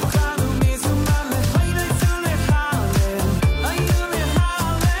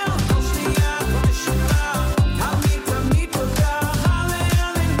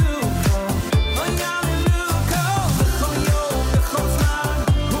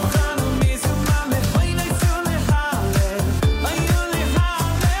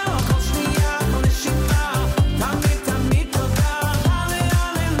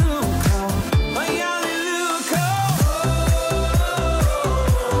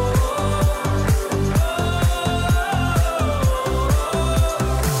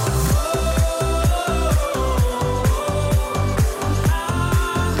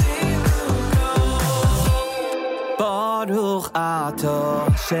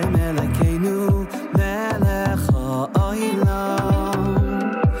Hashem Elokeinu Melech ha'olam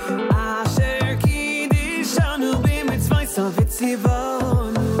Asher kidishanu b'mitzvayso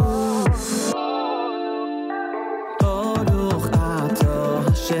v'tzivonu Baruch ato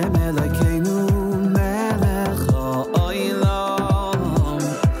Hashem Elokeinu Melech ha'olam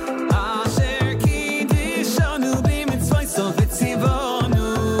Asher kidishanu b'mitzvayso v'tzivonu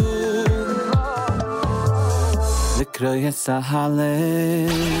L'kro Yisrael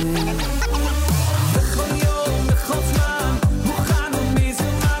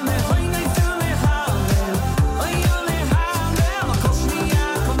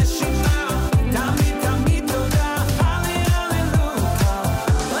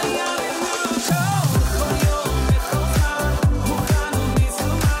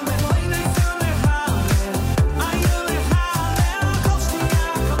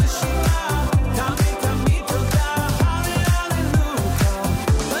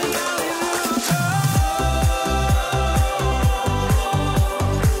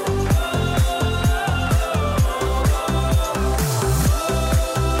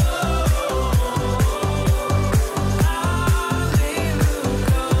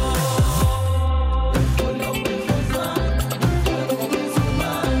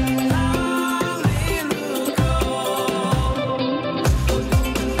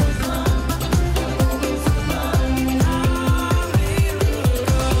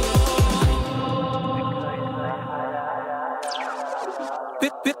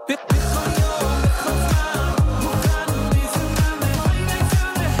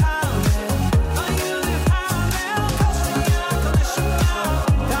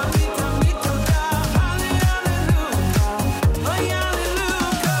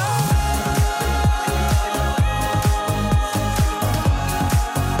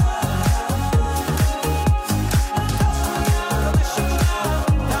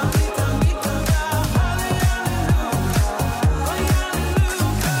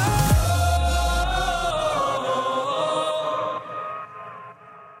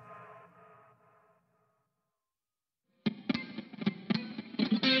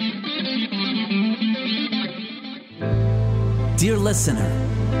Dear listener,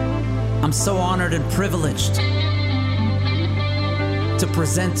 I'm so honored and privileged to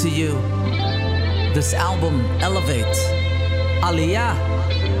present to you this album, Elevate, Aliyah.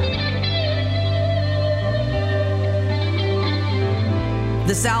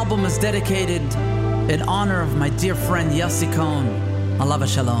 This album is dedicated in honor of my dear friend Yossi Cohen, alav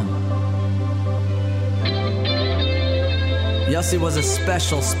shalom. Yossi was a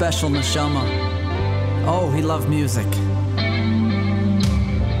special, special neshama. Oh, he loved music.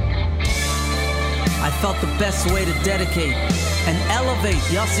 I felt the best way to dedicate and elevate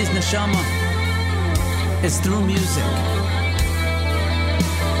Yossi's neshama is through music.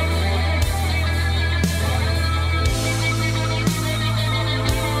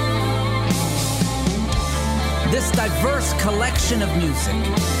 This diverse collection of music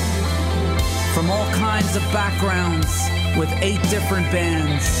from all kinds of backgrounds with 8 different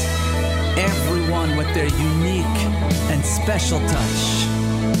bands, everyone with their unique and special touch.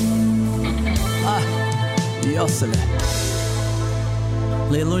 Yosele.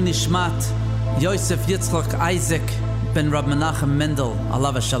 Leilu Nishmat, Yosef Yitzchak Isaac ben Rab Menachem Mendel,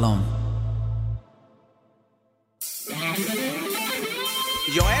 alav shalom.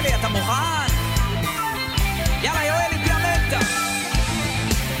 יואלי, אתה מוכן? יאללה, יואלי, פיאמנטה.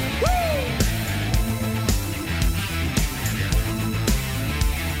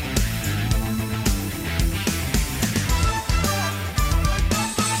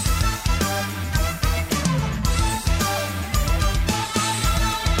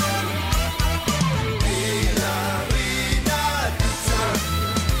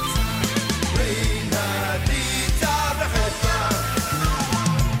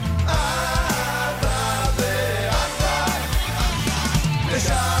 Ah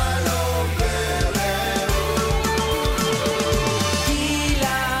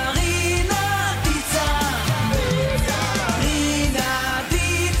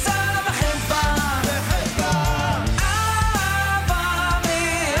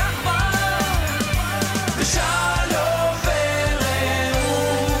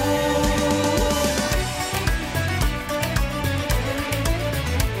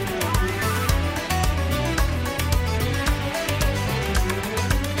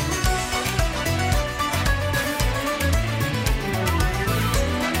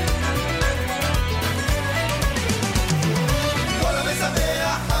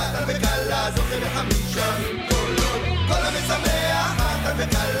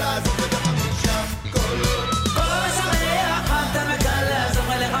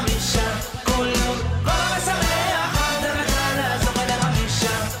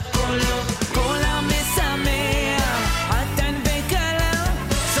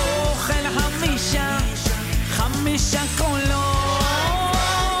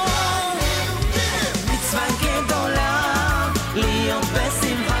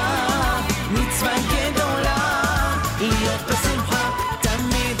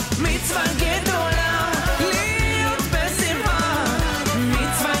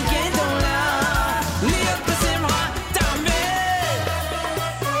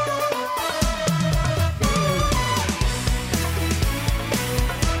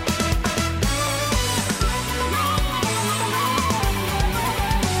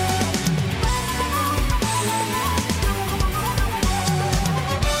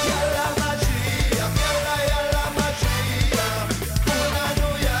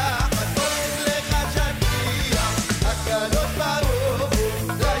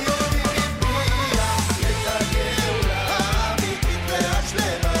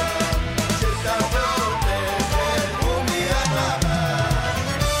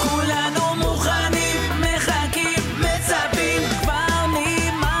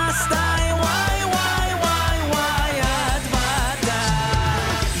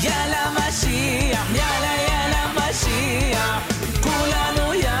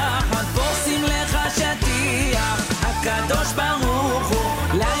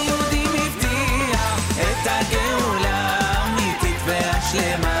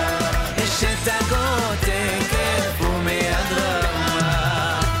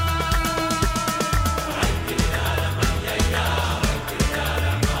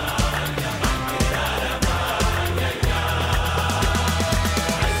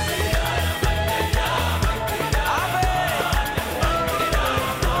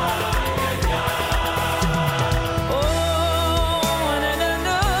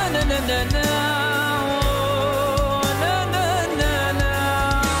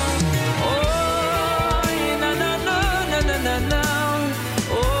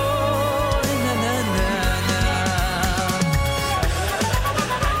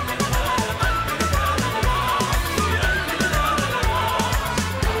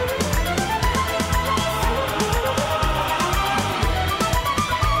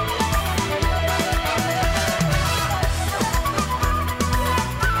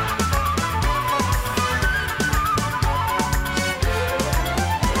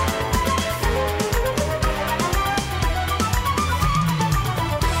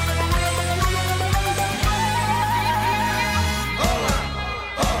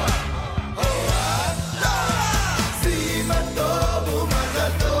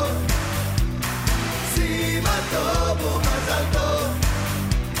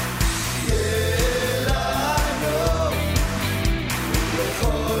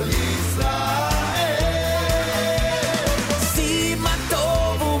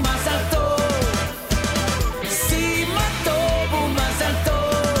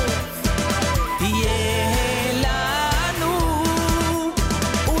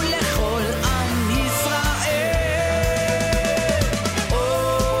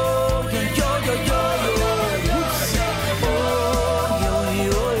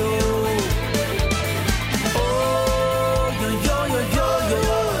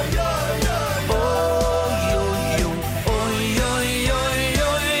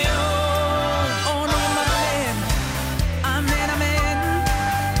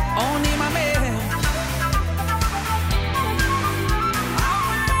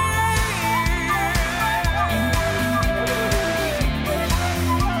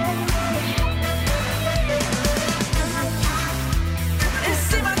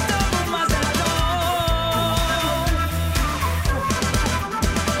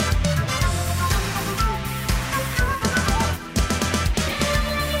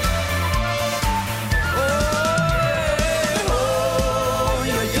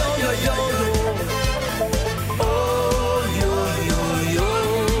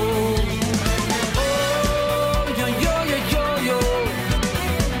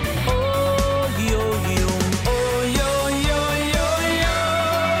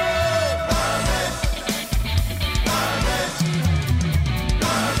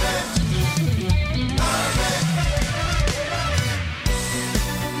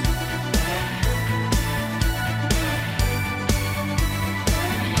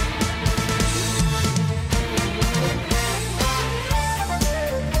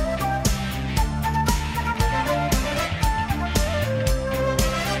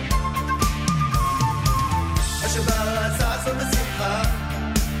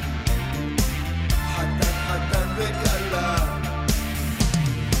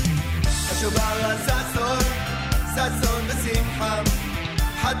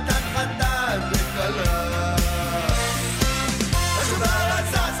חתן חתן וכלה השובר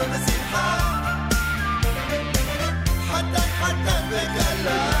ששון ושמחה חתן חתן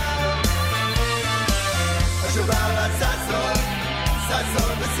וכלה השובר ששון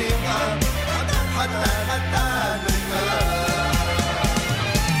ששון ושמחה חתן חתן חתן וכלה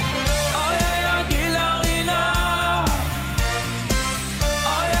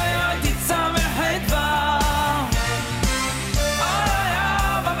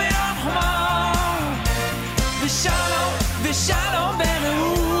ושלום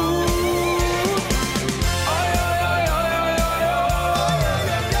ברעות אוי אוי אוי אוי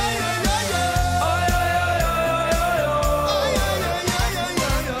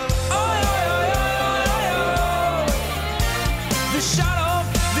ושלום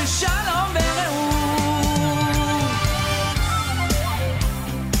ושלום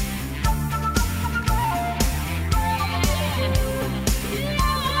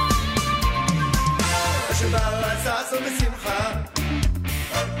ששון ושמחה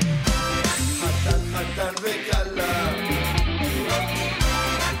חתן חתן וכלה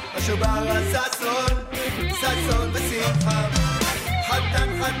השובר ששון ששון ושמחה חתן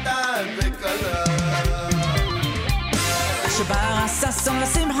חתן וכלה השובר ששון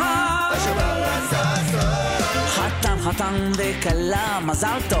ושמחה השובר ששון חתן חתן וכלה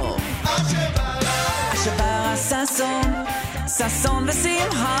מזל טוב השובר ששון ששון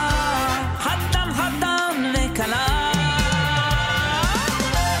ושמחה חתן חתן וכלה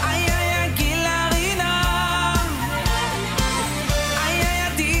איי איי גילה רינה איי איי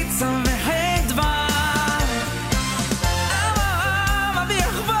דיצה וחדווה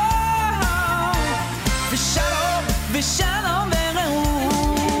אביך בו ושלום ושלום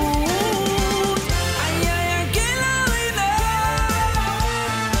ורעות איי איי גילה רינה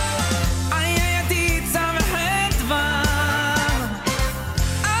איי איי דיצה וחדווה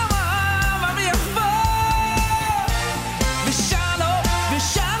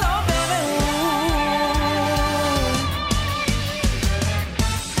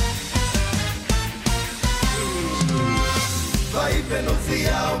ויבן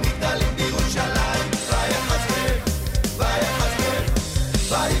עוזיהו מגדלים בירושלים ויחזקאל ויחזקאל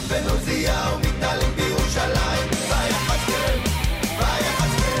ויבן עוזיהו מגדלים בירושלים ויחזקאל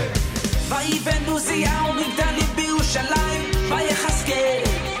ויחזקאל ויבן עוזיהו מגדלים בירושלים ויחזקאל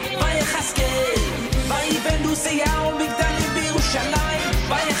ויחזקאל ויבן עוזיהו מגדלים בירושלים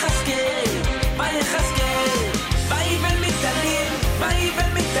ויחזקאל ויחזקאל ויבן מגדלים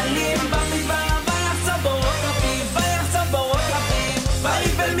במדבר ויחצוב בורות רבים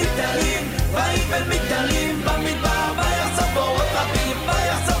ויבן מגדלים במדבר ויחצוב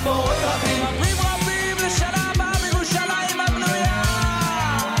בורות רבים רבים רבים לשנה הבאה בירושלים הבנויה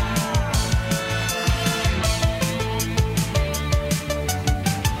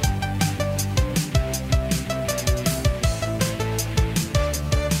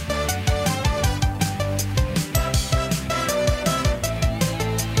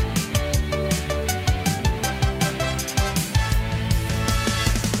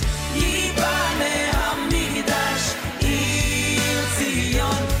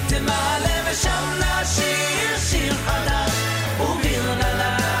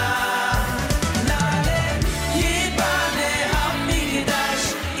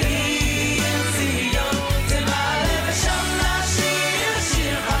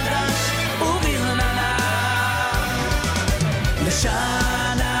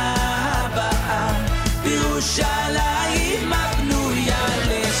ירושלים הבנויה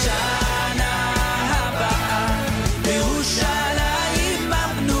לשנה הבאה בירושלים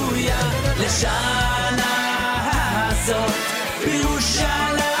הבנויה לשנה הזאת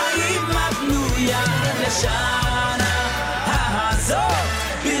בירושלים הבנויה לשנה הזאת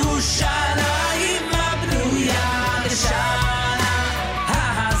בירושלים הבנויה לשנה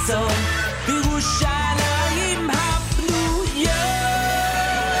הזאת בירושלים הבנויה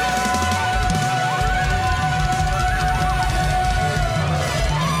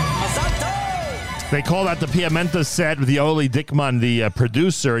They call that the Piamenta set with Yoli Dickman, the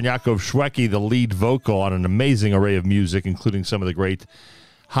producer, and Yaakov Shweki, the lead vocal, on an amazing array of music, including some of the great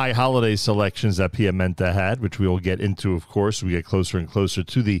high holiday selections that Piamenta had, which we will get into, of course. We get closer and closer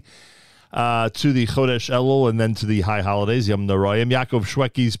to the Chodesh Elul and then to the high holidays, Yom Noraim. Yaakov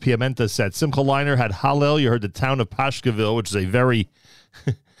Shweki's Piamenta set. Simcha Liner had Hallel. You heard the town of Pashkeville, which is a very,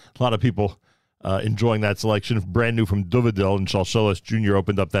 a lot of people enjoying that selection. Brand new from Duvidel, and Shalshelis Jr.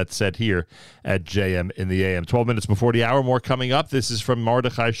 opened up that set here at JM in the AM. 12 minutes before the hour, more coming up. This is from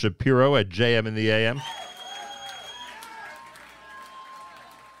Mordechai Shapiro at JM in the AM.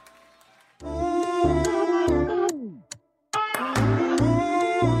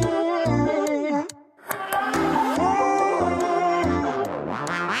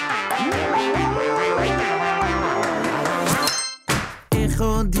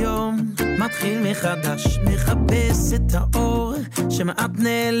 מחפש את האור שמעט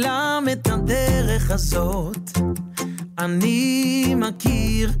נעלם את הדרך הזאת אני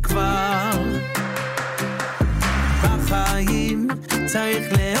מכיר כבר בחיים צריך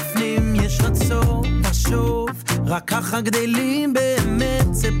להפנים יש רצון פשוט רק ככה גדלים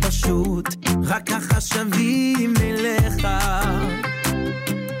באמת זה פשוט רק ככה שווים אליך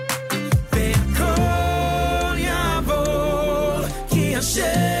והכל יעבור כי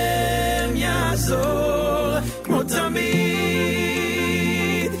השם יעזור כמו תמיד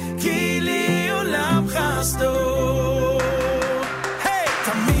כי לי עולם חסדו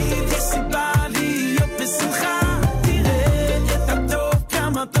תמיד יש סיבה להיות בשמחה תראה את הטוב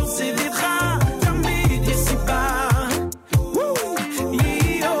כמה טוב סביבך תמיד יש סיבה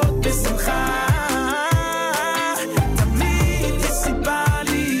להיות בשמחה תמיד יש סיבה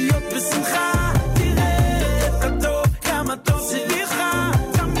להיות בשמחה תראה את הטוב כמה טוב סביבך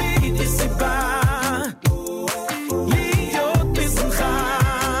תמיד יש סיבה להיות בשמחה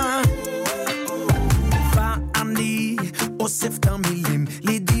ואני אוסף את המילים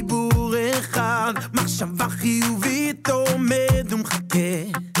לדיבור אחד מחשבה חיובית עומד ומחכה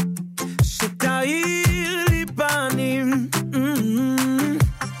שתאיר לי פנים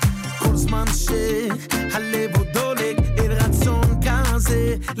כל זמן שהלב עוד דולק אל רצון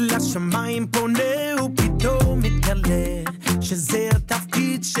כזה לשמיים פונה ופתאום מתגלה שזה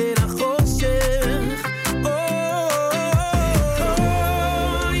התפקיד של החושך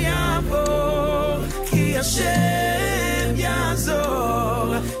הכל יעבור כי השם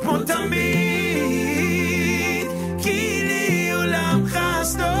יעזור כמו תמיד כי לי עולם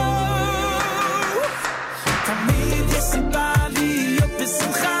חסדו תמיד יש סיבה להיות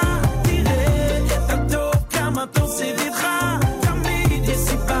בשמחה תראה את הטוב כמה טוב סביבך תמיד יש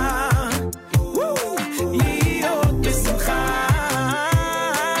סיבה להיות בשמחה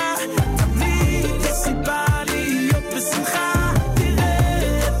תמיד יש סיבה להיות בשמחה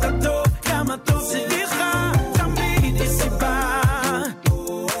תראה את הטוב כמה טוב סביבך תמיד יש סיבה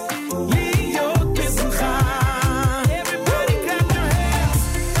להיות בשמחה Everybody clap your hands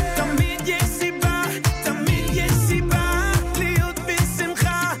תמיד יש סיבה תמיד יש סיבה להיות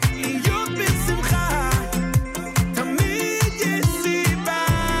בשמחה להיות בשמחה תמיד יש סיבה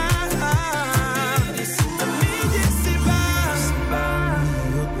תמיד יש סיבה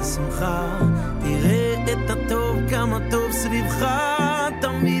להיות בשמחה תראה את הטוב כמה טוב סביבך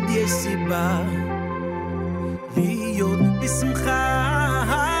תמיד יש סיבה להיות בשמחה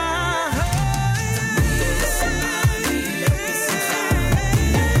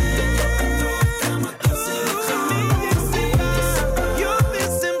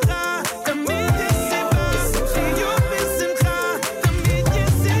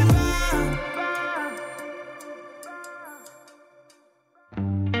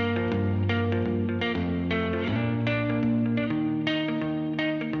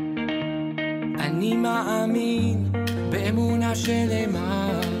אני מאמין באמונה שלמה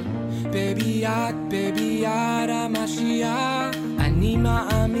בביאת המשיח אני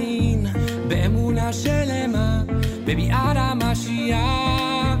מאמין באמונה שלמה בביאת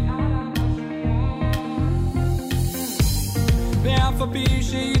המשיח ואף על פי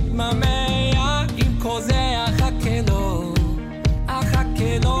שיתממע עם כל זה אחכה לו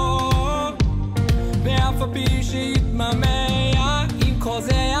ואף על פי שיתממע עם כל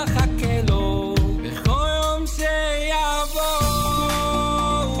זה אחכה לו בכל יום שיבוא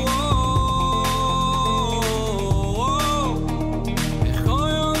בכל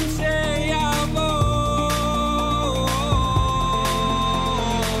יום שיבוא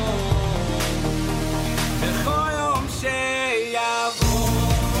בכל יום שיבוא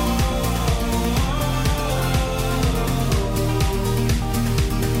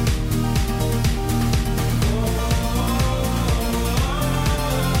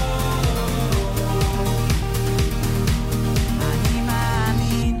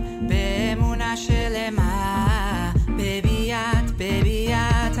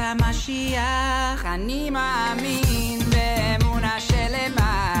אני מאמין באמונה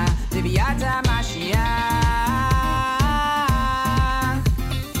שלמה בביאת המשיח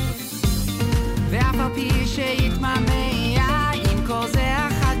ואף על פי שיתממע עם כל זה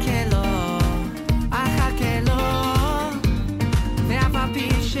אחכה לו ואף על פי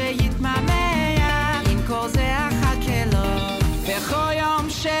שיתממע עם כל זה אחכה לו בכל יום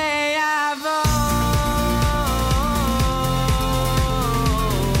שיבוא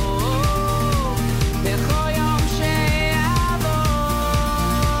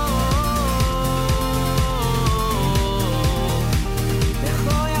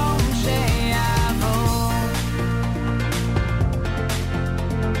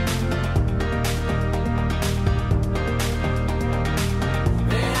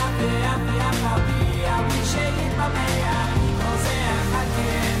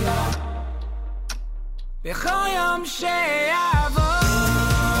בכל יום שיעבור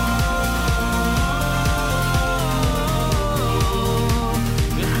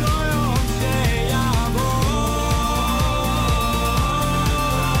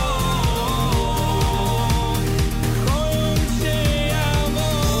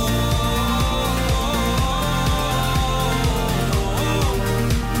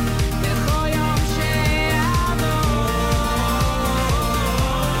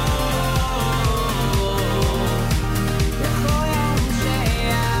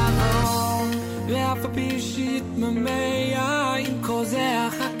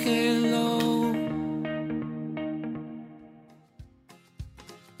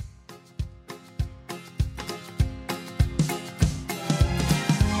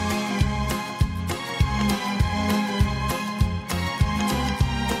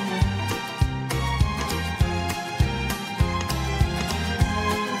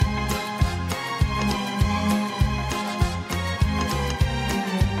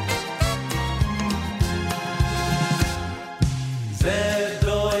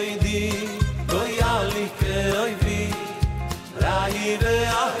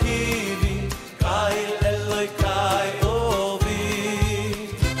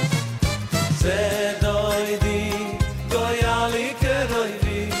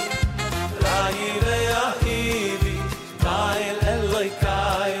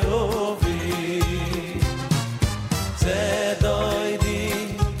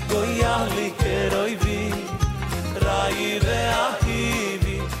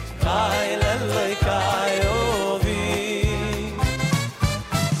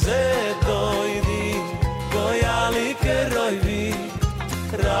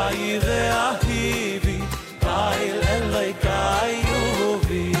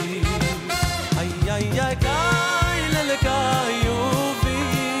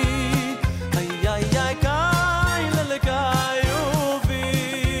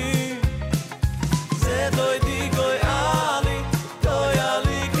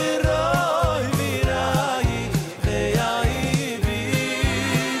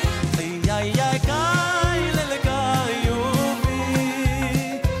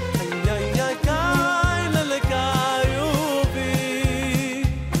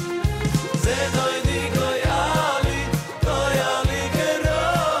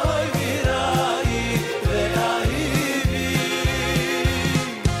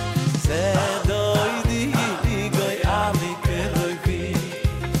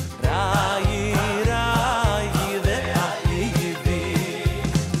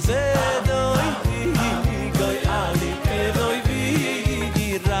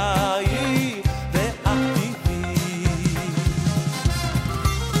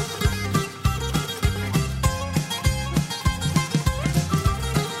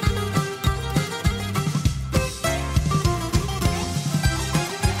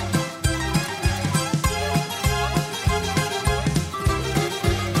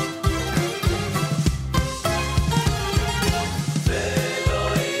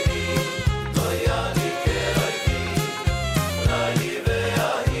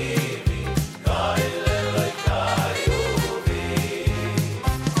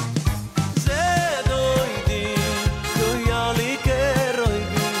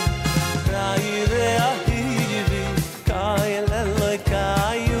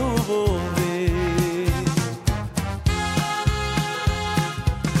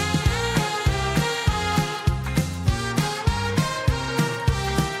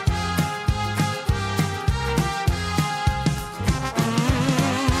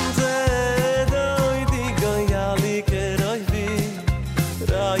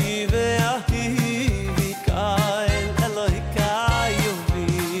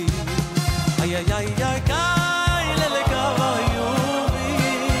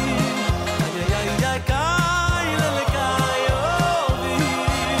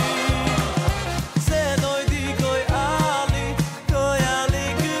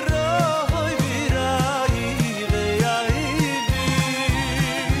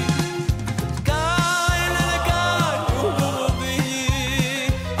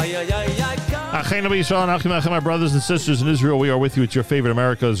My brothers and sisters in Israel, we are with you. It's your favorite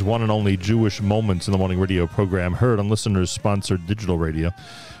America's one and only Jewish Moments in the Morning radio program, heard on listeners-sponsored digital radio.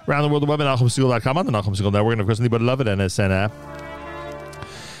 Around the world, the web at NachumSegal.com, on the Nachum Segal Network, and of course, anybody love it, NSN app.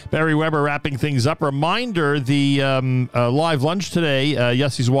 Barry Weber wrapping things up. Reminder, the live lunch today,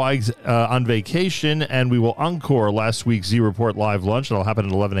 Yossi Zweig's on vacation, and we will encore last week's Z-Report live lunch. That'll happen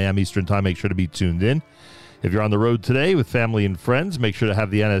at 11 a.m. Eastern Time. Make sure to be tuned in. If you're on the road today with family and friends, make sure to have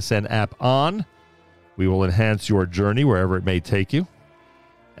the NSN app on. We will enhance your journey wherever it may take you.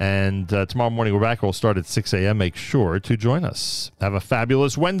 And tomorrow morning we're back. We'll start at 6 a.m. Make sure to join us. Have a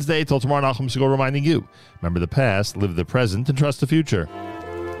fabulous Wednesday. Till tomorrow, Nachum Segal reminding you, remember the past, live the present, and trust the future.